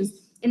exhibitions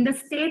in the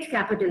state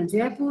capital,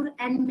 Jaipur,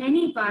 and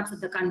many parts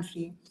of the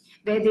country,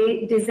 where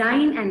they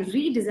design and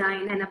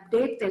redesign and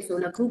update their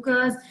solar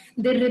cookers.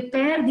 They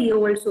repair the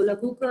old solar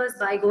cookers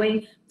by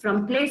going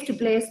from place to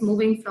place,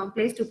 moving from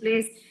place to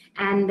place,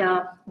 and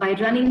by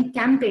running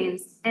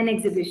campaigns and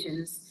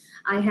exhibitions.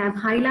 I have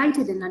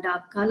highlighted in a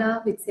dark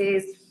color, which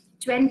says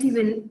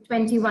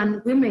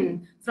 21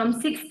 women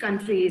from 6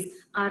 countries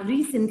are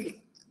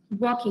recently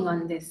working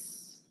on this.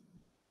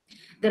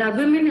 There are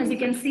women, as you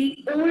can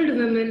see, old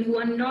women who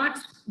are not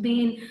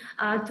been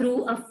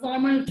through a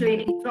formal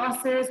training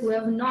process, who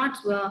have not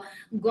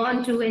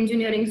gone to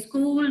engineering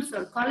schools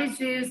or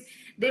colleges.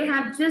 They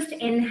have just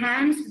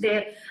enhanced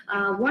their,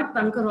 what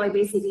Pankaj Roy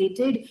basically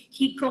did.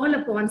 He called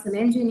upon some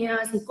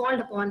engineers, he called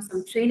upon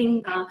some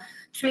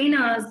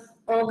trainers,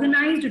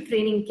 organized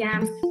training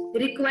camps,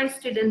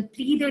 requested and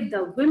pleaded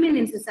the women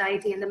in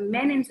society and the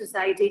men in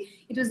society.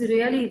 It was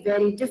really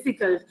very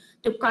difficult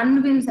to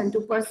convince and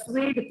to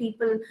persuade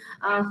people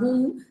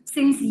who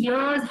since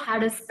years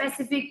had a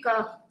specific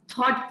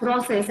thought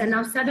process, and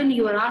now suddenly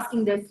you are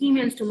asking their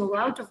females to move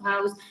out of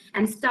house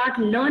and start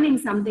learning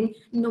something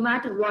no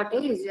matter what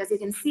age. As you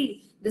can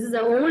see, this is an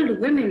old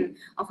woman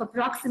of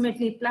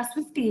approximately plus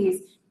 50s,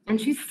 and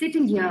she's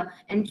sitting here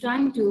and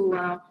trying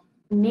to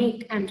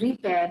make and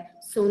repair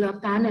solar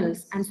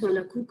panels and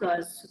solar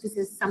cookers. So this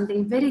is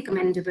something very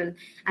commendable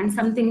and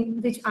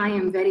something which I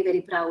am very,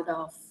 very proud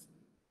of.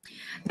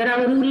 There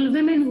are rural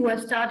women who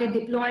have started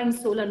deploying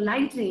solar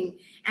lighting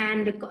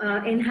and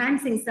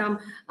enhancing some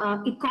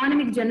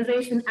economic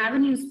generation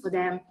avenues for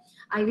them.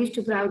 I wish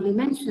to proudly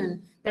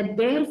mention that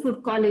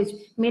Barefoot College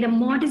made a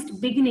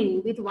modest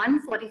beginning with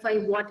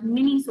 145-watt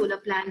mini solar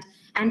plant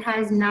and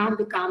has now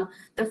become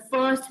the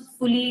first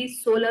fully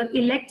solar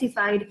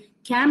electrified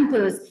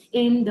campus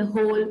in the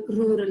whole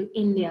rural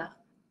India.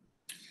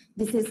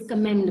 This is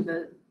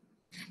commendable.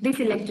 This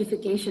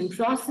electrification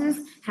process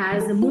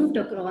has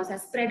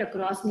spread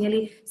across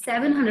nearly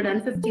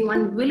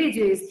 751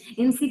 villages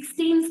in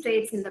 16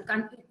 states in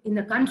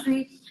the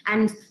country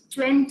and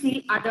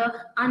 20 other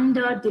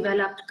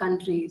underdeveloped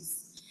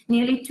countries.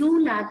 Nearly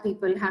 2 lakh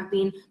people have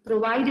been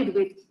provided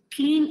with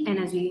clean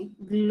energy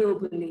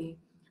globally.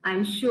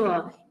 I'm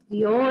sure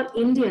your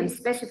Indians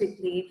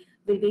specifically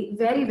will be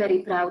very, very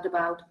proud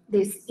about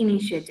this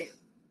initiative.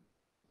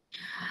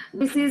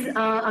 This is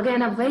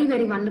again a very,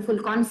 very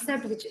wonderful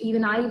concept which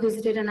even I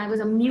visited and I was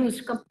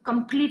amused,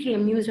 completely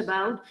amused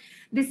about.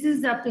 This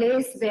is a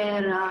place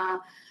where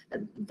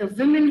the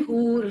women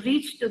who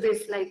reached to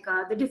this, like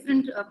the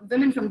different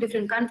women from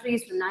different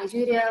countries, from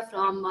Nigeria,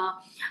 from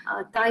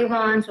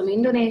Taiwan, from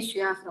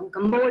Indonesia, from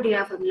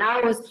Cambodia, from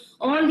Laos,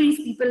 all these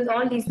people,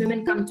 all these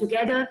women come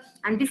together,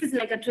 and this is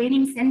like a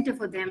training center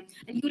for them.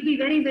 And you'll be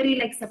very, very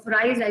like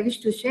surprised. I wish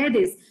to share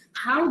this,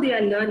 how they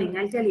are learning.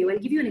 I'll tell you, I'll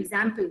give you an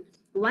example.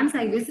 Once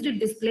I visited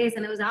this place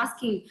and I was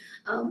asking,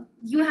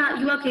 you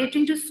are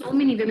catering to so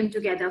many women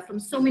together from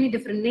so many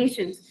different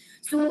nations.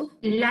 So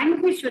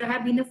language should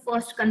have been the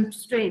first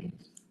constraint.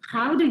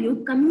 How do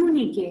you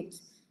communicate?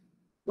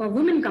 A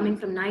woman coming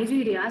from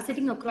Nigeria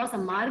sitting across a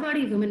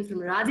Marwari woman from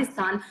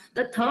Rajasthan,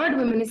 the third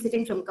woman is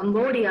sitting from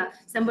Cambodia,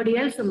 somebody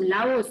else from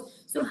Laos.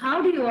 So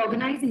how do you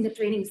organize in the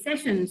training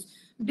sessions?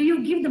 Do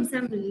you give them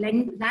some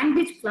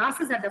language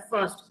classes at the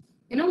first?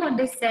 You know what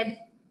they said?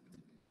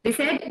 They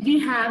said, we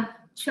have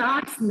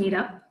charts made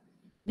up.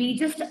 We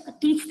just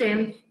teach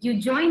them, you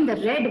join the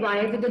red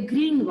wire with the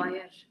green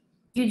wire.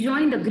 You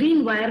join the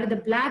green wire with the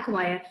black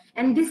wire.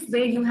 And this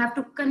way you have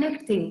to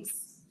connect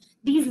things.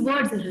 These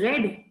words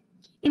written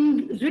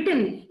in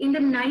the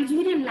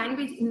Nigerian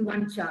language in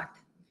one chart.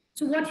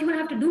 So what you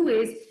have to do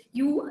is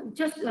you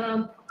just,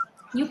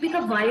 you pick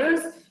up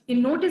wires, you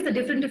notice the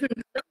different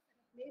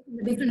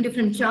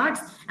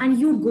charts, and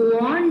you go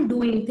on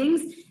doing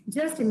things.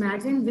 Just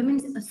imagine women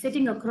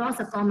sitting across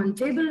a common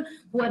table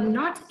who are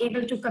not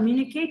able to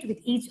communicate with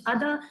each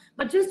other,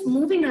 but just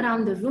moving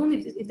around the room.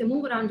 If they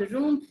move around the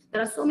room,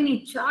 there are so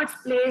many charts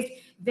placed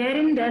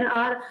wherein there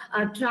are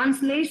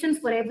translations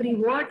for every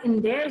word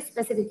in their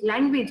specific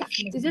language.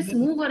 They just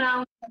move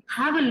around,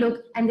 have a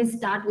look, and they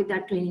start with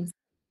that training.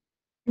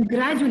 And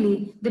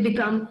gradually, they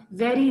become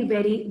very,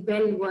 very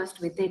well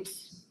versed with it.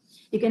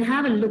 You can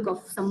have a look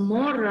of some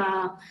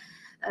more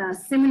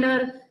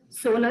similar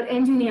solar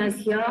engineers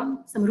here,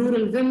 some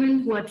rural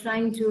women who are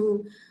trying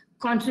to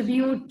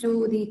contribute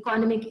to the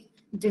economic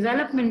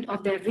development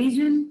of their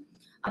region.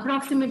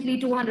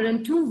 Approximately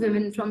 202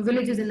 women from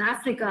villages in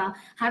Africa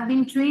have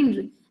been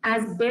trained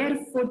as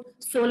barefoot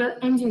solar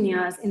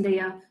engineers in the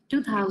year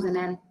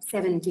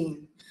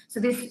 2017. So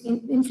this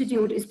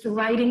institute is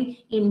providing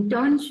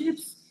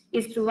internships,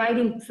 is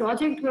providing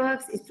project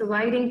works, is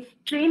providing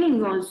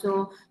training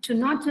also to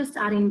not just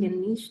our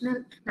Indian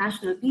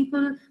national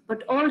people,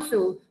 but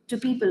also to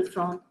people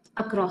from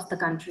across the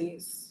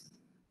countries.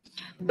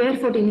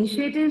 Barefoot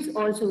initiatives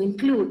also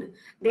include,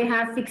 they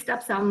have fixed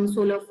up some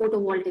solar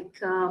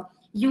photovoltaic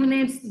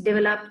units,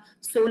 developed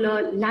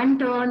solar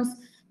lanterns,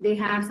 they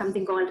have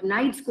something called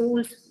night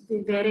schools,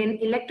 wherein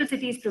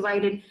electricity is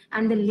provided,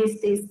 and the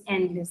list is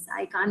endless.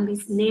 I can't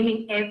be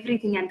naming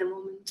everything at the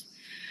moment.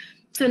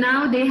 So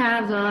now they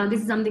have,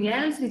 this is something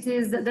else, which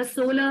is the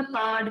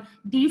solar-powered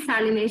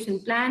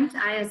desalination plant.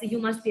 As you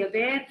must be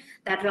aware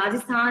that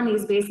Rajasthan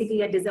is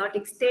basically a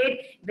desertic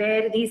state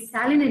where the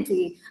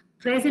salinity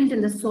present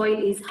in the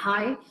soil is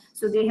high.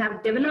 So they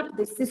have developed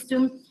this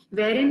system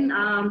wherein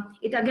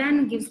it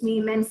again gives me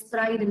immense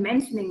pride in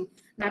mentioning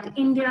that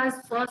India's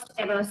first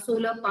ever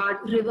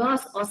solar-powered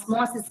reverse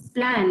osmosis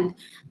plant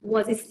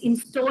was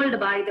installed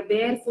by the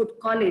Barefoot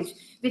College,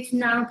 which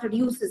now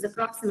produces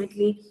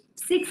approximately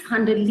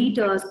 600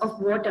 liters of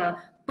water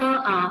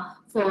per hour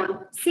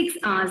for 6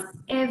 hours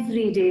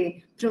every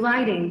day,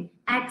 providing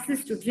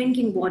access to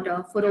drinking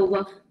water for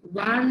over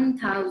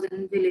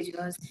 1,000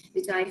 villagers,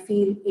 which I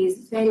feel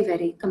is very,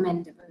 very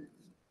commendable.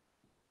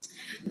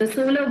 The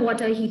solar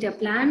water heater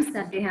plants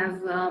that they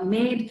have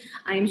made,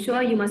 I am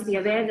sure you must be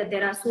aware that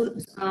there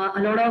are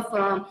a lot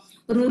of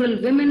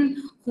rural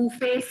women who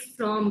face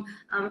from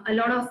a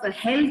lot of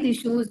health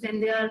issues when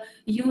they are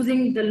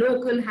using the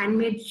local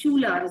handmade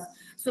chulas.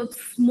 So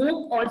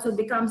smoke also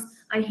becomes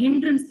a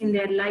hindrance in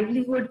their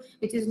livelihood,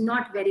 which is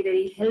not very,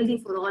 very healthy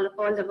for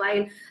all the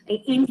while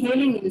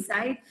inhaling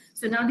inside.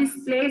 So now this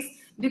place,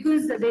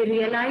 because they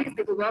realized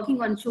they were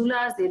working on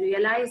chulas, they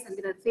realized and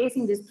they were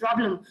facing this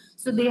problem.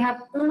 So they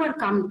have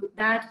overcome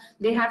that,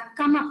 they have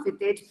come up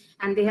with it,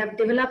 and they have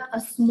developed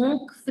a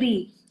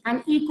smoke-free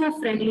and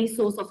eco-friendly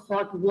source of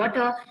hot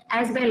water,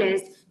 as well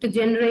as to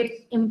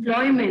generate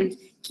employment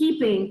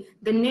keeping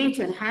the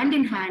nature hand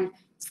in hand,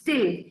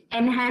 still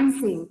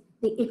enhancing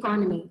the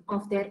economy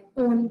of their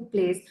own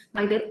place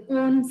by their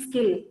own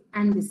skill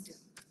and wisdom.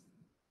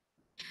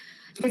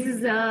 This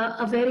is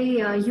a very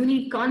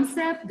unique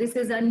concept. This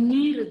is a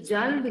Neer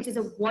Jal, which is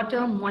a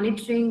water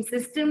monitoring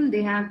system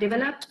they have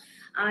developed.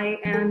 I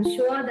am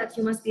sure that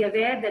you must be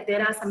aware that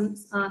there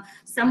are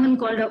someone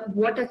called a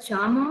water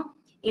charmer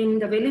in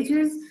the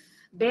villages.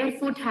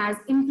 Barefoot has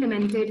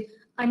implemented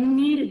a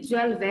Neer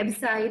Jal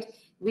website,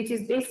 which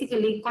is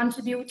basically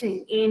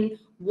contributing in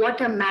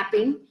water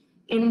mapping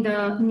in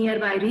the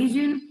nearby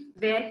region,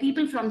 where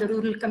people from the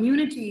rural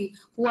community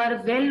who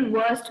are well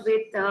versed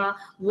with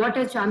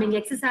water charming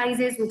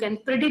exercises, who can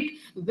predict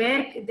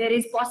where there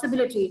is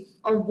possibility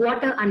of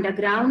water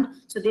underground.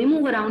 So they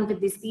move around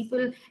with these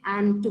people.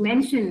 And to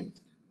mention,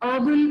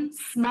 urban,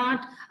 smart,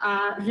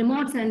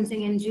 remote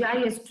sensing and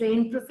GIS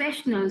trained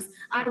professionals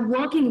are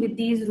working with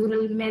these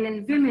rural men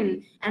and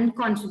women and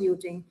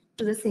contributing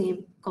to the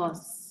same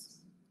cause.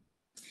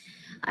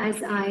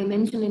 As I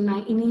mentioned in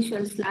my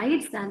initial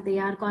slides, that they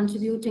are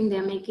contributing,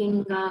 they're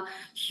making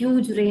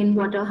huge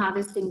rainwater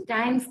harvesting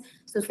tanks.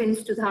 So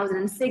since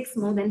 2006,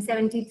 more than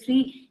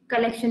 73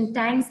 collection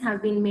tanks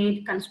have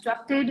been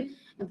constructed,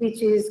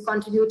 which is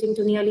contributing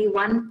to nearly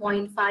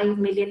 1.5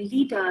 million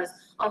liters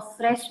of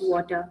fresh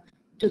water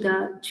to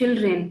the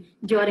children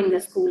during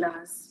the school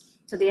hours.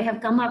 So they have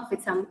come up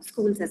with some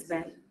schools as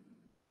well.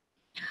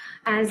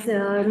 As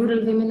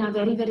rural women are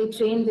very, very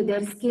trained with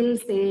their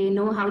skills, they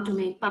know how to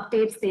make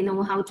puppets, they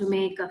know how to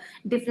make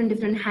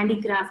different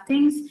handicraft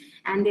things,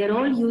 and they're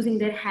all using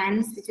their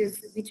hands,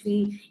 which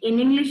we in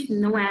English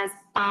know as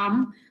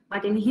palm,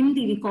 but in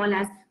Hindi we call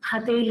as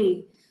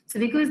hateli.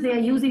 So because they are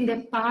using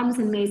their palms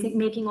and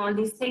making all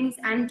these things,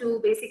 and to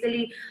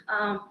basically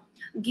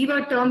give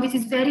a term which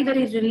is very,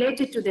 very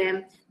related to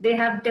them, they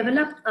have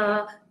developed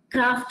a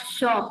craft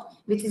shop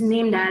which is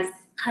named as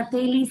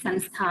Hateli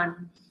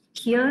Sansthan.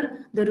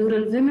 Here, the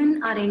rural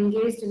women are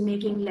engaged in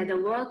making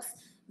leather works,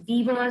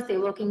 weavers, they're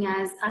working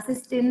as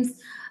assistants,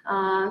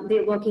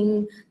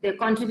 they're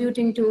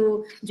contributing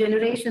to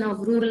generation of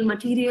rural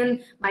material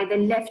by the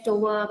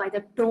leftover, by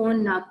the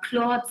torn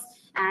cloths,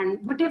 and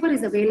whatever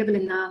is available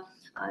in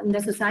the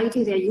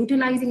society, they're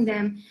utilizing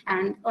them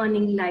and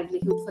earning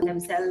livelihood for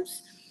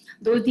themselves.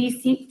 Though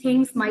these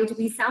things might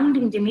be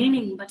sounding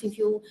demeaning, but if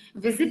you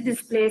visit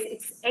this place,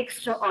 it's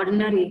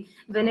extraordinary.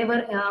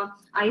 Whenever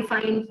I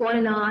find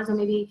foreigners or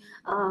maybe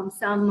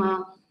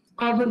some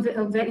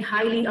very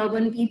highly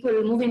urban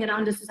people moving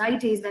around the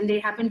societies, when they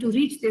happen to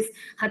reach this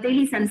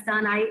Hateli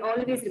Sansthan, I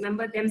always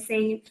remember them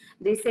saying,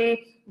 they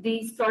say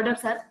these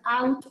products are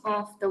out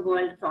of the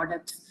world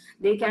products.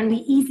 They can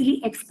be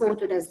easily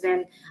exported as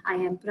well. I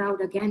am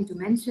proud again to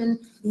mention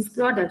these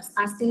products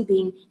are still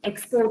being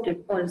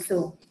exported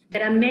also.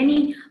 There are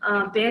many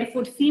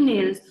barefoot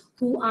females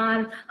who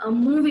are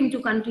moving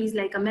to countries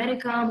like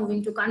America,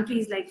 moving to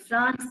countries like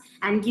France,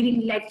 and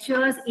giving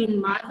lectures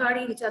in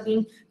Marwari, which are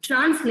being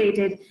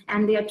translated,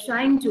 and they are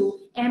trying to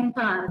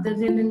empower the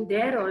women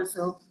there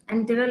also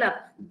and develop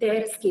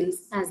their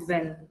skills as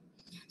well.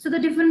 So the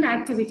different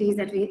activities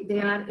that they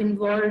are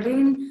involved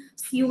in: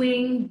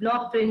 sewing,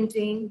 block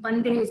printing,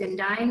 bandage and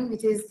dyeing,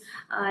 which is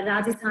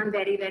Rajasthan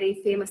very,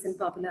 very famous and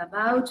popular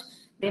about.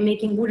 They're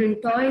making wooden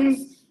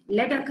toys,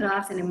 leather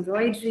crafts and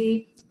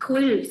embroidery,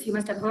 quilts, you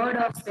must have heard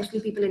of, especially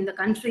people in the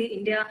country,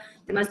 India,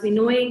 they must be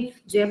knowing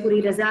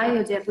Jaipuri Razai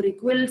or Jaipuri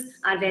quilts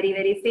are very,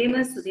 very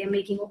famous. So they are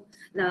making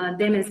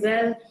them as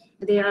well.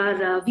 They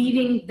are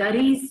weaving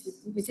daris,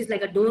 which is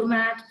like a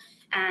doormat,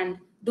 and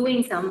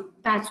doing some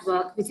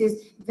patchwork, which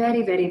is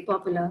very, very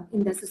popular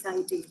in the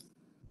society.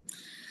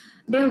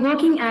 They're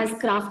working as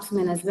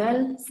craftsmen as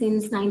well.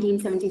 Since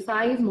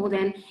 1975, more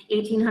than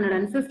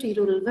 1,850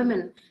 rural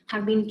women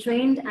have been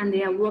trained, and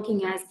they are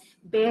working as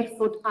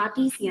barefoot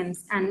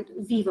artisans and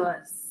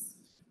weavers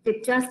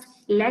with just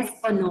less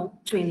or no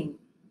training.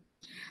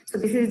 So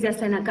this is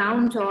just an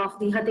account of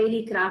the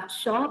Hateli craft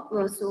shop.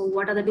 So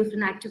what are the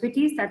different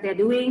activities that they're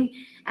doing,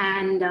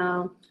 and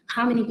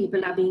how many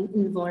people are being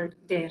involved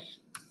there.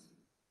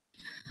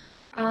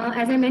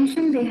 As I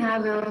mentioned, they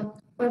have a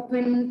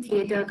open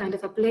theater kind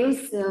of a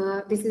place.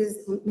 This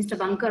is Mr.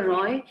 Bankar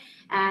Roy,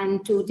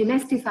 and to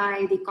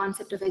demystify the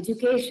concept of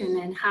education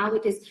and how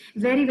it is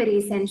very, very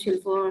essential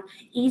for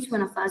each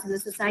one of us in the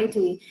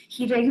society,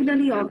 he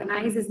regularly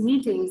organizes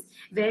meetings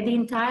where the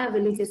entire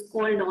village is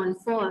called on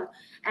for,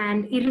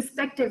 and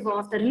irrespective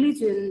of the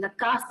religion, the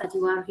caste that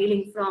you are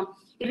hailing from,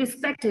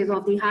 irrespective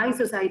of the high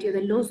society or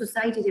the low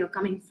society you're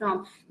coming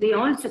from, they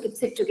all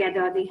sit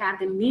together, they have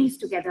their meals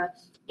together,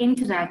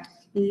 interact,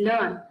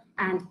 learn,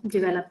 and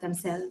develop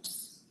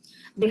themselves.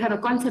 They have a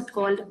concept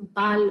called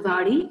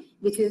Balwadi,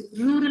 which is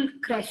rural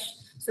creche.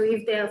 So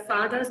if their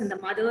fathers and the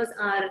mothers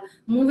are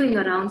moving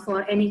around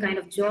for any kind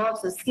of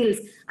jobs or skills,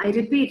 I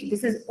repeat,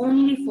 this is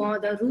only for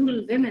the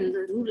rural women,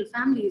 the rural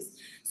families.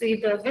 So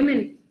if the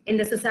women in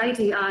the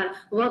society are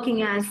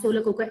working as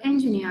solar cooker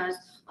engineers,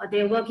 or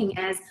they're working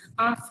as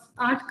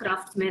art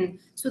craftsmen,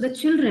 so the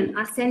children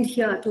are sent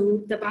here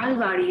to the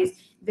Balwadis,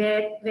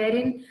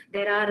 wherein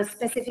there are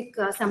specific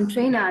some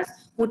trainers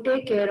who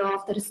take care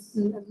of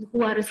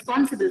who are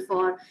responsible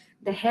for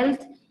the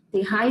health,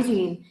 the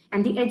hygiene,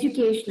 and the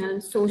educational,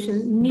 social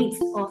needs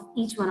of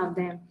each one of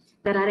them.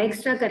 There are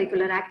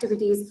extracurricular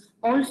activities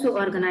also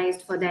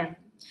organized for them.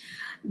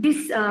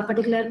 This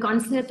particular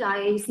concept,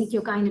 I seek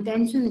your kind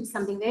attention. It's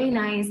something very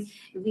nice.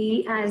 When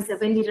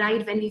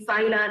we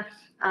file our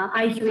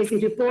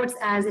IQAC reports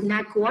as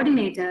NAC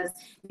coordinators,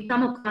 we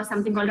come across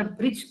something called a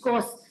bridge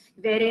course,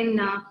 wherein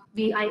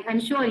I'm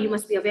sure you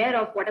must be aware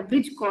of what a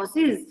bridge course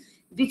is.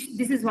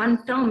 This is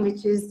one term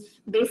which is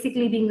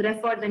basically being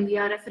referred when we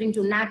are referring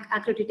to NAC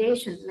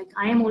accreditation. Like,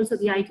 I am also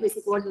the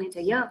IQAC coordinator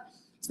here,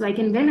 so I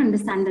can well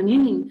understand the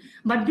meaning.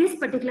 But this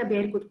particular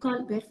Barefoot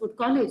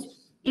College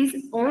is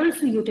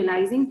also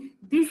utilizing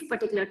this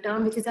particular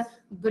term, which is a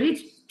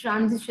bridge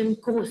transition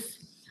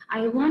course.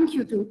 I want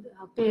you to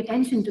pay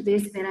attention to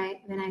this when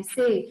I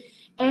say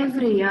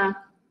every year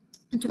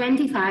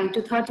 25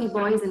 to 30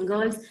 boys and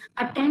girls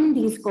attend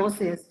these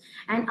courses,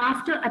 and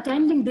after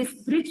attending this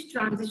bridge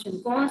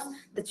transition course,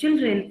 the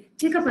children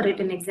take up a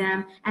written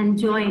exam and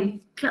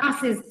join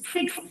classes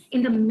 6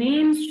 in the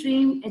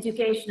mainstream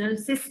educational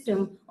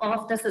system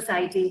of the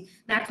society.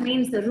 That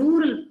means the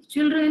rural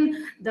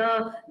children,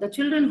 the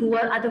children who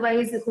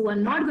are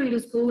not going to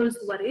schools,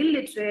 who are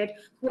illiterate,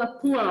 who are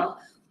poor,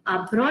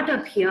 are brought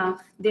up here,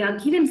 they are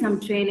given some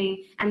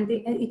training, and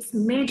it's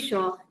made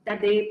sure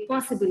that they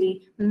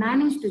possibly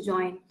manage to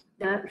join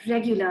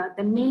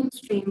the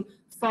mainstream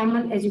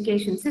formal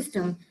education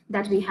system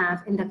that we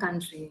have in the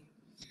country.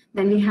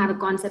 Then we have a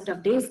concept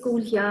of day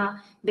school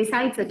here.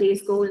 Besides the day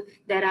school,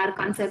 there are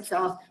concepts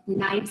of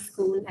night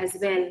school as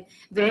well,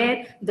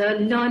 where the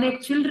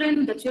learned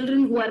children, the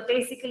children who are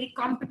basically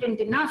competent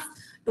enough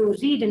to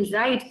read and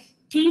write,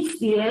 teach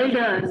the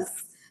elders.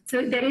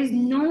 So there is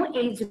no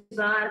age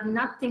bar,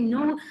 nothing,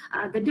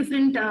 the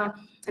different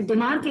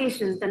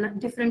demarcations, the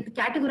different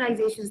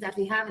categorizations that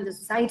we have in the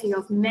society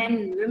of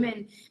men,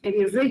 women,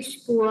 maybe rich,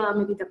 poor,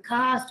 maybe the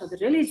caste or the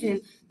religion.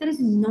 There is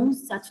no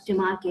such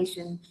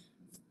demarcation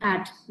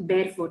at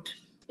Barefoot.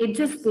 It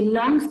just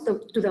belongs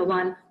to the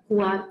one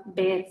who are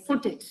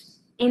barefooted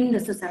in the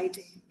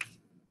society.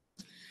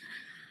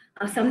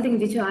 Something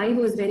which I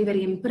was very,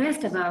 very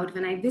impressed about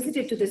when I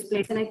visited to this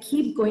place, and I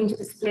keep going to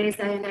this place,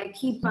 and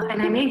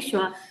I make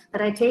sure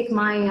that I take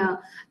my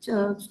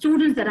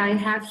students that I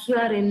have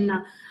here in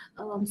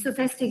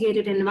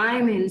sophisticated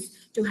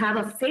environments to have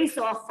a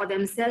face-off for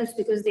themselves,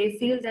 because they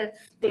feel that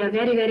they are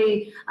very,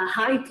 very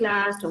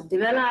high-class or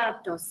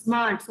developed or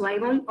smart. So I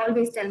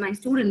always tell my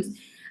students,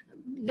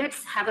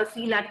 let's have a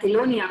feel at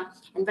Thilonia,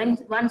 and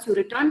once you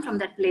return from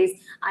that place,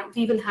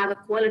 we will have a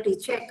quality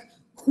check.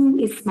 Who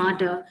is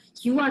smarter?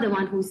 You are the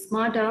one who's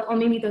smarter, or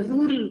maybe the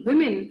rural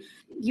women.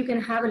 You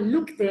can have a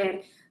look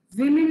there.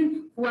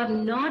 Women who are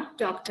not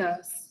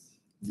doctors,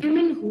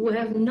 women who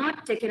have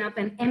not taken up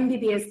an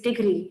MBBS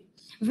degree,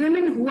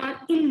 women who are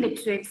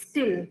illiterate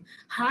still,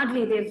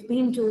 hardly they've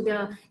been to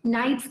the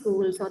night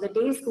schools or the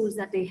day schools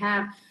that they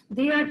have.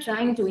 They are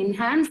trying to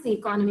enhance the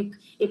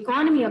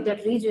economy of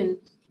that region.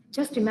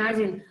 Just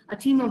imagine a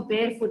team of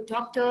barefoot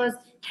doctors,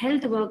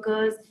 health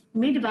workers,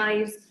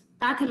 midwives,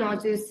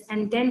 pathologists,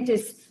 and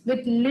dentists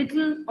with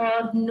little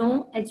or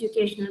no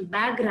educational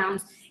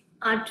backgrounds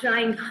are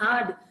trying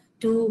hard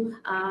to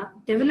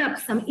develop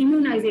some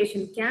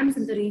immunization camps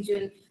in the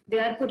region. They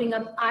are putting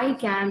up eye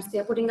camps, they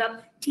are putting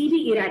up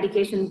TB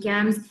eradication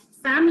camps,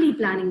 family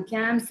planning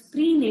camps,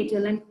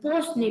 prenatal and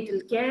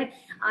postnatal care.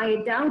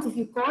 I doubt if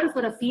you call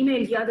for a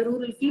female here, the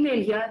rural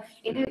female here,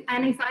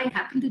 and if I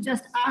happen to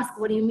just ask,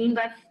 what do you mean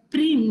by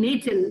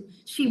prenatal?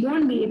 She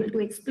won't be able to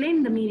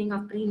explain the meaning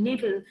of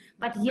prenatal,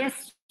 but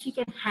yes, she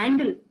can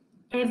handle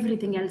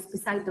everything else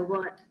beside the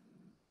word.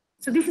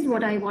 So this is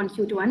what I want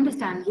you to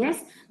understand.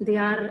 Yes, they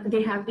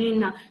have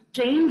been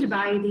trained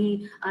by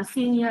the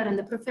senior and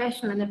the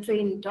professional and the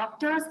trained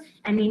doctors,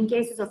 and in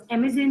cases of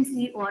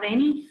emergency or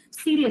any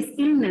serious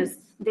illness,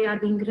 they are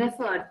being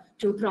referred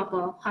to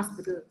proper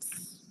hospitals.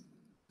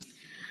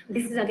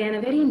 This is again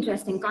a very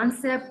interesting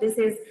concept. This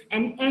is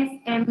an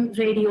FM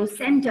radio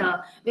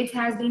center which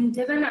has been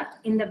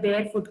developed in the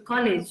Barefoot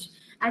College.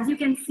 As you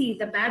can see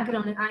the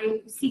background,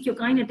 I seek your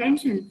kind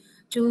attention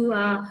to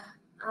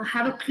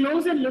have a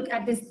closer look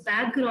at this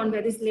background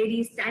where this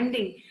lady is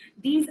standing.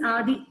 These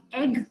are the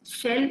egg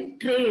shell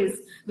trays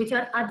which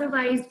are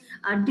otherwise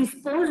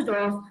disposed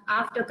of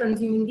after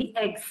consuming the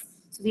eggs.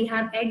 So we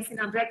have eggs in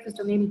our breakfast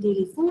or maybe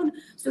daily food.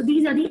 So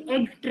these are the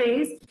egg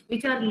trays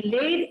which are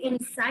laid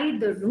inside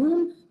the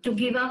room to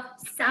give a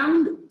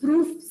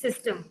soundproof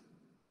system.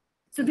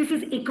 So this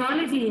is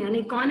ecology and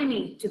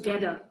economy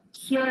together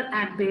here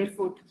at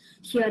Barefoot.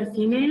 Here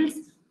females,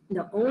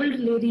 the old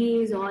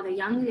ladies or the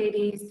young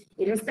ladies,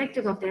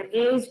 irrespective of their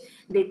age,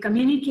 they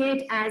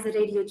communicate as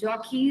radio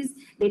jockeys,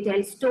 they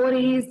tell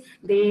stories,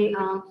 they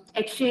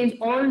exchange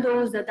all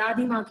those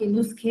dadima ke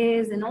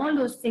nuskhes and all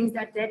those things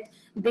that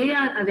they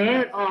are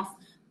aware of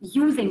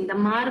using the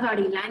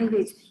Marwari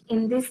language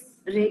in this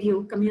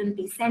radio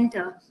community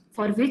center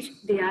for which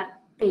they are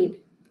paid.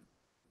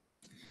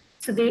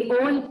 So they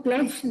all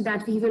pledge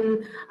that we will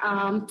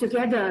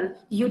together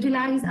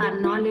utilize our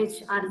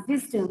knowledge, our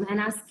wisdom, and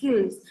our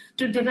skills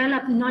to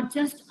develop not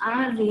just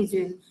our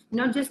region,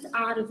 not just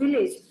our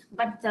village,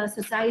 but the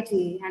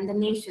society and the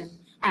nation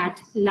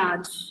at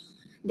large.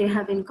 They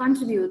have been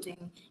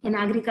contributing in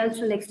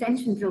agricultural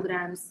extension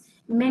programs,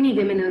 many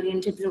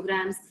women-oriented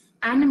programs,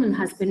 animal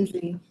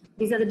husbandry.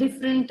 These are the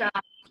different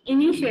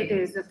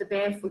initiatives of the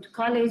Barefoot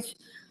College.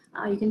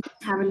 You can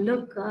have a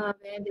look where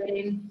they're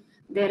in.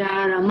 There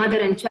are mother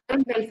and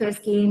child welfare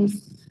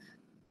schemes,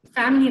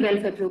 family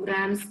welfare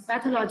programs,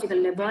 pathological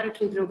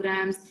laboratory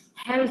programs,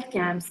 health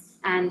camps,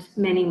 and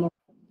many more.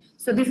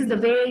 So this is the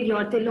way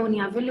your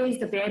Telonia village,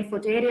 the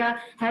Barefoot area,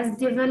 has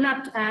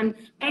developed and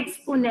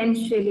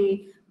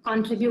exponentially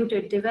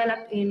contributed,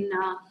 developed in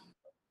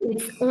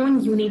its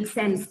own unique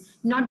sense.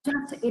 Not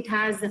just it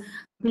has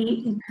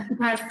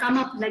come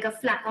up like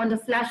on the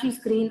flashy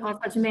screen of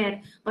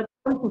Ajmer, but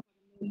also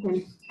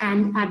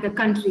and at the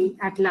country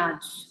at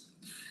large.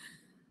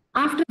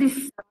 After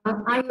this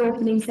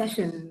eye-opening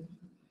session,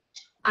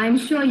 I'm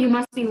sure you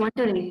must be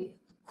wondering,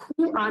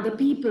 who are the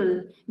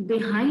people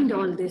behind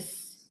all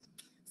this?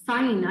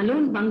 Fine,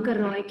 alone Bankar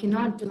Roy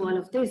cannot do all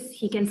of this.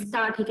 He can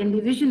start, he can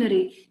be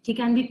visionary, he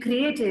can be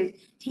creative,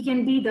 he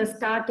can be the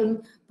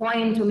starting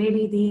point or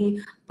maybe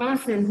the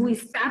person who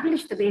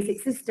established the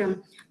basic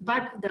system,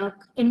 but the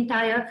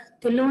entire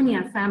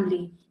Telonia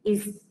family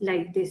is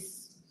like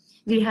this.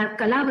 We have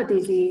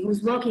Kalavati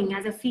who's working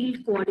as a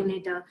field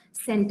coordinator,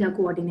 center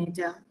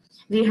coordinator.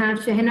 We have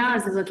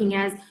Shehnaz working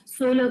as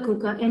solar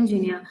cooker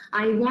engineer.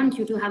 I want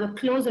you to have a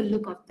closer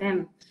look of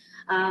them.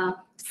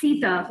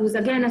 Sita, who's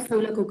again a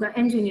solar cooker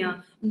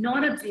engineer.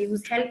 Noradji,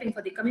 who's helping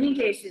for the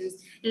communications.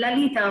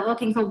 Lalita,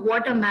 working for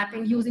water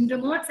mapping using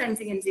remote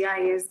sensing and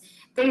GIS.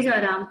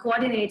 Tejaram,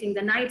 coordinating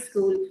the night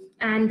school,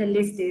 and the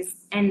list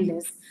is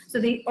endless.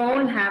 So they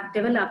all have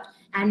developed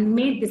and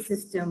made the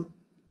system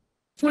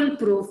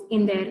foolproof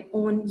in their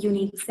own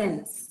unique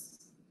sense.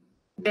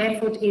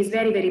 Barefoot is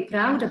very, very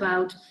proud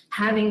about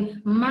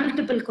having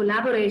multiple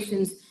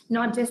collaborations,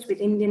 not just with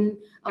Indian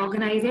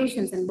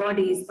organizations and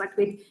bodies, but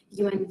with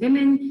UN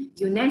Women,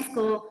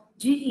 UNESCO,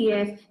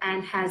 GEF,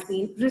 and has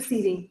been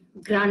receiving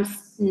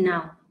grants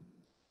now.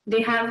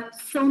 They have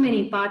so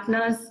many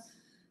partners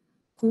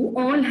who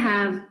all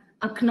have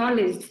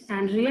acknowledged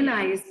and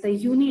realized the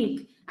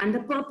unique and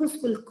the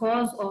purposeful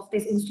cause of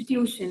this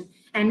institution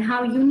and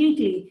how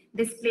uniquely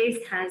this place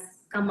has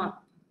come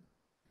up.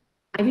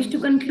 I wish to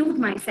conclude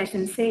my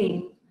session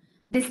saying,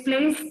 this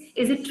place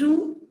is a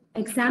true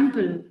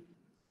example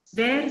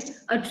where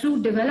a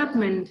true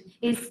development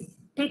is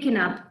taken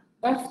up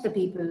of the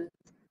people,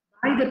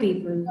 by the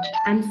people,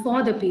 and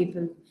for the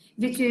people,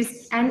 which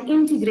is an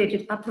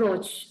integrated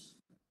approach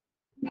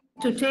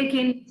to take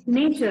in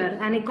nature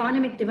and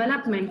economic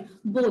development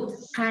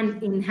both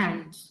hand in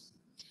hand.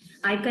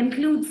 I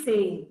conclude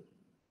saying,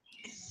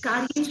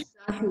 Karyeshu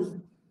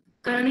Rahu,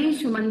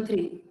 Karneshu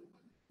Mantri,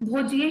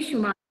 Bhojyeshu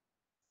Ma,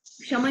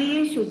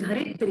 Shamayeshu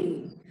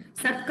Dharitri,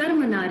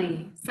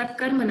 Satkarmanari,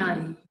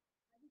 Satkarmanari.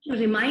 To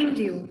remind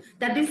you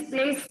that this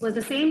place was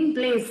the same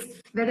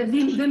place where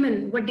the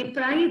women were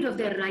deprived of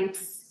their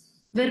rights,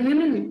 where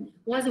women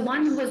was the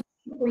one who was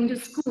going to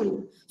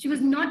school. She was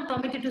not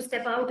permitted to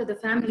step out of the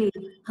family.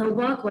 Her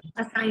work was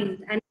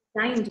assigned and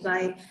designed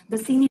by the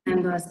senior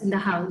members in the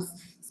house,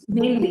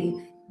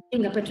 mainly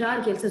in a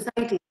patriarchal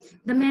society,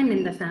 the men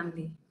in the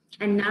family.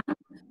 And now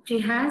she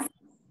has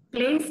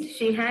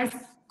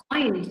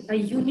coined a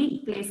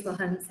unique place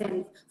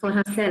for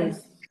herself.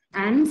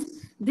 And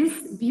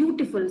this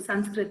beautiful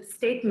Sanskrit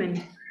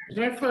statement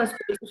refers to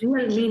its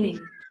real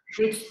meaning,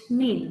 which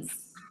means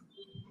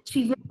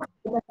she works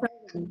like a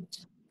servant,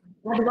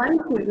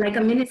 advises like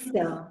a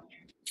minister,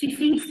 she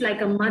feeds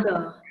like a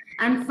mother,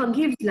 and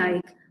forgives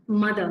like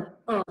Mother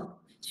Earth.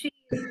 She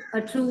is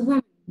a true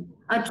woman,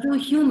 a true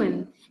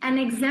human, an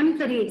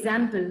exemplary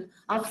example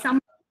of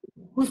someone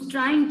who's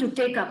trying to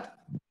take up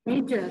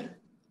nature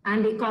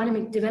and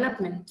economic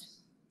development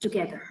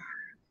together.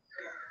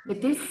 With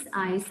this,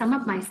 I sum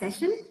up my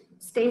session.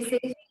 Stay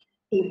safe,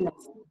 stay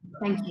blessed.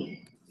 Thank you.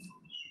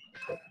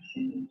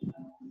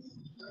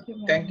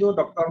 Thank you,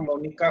 Dr.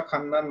 Monica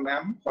Khannan,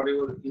 ma'am, for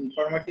your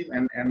informative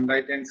and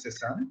enlightened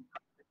session.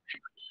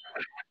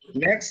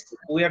 Next,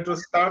 we are to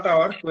start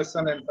our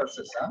question and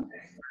answer session.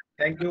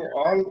 Thank you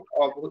all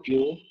of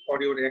you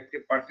for your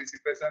active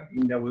participation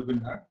in the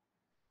webinar.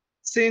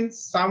 Since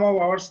some of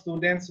our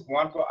students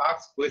want to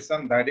ask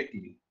questions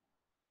directly,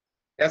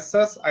 as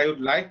such, I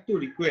would like to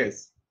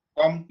request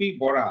Kompi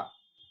Bora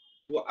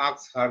to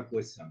ask her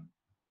question.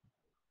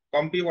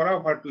 Kompi Bora,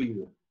 over to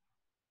you.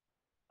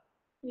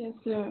 Yes,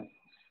 sir.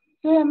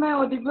 Sir, am I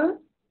audible?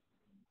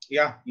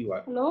 Yeah, you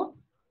are. Hello?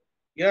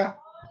 Yeah,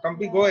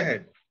 Kompi, go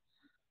ahead.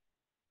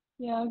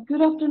 Yeah,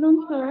 good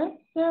afternoon, sir.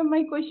 Sir,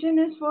 my question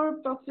is for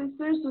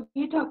Professor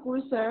Sudhi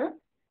Thakur, sir.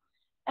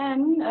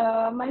 And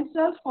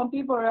myself,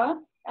 Kompi Bora,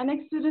 an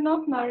ex-student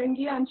of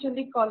Narangi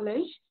Anchalik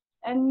College.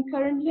 And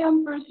currently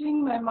I'm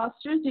pursuing my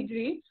master's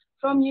degree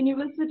from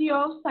University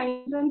of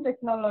Science and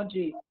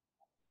Technology.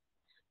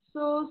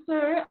 So,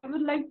 sir, I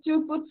would like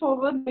to put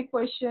forward my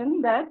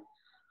question that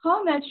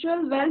how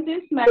natural wealth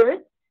is measured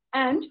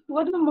and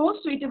what is the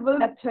most suitable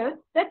method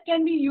that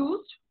can be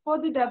used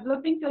for the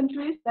developing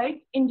countries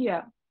like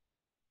India?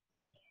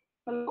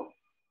 Hello?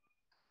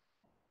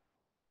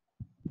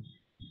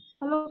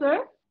 Hello,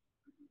 sir?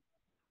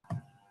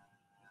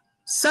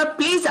 Sir,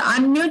 please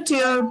unmute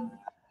your...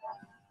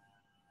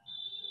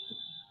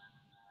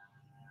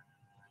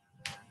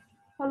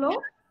 Hello?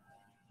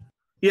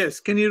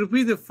 Yes, can you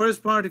repeat the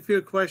first part of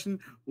your question?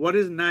 What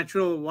is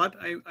natural what?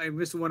 I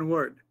missed one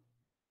word.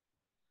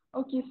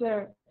 Okay,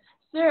 sir.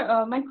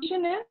 Sir, my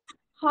question is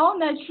how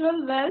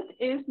natural wealth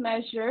is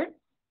measured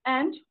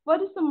and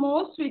what is the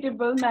most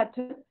suitable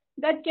method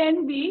that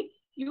can be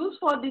used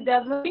for the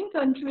developing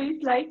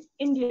countries like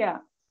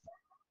India?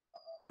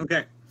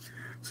 Okay,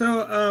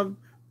 so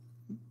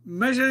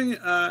measuring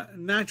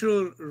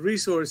natural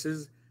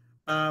resources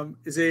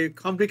is a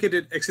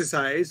complicated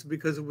exercise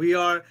because we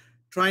are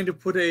trying to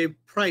put a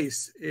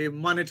price, a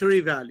monetary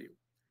value.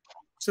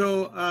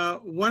 So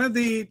one of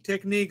the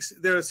techniques,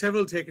 there are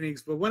several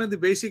techniques, but one of the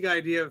basic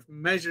idea of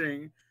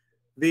measuring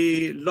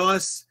the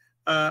loss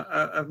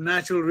of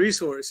natural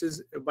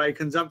resources by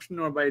consumption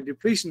or by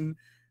depletion,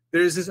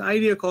 there is this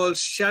idea called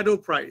shadow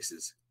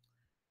prices.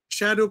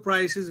 Shadow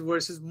prices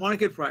versus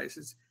market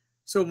prices.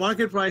 So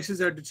market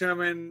prices are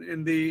determined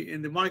in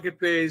the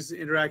marketplace,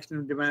 interaction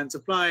of demand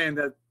supply, and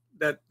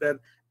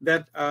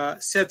that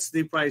sets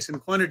the price and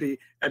quantity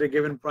at a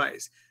given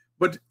price.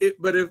 But if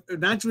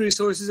natural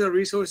resources are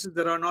resources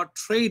that are not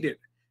traded,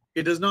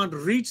 it does not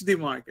reach the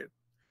market.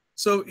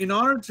 So in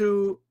order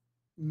to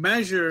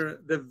measure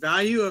the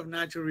value of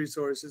natural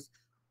resources,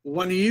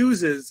 one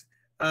uses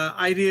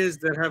ideas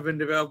that have been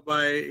developed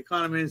by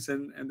economists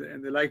and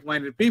the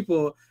like-minded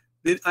people,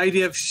 the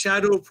idea of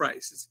shadow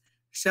prices.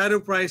 Shadow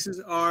prices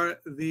are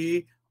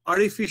the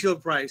artificial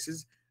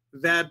prices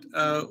that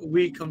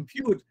we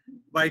compute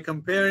by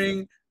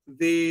comparing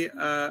the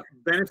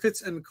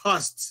benefits and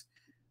costs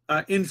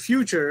in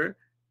future,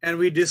 and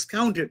we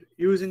discount it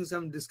using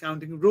some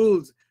discounting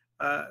rules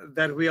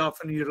that we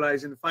often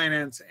utilize in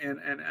finance and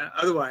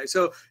otherwise.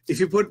 So if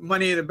you put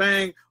money in a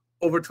bank,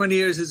 over 20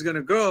 years it's going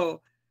to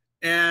grow.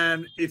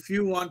 And if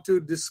you want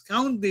to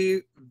discount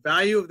the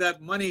value of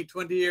that money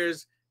 20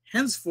 years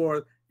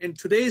henceforth in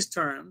today's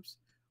terms,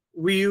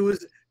 we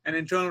use an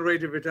internal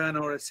rate of return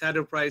or a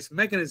shadow price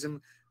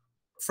mechanism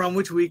from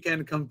which we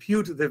can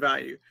compute the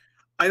value.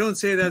 I don't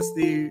say that's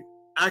the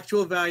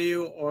actual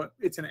value or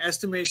it's an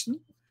estimation,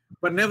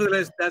 but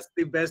nevertheless, that's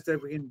the best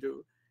that we can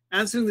do.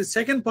 Answering the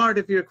second part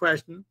of your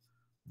question,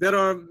 there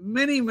are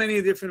many,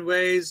 many different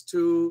ways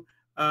to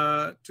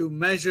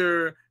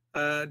measure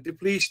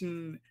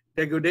depletion,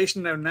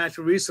 degradation of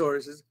natural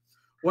resources.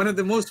 One of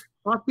the most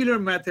popular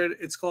methods,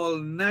 it's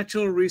called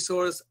natural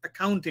resource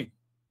accounting.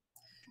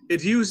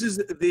 It uses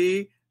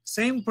the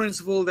same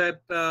principle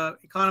that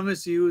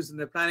economists use in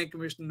the Planning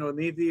Commission or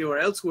NITI or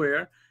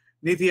elsewhere,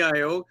 NITI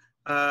Aayog,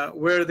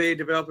 where they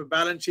develop a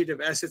balance sheet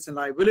of assets and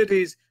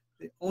liabilities.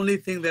 The only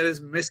thing that is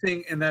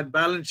missing in that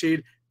balance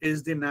sheet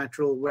is the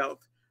natural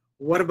wealth.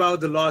 What about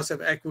the loss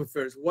of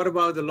aquifers? What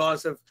about the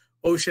loss of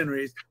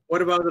oceanaries?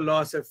 What about the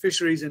loss of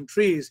fisheries and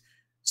trees?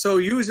 So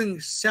using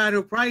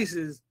shadow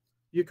prices,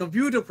 you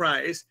compute a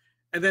price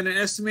and then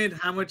estimate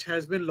how much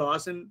has been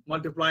lost and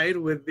multiply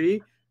it with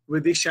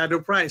the shadow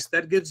price.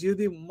 That gives you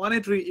the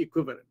monetary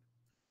equivalent.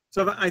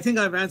 So I think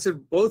I've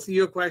answered both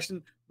your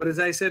question, but as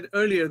I said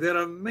earlier, there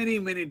are many,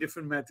 many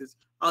different methods.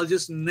 I'll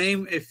just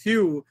name a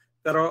few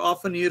that are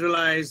often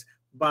utilized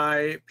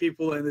by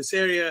people in this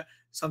area,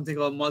 something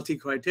called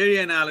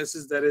multi-criteria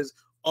analysis that is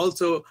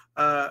also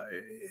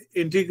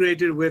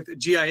integrated with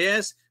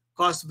GIS,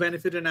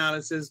 cost-benefit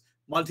analysis,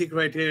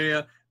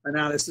 multi-criteria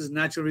analysis,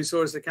 natural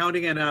resource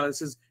accounting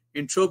analysis,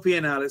 entropy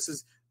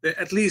analysis. There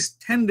are at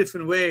least 10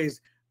 different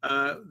ways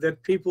that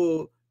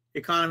people,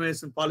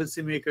 economists and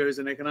policymakers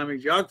and economic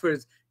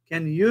geographers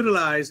can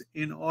utilize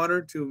in order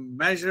to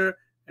measure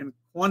and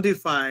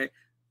quantify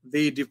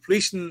the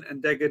depletion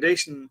and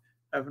degradation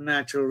of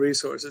natural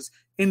resources.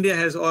 India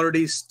has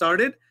already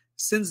started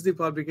since the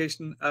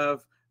publication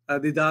of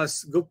the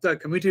Das Gupta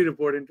committee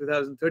report in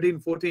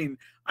 2013-14.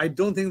 I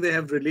don't think they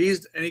have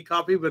released any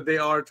copy, but they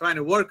are trying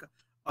to work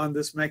on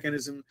this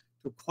mechanism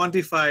to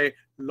quantify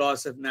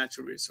loss of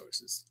natural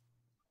resources.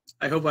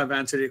 I hope I've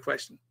answered your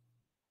question.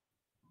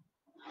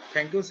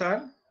 Thank you,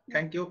 sir.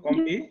 Thank you,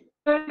 Kompi.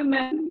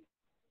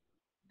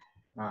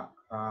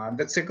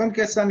 The second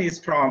question is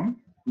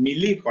from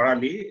Mili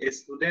Korali, a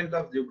student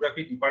of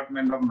Geography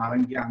Department of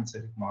Narangi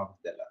Anchalik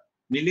Mahavidyalaya.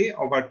 Mili,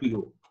 over to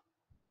you.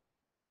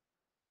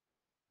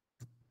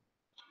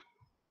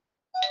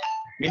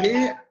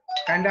 Mili,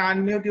 can I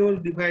unmute your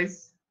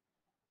device?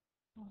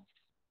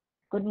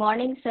 Good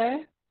morning,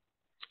 sir.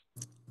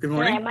 Good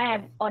morning. Sir, am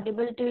I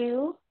audible to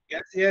you?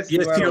 Yes, yes,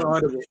 yes, you are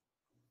audible. Yes.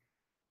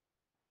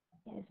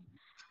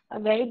 A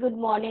very good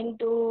morning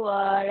to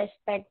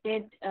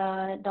respected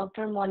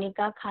Dr.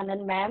 Monica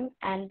Khannan ma'am,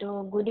 and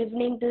good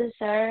evening to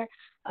Sir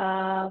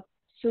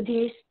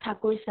Sudhir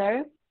Thakur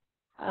sir.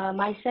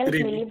 Myself,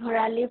 Mili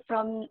Bharali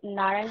from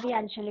Narangi,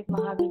 Anchalik,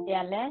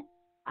 MAHAVIDYALAYA.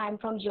 I'm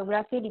from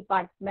Geography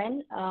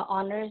Department,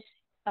 honors.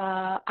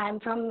 I'm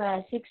from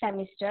 6th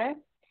semester.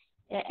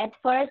 At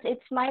first,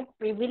 it's my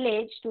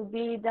privilege to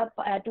be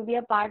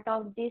a part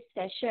of this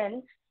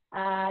session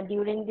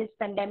during this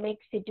pandemic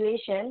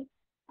situation.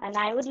 And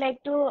I would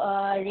like to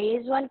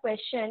raise one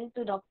question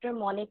to Dr.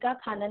 Monica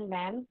Khannan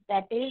ma'am.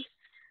 That is,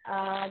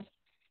 how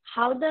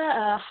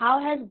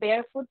has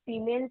barefoot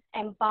females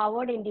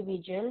empowered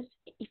individuals,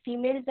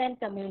 females and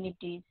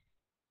communities?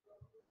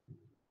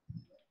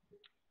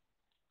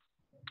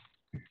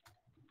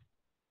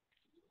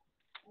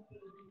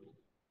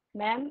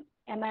 Ma'am,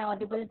 am I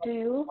audible to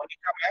you?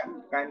 Monica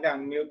ma'am, kindly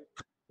unmute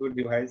your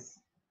device.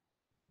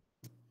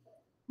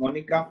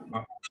 Monica.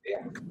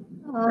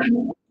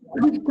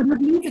 Could you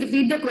please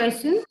repeat the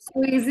question?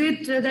 So is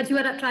it that you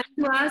are trying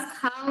to ask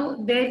how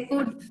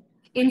barefoot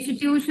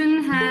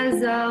institution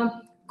has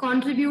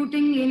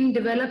contributing in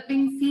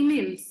developing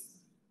females?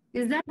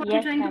 Is that what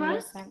you're trying to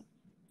ask?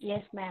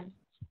 Yes, ma'am.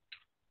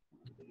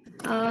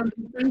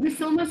 Thank you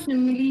so much,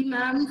 Mili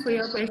ma'am, for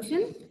your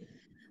question.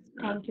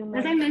 Thank you, ma'am.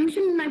 As I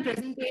mentioned in my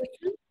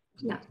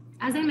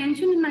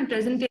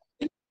presentation,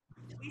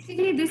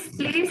 basically this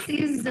place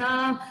is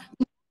to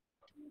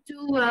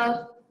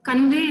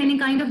convey any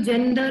kind of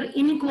gender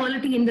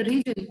inequality in the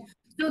region.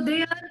 So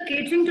they are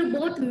catering to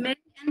both men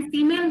and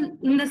female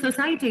in the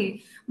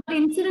society. But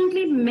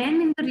incidentally,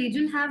 men in the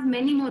region have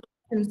many more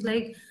options,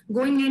 like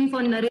going in for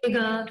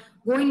Narega,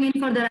 going in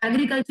for their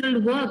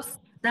agricultural works.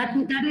 That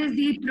is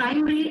the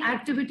primary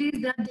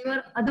activities that they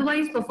were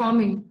otherwise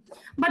performing.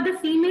 But the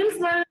females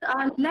were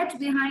left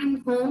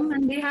behind home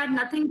and they had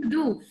nothing to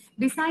do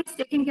besides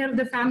taking care of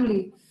the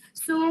family.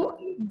 So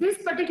this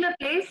particular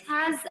place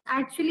has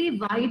actually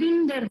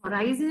widened their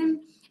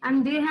horizon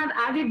and they have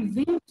added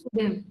wings to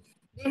them.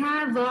 They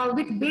have,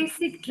 with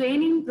basic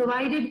training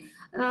provided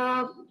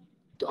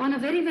on a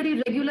very,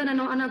 very regular and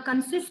on a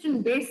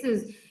consistent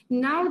basis,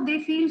 now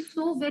they feel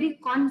so very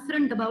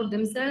confident about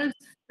themselves.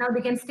 Now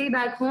they can stay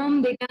back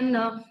home, they can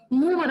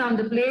move around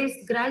the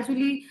place.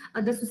 Gradually,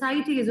 the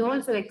society is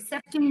also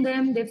accepting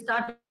them. They've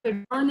started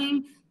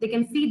earning, they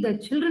can feed their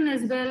children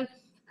as well.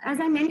 As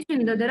I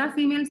mentioned, there are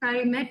females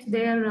I met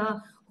there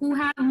who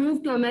have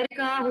moved to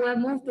America, who have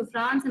moved to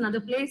France and other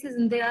places,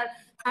 and they are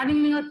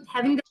having their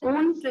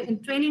own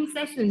training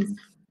sessions.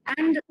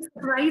 And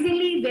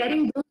surprisingly,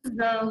 wearing those,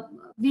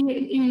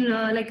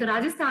 like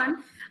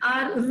Rajasthan,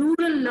 our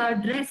rural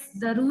dress,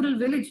 the rural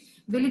village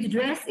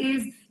dress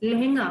is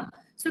lehenga.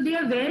 So they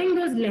are wearing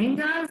those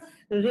lehengas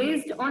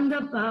raised on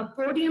the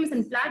podiums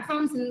and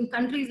platforms in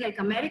countries like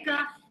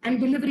America and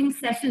delivering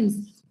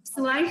sessions.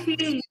 So I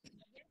feel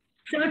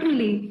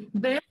certainly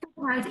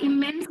barefoot has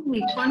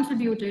immensely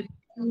contributed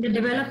in the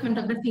development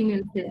of the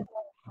females there.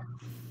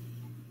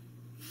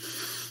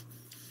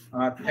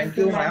 Thank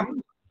you,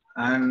 ma'am.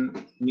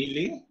 And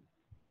Mili.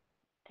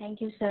 Thank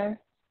you, sir.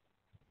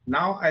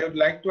 Now I would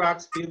like to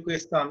ask few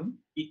questions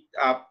picked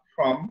up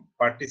from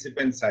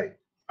participant side.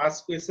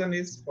 First question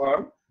is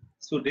for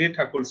Sudhir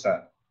Thakur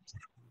sir.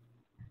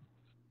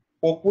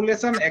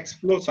 Population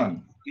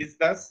explosion is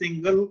the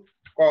single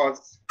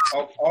cause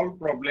of all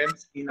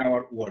problems in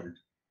our world.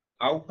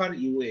 How far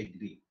you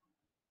agree?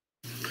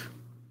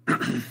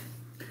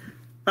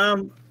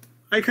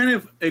 I kind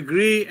of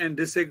agree and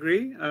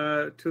disagree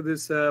to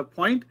this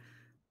point,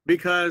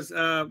 because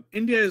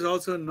India is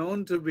also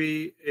known to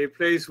be a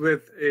place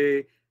with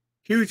a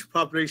huge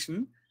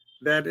population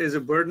that is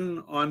a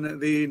burden on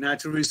the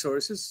natural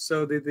resources.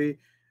 So the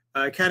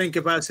carrying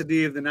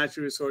capacity of the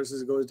natural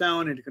resources goes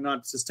down, it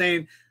cannot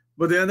sustain.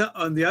 But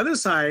on the other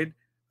side,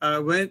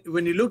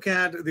 when you look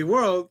at the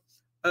world,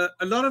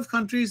 a lot of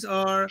countries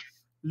are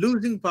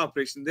losing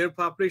population. Their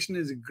population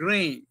is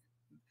graying.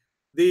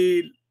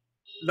 The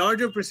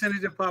larger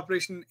percentage of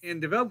population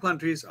in developed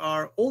countries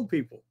are old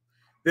people.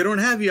 They don't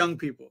have young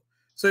people.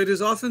 So it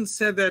is often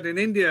said that in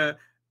India,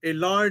 a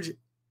large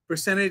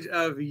percentage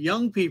of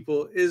young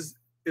people is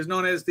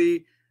known as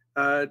the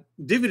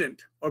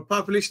dividend or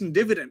population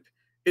dividend.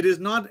 It is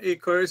not a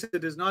curse,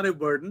 it is not a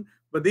burden,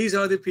 but these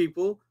are the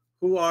people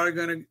who are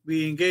going to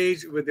be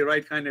engaged with the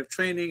right kind of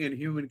training and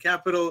human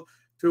capital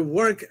to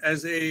work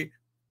as a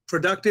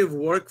productive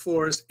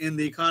workforce in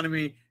the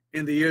economy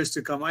in the years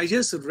to come. I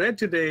just read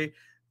today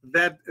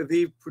that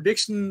the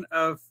prediction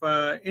of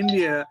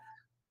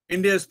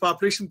India's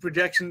population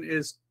projection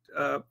is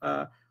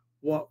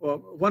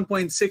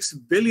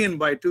 1.6 billion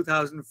by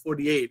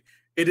 2048.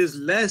 It is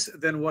less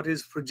than what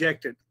is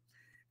projected.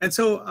 And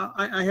so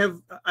I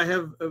have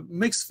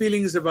mixed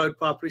feelings about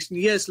population.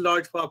 Yes,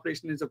 large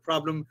population is a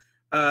problem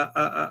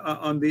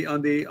on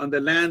the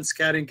land's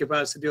carrying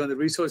capacity, on the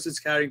resources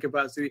carrying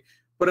capacity.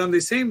 But on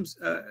the same,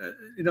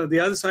 the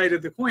other side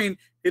of the coin,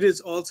 it is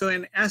also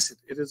an asset.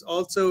 It is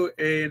also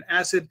an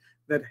asset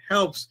that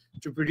helps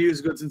to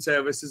produce goods and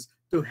services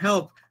to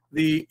help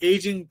the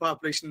aging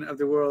population of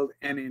the world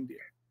and India.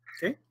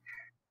 Okay.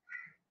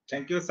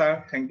 Thank you,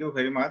 sir. Thank you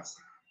very much.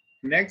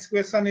 Next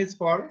question is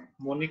for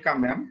Monica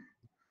ma'am.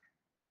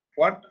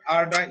 What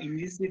are the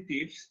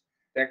initiatives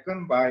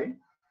taken by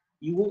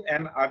you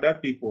and other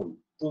people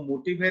to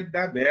motivate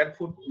the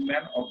barefoot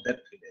women of that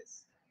village?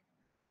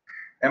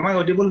 Am I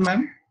audible,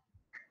 ma'am?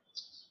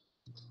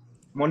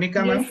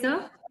 Monica, ma'am? Yes,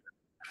 sir.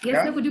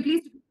 Yes, sir. Could you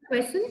please repeat the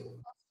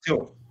question?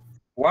 Sure.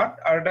 What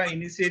are the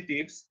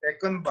initiatives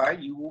taken by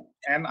you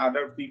and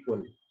other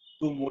people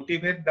to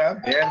motivate the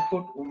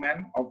barefoot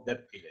women of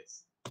that village?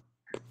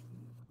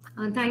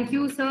 Thank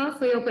you, sir,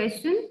 for your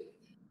question.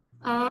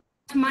 At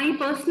my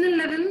personal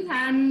level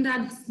and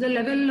at the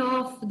level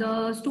of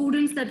the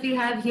students that we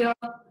have here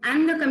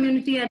and the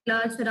community at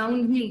large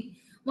around me,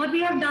 what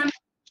we have done,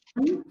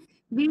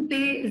 we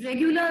pay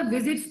regular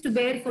visits to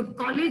Barefoot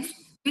College,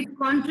 which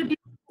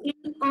contributes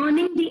in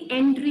earning the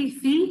entry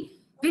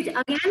fee, which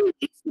again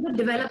leads to the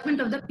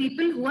development of the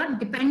people who are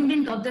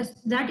dependent of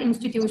that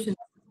institution.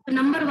 So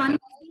number one is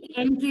the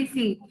entry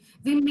fee.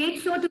 We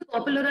make sure to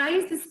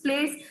popularize this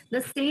place,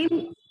 the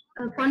same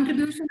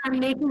contribution I'm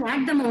making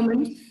at the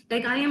moment,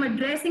 like I am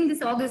addressing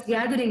this August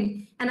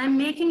gathering and I'm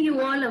making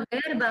you all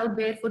aware about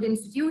Barefoot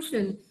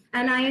Institution,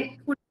 and I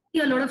put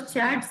a lot of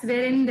chats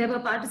wherein there were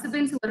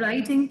participants who were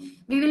writing,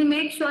 we will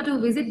make sure to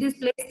visit this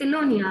place,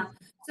 Silonia.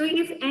 So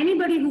if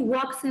anybody who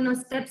walks in or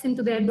steps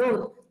into their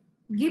door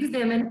gives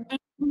them an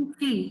entry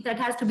fee that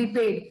has to be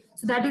paid,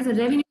 so that is a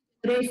revenue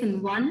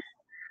generation, one.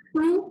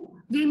 Two,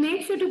 we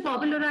make sure to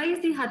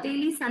popularize the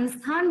Hateli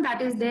Sansthan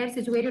that is there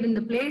situated in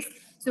the place.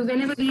 So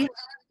whenever we,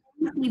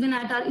 even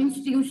at our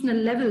institutional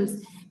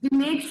levels, we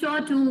make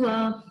sure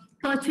to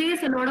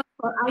purchase a lot of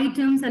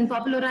items and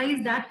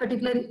popularize that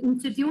particular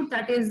institute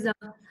that is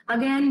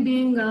again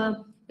being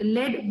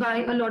led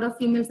by a lot of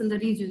females in the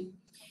region.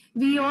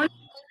 We also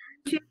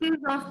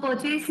initiatives of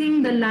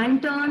purchasing the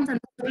lanterns and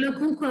the solar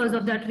cookers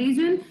of that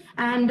region,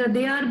 and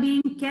they are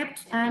being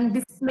kept and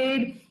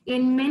displayed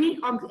in many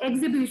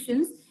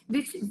exhibitions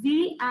which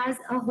we as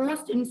a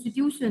host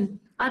institution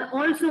are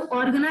also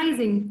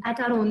organizing at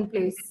our own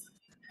place.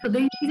 So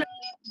these are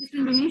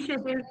different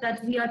initiatives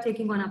that we are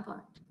taking on our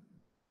part.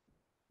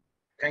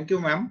 Thank you,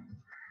 ma'am.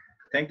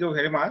 Thank you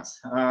very much.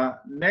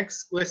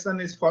 Next question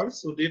is for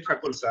Sudhir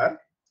Thakur sir.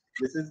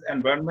 This is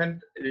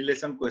environment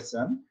relation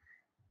question.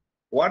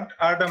 What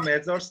are the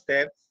major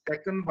steps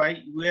taken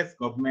by US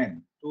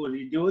government to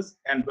reduce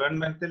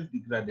environmental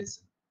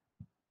degradation?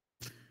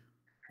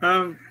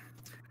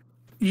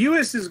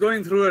 US is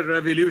going through a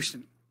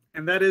revolution,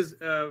 and that is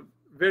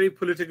very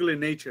political in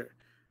nature.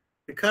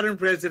 The current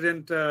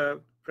president,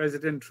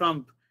 President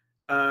Trump,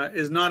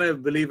 is not a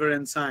believer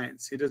in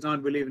science. He does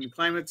not believe in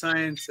climate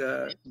science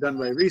done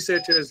by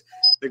researchers.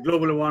 The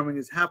global warming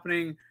is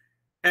happening.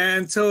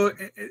 And so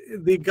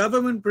the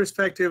government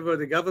perspective or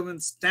the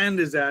government stand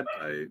is that,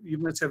 you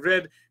must have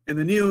read in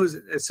the news,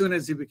 as soon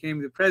as he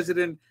became the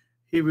president,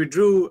 he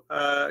withdrew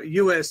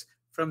US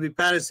from the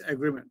Paris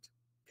Agreement.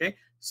 Okay,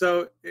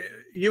 so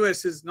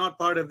US is not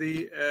part of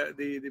the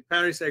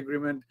Paris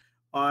Agreement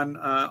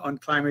on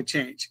climate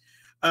change.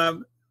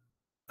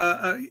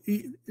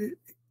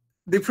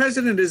 The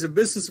president is a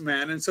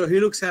businessman, and so he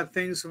looks at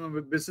things from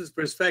a business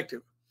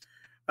perspective.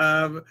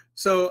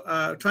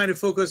 Trying to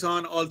focus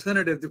on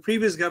alternative. The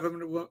previous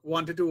government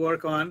wanted to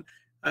work on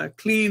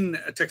clean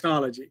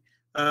technology,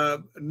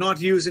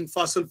 not using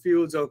fossil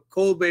fuels or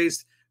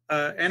coal-based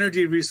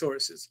energy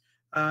resources.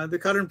 The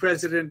current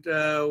president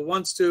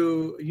wants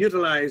to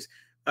utilize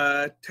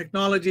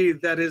technology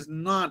that is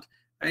not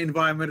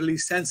environmentally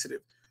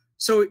sensitive.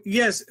 So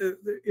yes,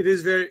 it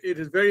is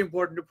very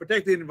important to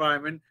protect the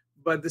environment,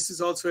 but this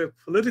is also a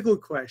political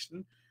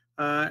question.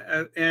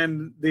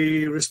 And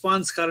the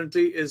response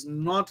currently is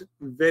not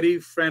very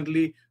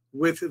friendly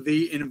with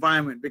the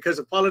environment because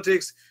of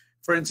politics.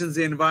 For instance,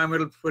 the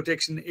Environmental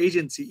Protection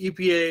Agency,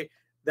 EPA,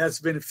 that's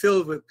been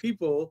filled with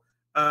people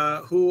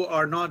who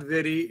are not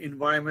very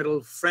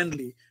environmental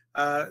friendly.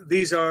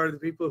 These are the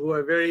people who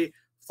are very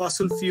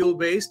fossil fuel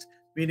based,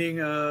 meaning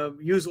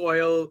use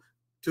oil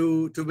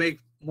to make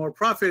more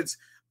profits,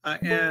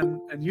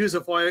 and use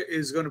of oil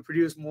is going to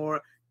produce more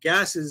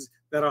gases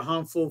that are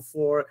harmful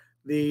for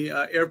the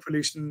air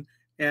pollution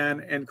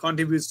and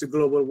contributes to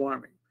global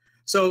warming.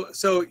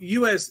 So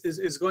US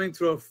is going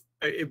through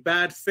a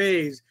bad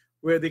phase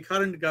where the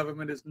current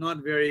government is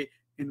not very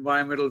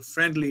environmental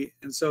friendly,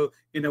 and so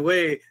in a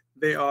way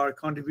they are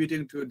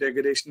contributing to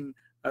degradation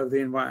of the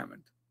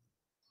environment.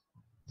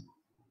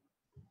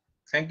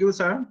 Thank you,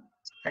 sir.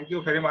 Thank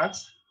you very much.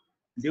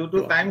 Due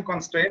to time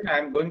constraint, I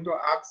am going to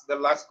ask the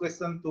last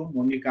question to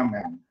Monica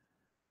ma'am.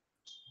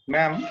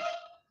 Ma'am,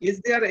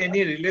 is there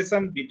any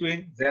relation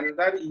between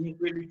gender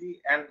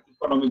inequality and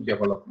economic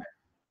development?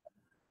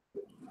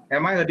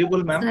 Am I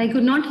audible, ma'am? I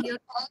could not hear.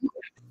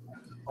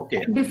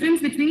 Okay.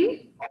 Difference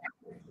between?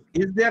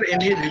 Is there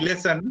any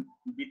relation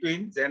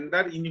between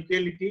gender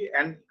inequality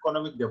and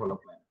economic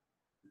development?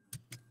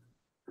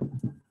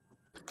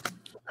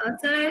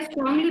 Sir, I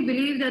strongly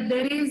believe that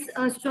there is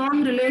a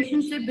strong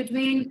relationship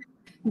between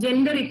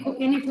gender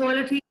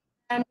inequality,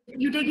 and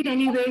you take it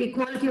anyway,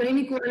 equality or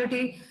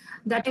inequality,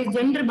 that is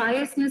gender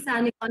biasness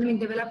and economic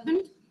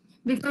development.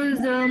 Because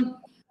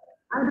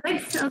I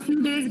read a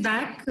few days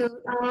back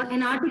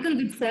an article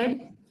which said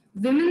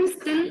women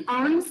still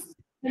earns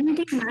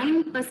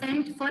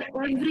 79% for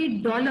every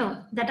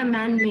dollar that a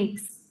man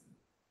makes.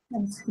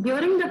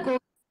 During the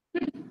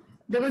COVID,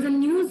 there was a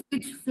news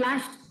which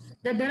flashed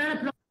that there are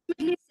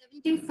approximately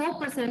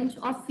 74%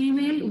 of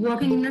female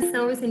working in the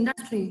service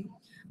industry,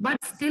 but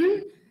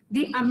still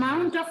the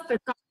amount of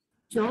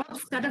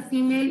jobs that a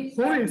female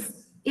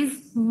holds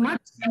is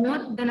much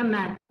more than a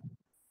man.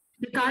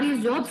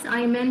 Precarious jobs,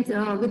 I meant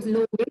with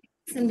low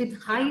wages and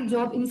with high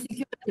job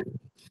insecurity.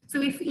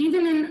 So if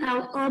even in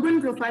our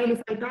urban profile,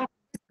 if I talk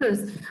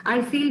discuss,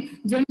 I feel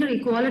gender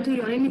equality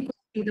or inequality,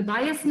 the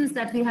biasness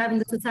that we have in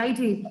the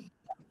society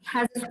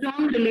has a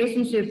strong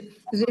relationship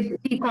with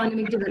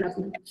economic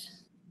development.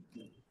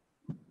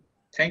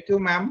 Thank you,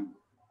 ma'am.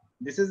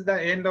 This is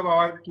the end of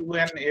our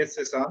Q&A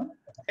session.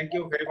 Thank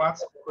you very much,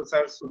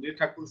 Professor Sudhir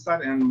Thakur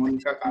sir and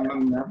Monica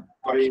Kannan ma'am,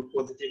 for your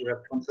positive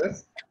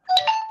responses.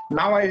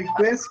 Now I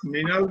request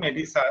Mrinal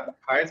Medhi sir,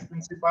 Vice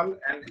Principal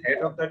and Head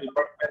of the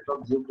Department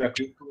of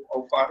Geography, to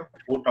offer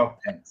vote of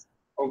thanks.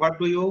 Over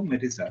to you,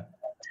 Medhi sir.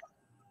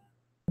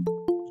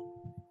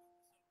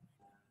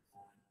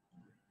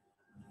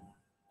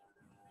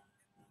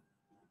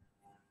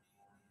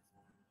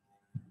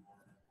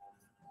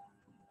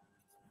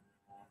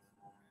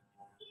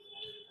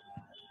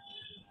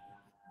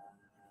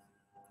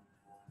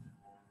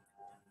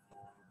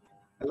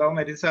 Hello,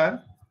 Medhi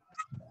sir.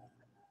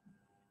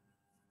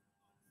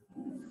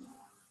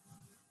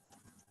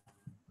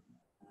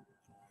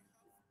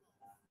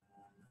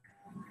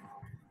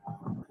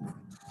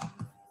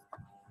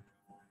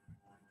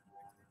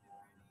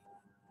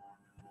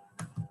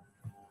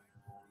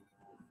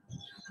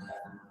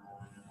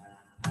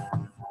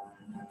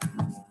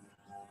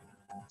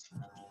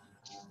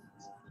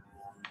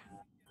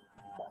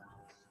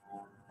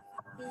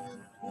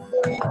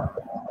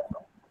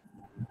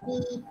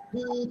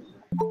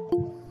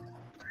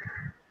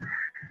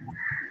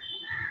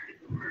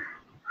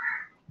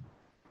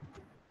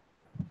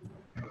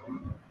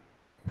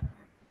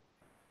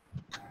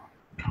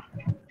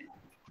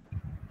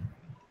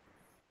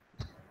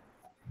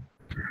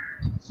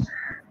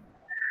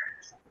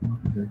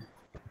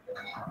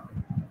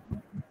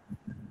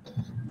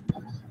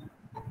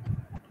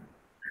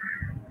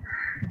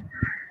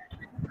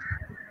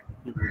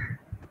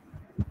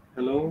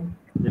 Hello,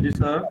 Medhi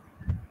sir.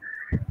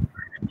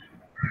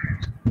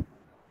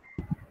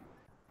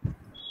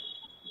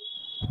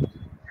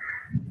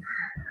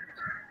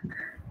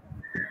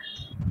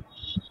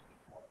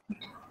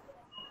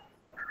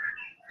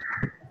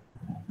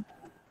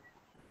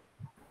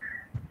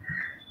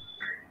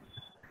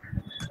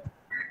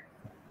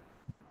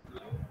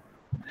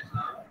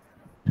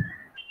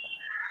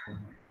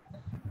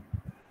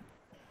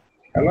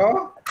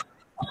 Hello.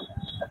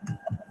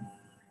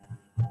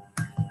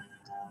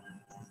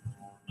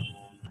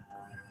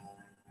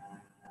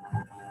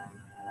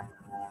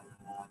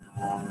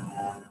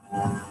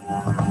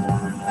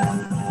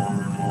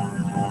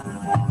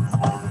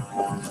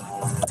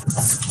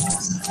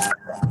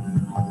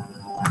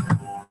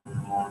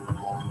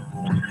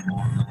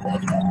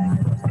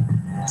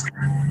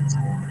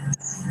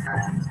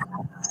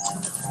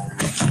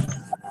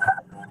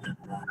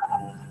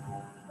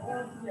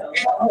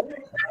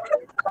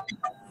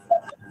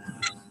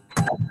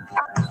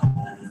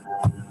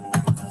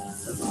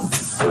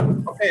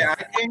 Okay,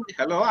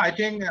 I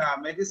think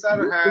Medhi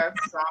sir had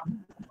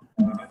some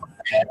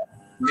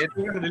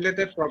network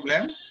related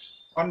problem.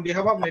 On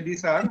behalf of Medhi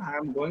sir, I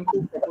am going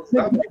to propose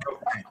the vote of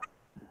thanks.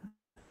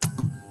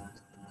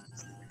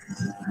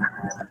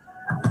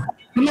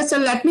 Yes, sir,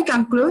 let me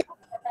conclude.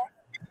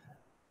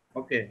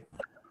 Okay.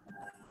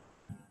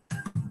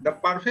 The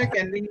perfect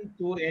ending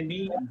to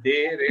any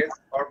day, race,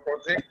 or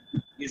project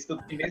is to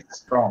finish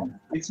strong.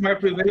 It's my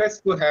privilege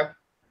to have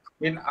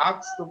been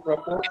asked to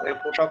propose a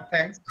vote of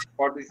thanks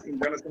for this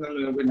international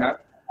webinar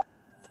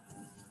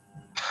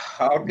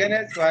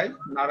organized by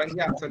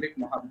Narangi Anchalik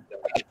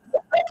Mahavidyalaya.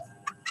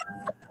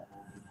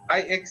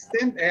 I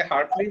extend a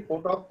hearty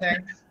vote of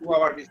thanks to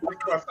our resource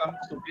person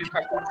Sudhir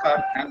Thakur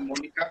sir and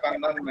Monica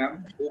Kannan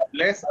ma'am, who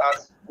blessed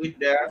us with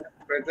their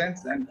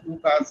presence and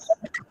took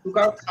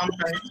out some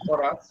time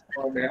for us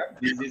for their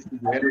busy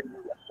schedule.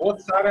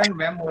 Both sir and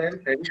ma'am were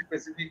very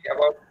specific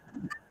about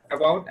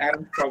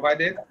and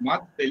provided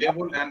much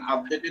valuable and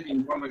updated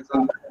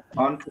information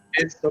on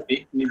today's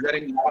topic,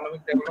 measuring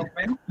economic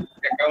development,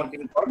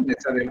 accounting for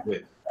natural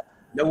wealth.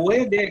 The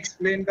way they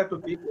explained the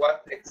topic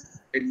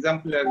was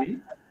exemplary.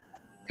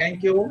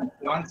 Thank you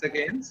once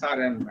again,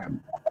 sir and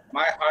ma'am.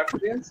 My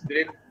heartiest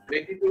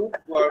gratitude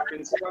to our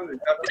principal,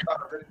 Rita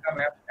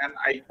ma'am, and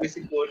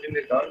IQAC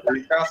coordinator,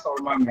 Rita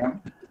Sharma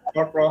ma'am,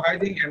 for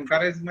providing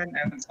encouragement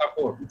and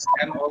support,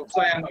 and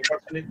also an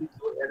opportunity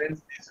to arrange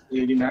this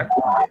webinar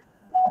today.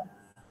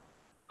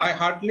 I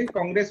heartily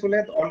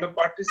congratulate all the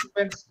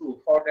participants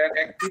too for their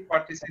active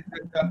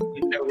participation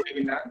in the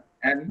webinar,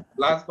 and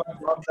last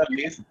but not the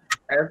least,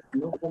 as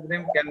no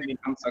program can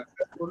become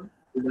successful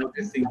without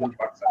a single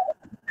person.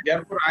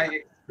 Therefore,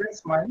 I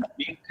express my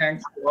big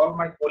thanks to all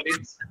my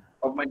colleagues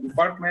of my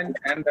department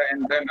and the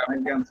entire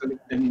Narangi Anchalik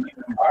community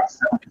members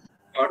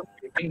for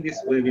making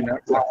this webinar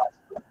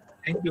successful.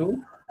 Thank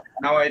you.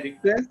 Now I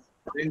request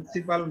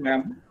Principal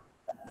Ma'am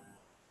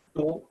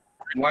to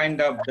wind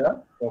up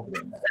the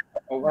program.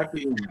 Over to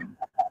you, ma'am.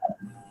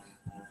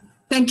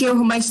 Thank you,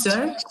 my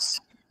sir.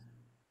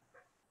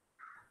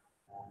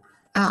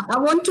 I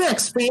want to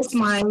express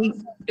my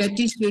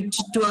gratitude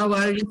to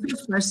our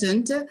research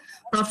person,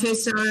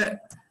 Professor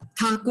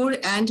Thakur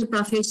and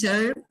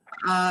Professor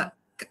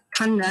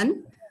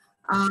Khannan,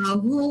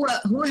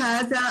 who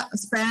has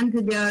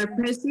spent their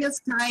precious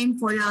time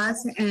for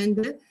us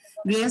and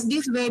graced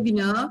this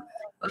webinar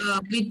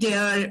with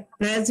their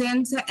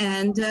presence.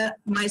 And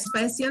my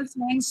special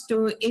thanks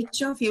to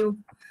each of you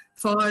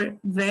for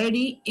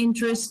very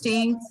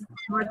interesting,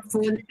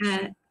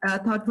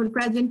 thoughtful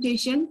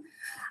presentation,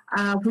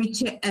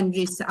 which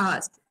enriches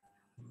us.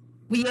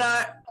 We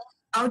are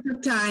out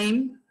of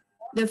time.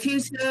 The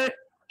future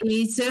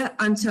is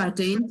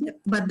uncertain,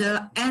 but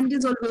the end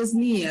is always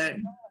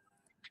near.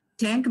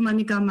 Thank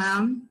Monica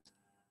ma'am,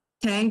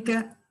 thank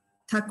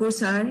Thakur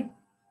sir,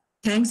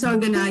 thanks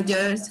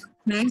organizers,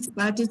 thanks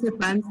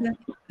participants,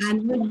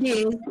 and with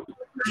this,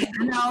 I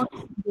announce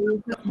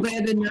this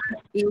webinar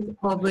is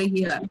over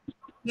here.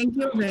 Thank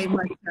you very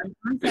much, sir.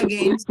 Once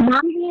again.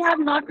 Ma'am, we have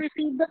not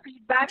received the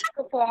feedback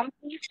form.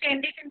 Please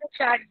send it in the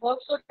chat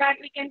box so that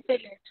we can fill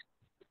it.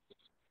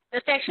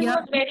 The session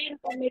was very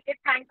informative.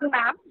 Thank you,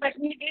 ma'am. But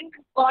we didn't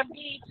got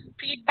the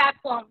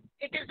feedback form.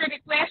 It is a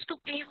request to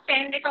please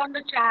send it on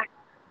the chat.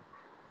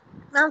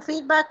 Ma'am,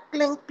 feedback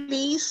link,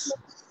 please.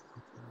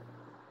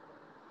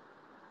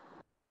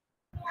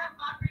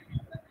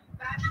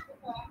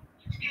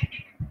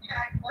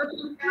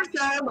 Thank you,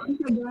 sir, once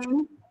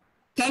again.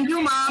 Thank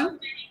you, ma'am.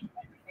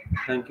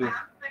 Thank you.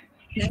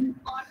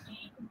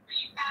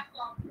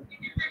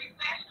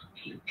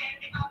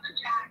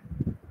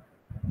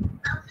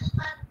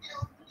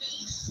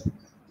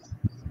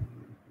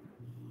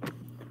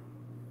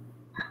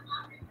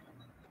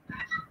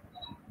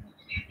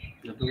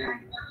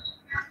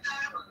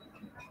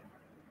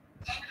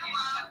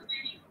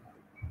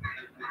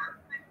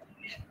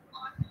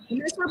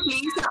 So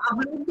please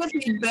upload the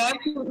feedback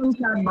in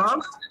chat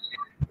box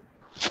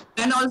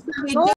and also with the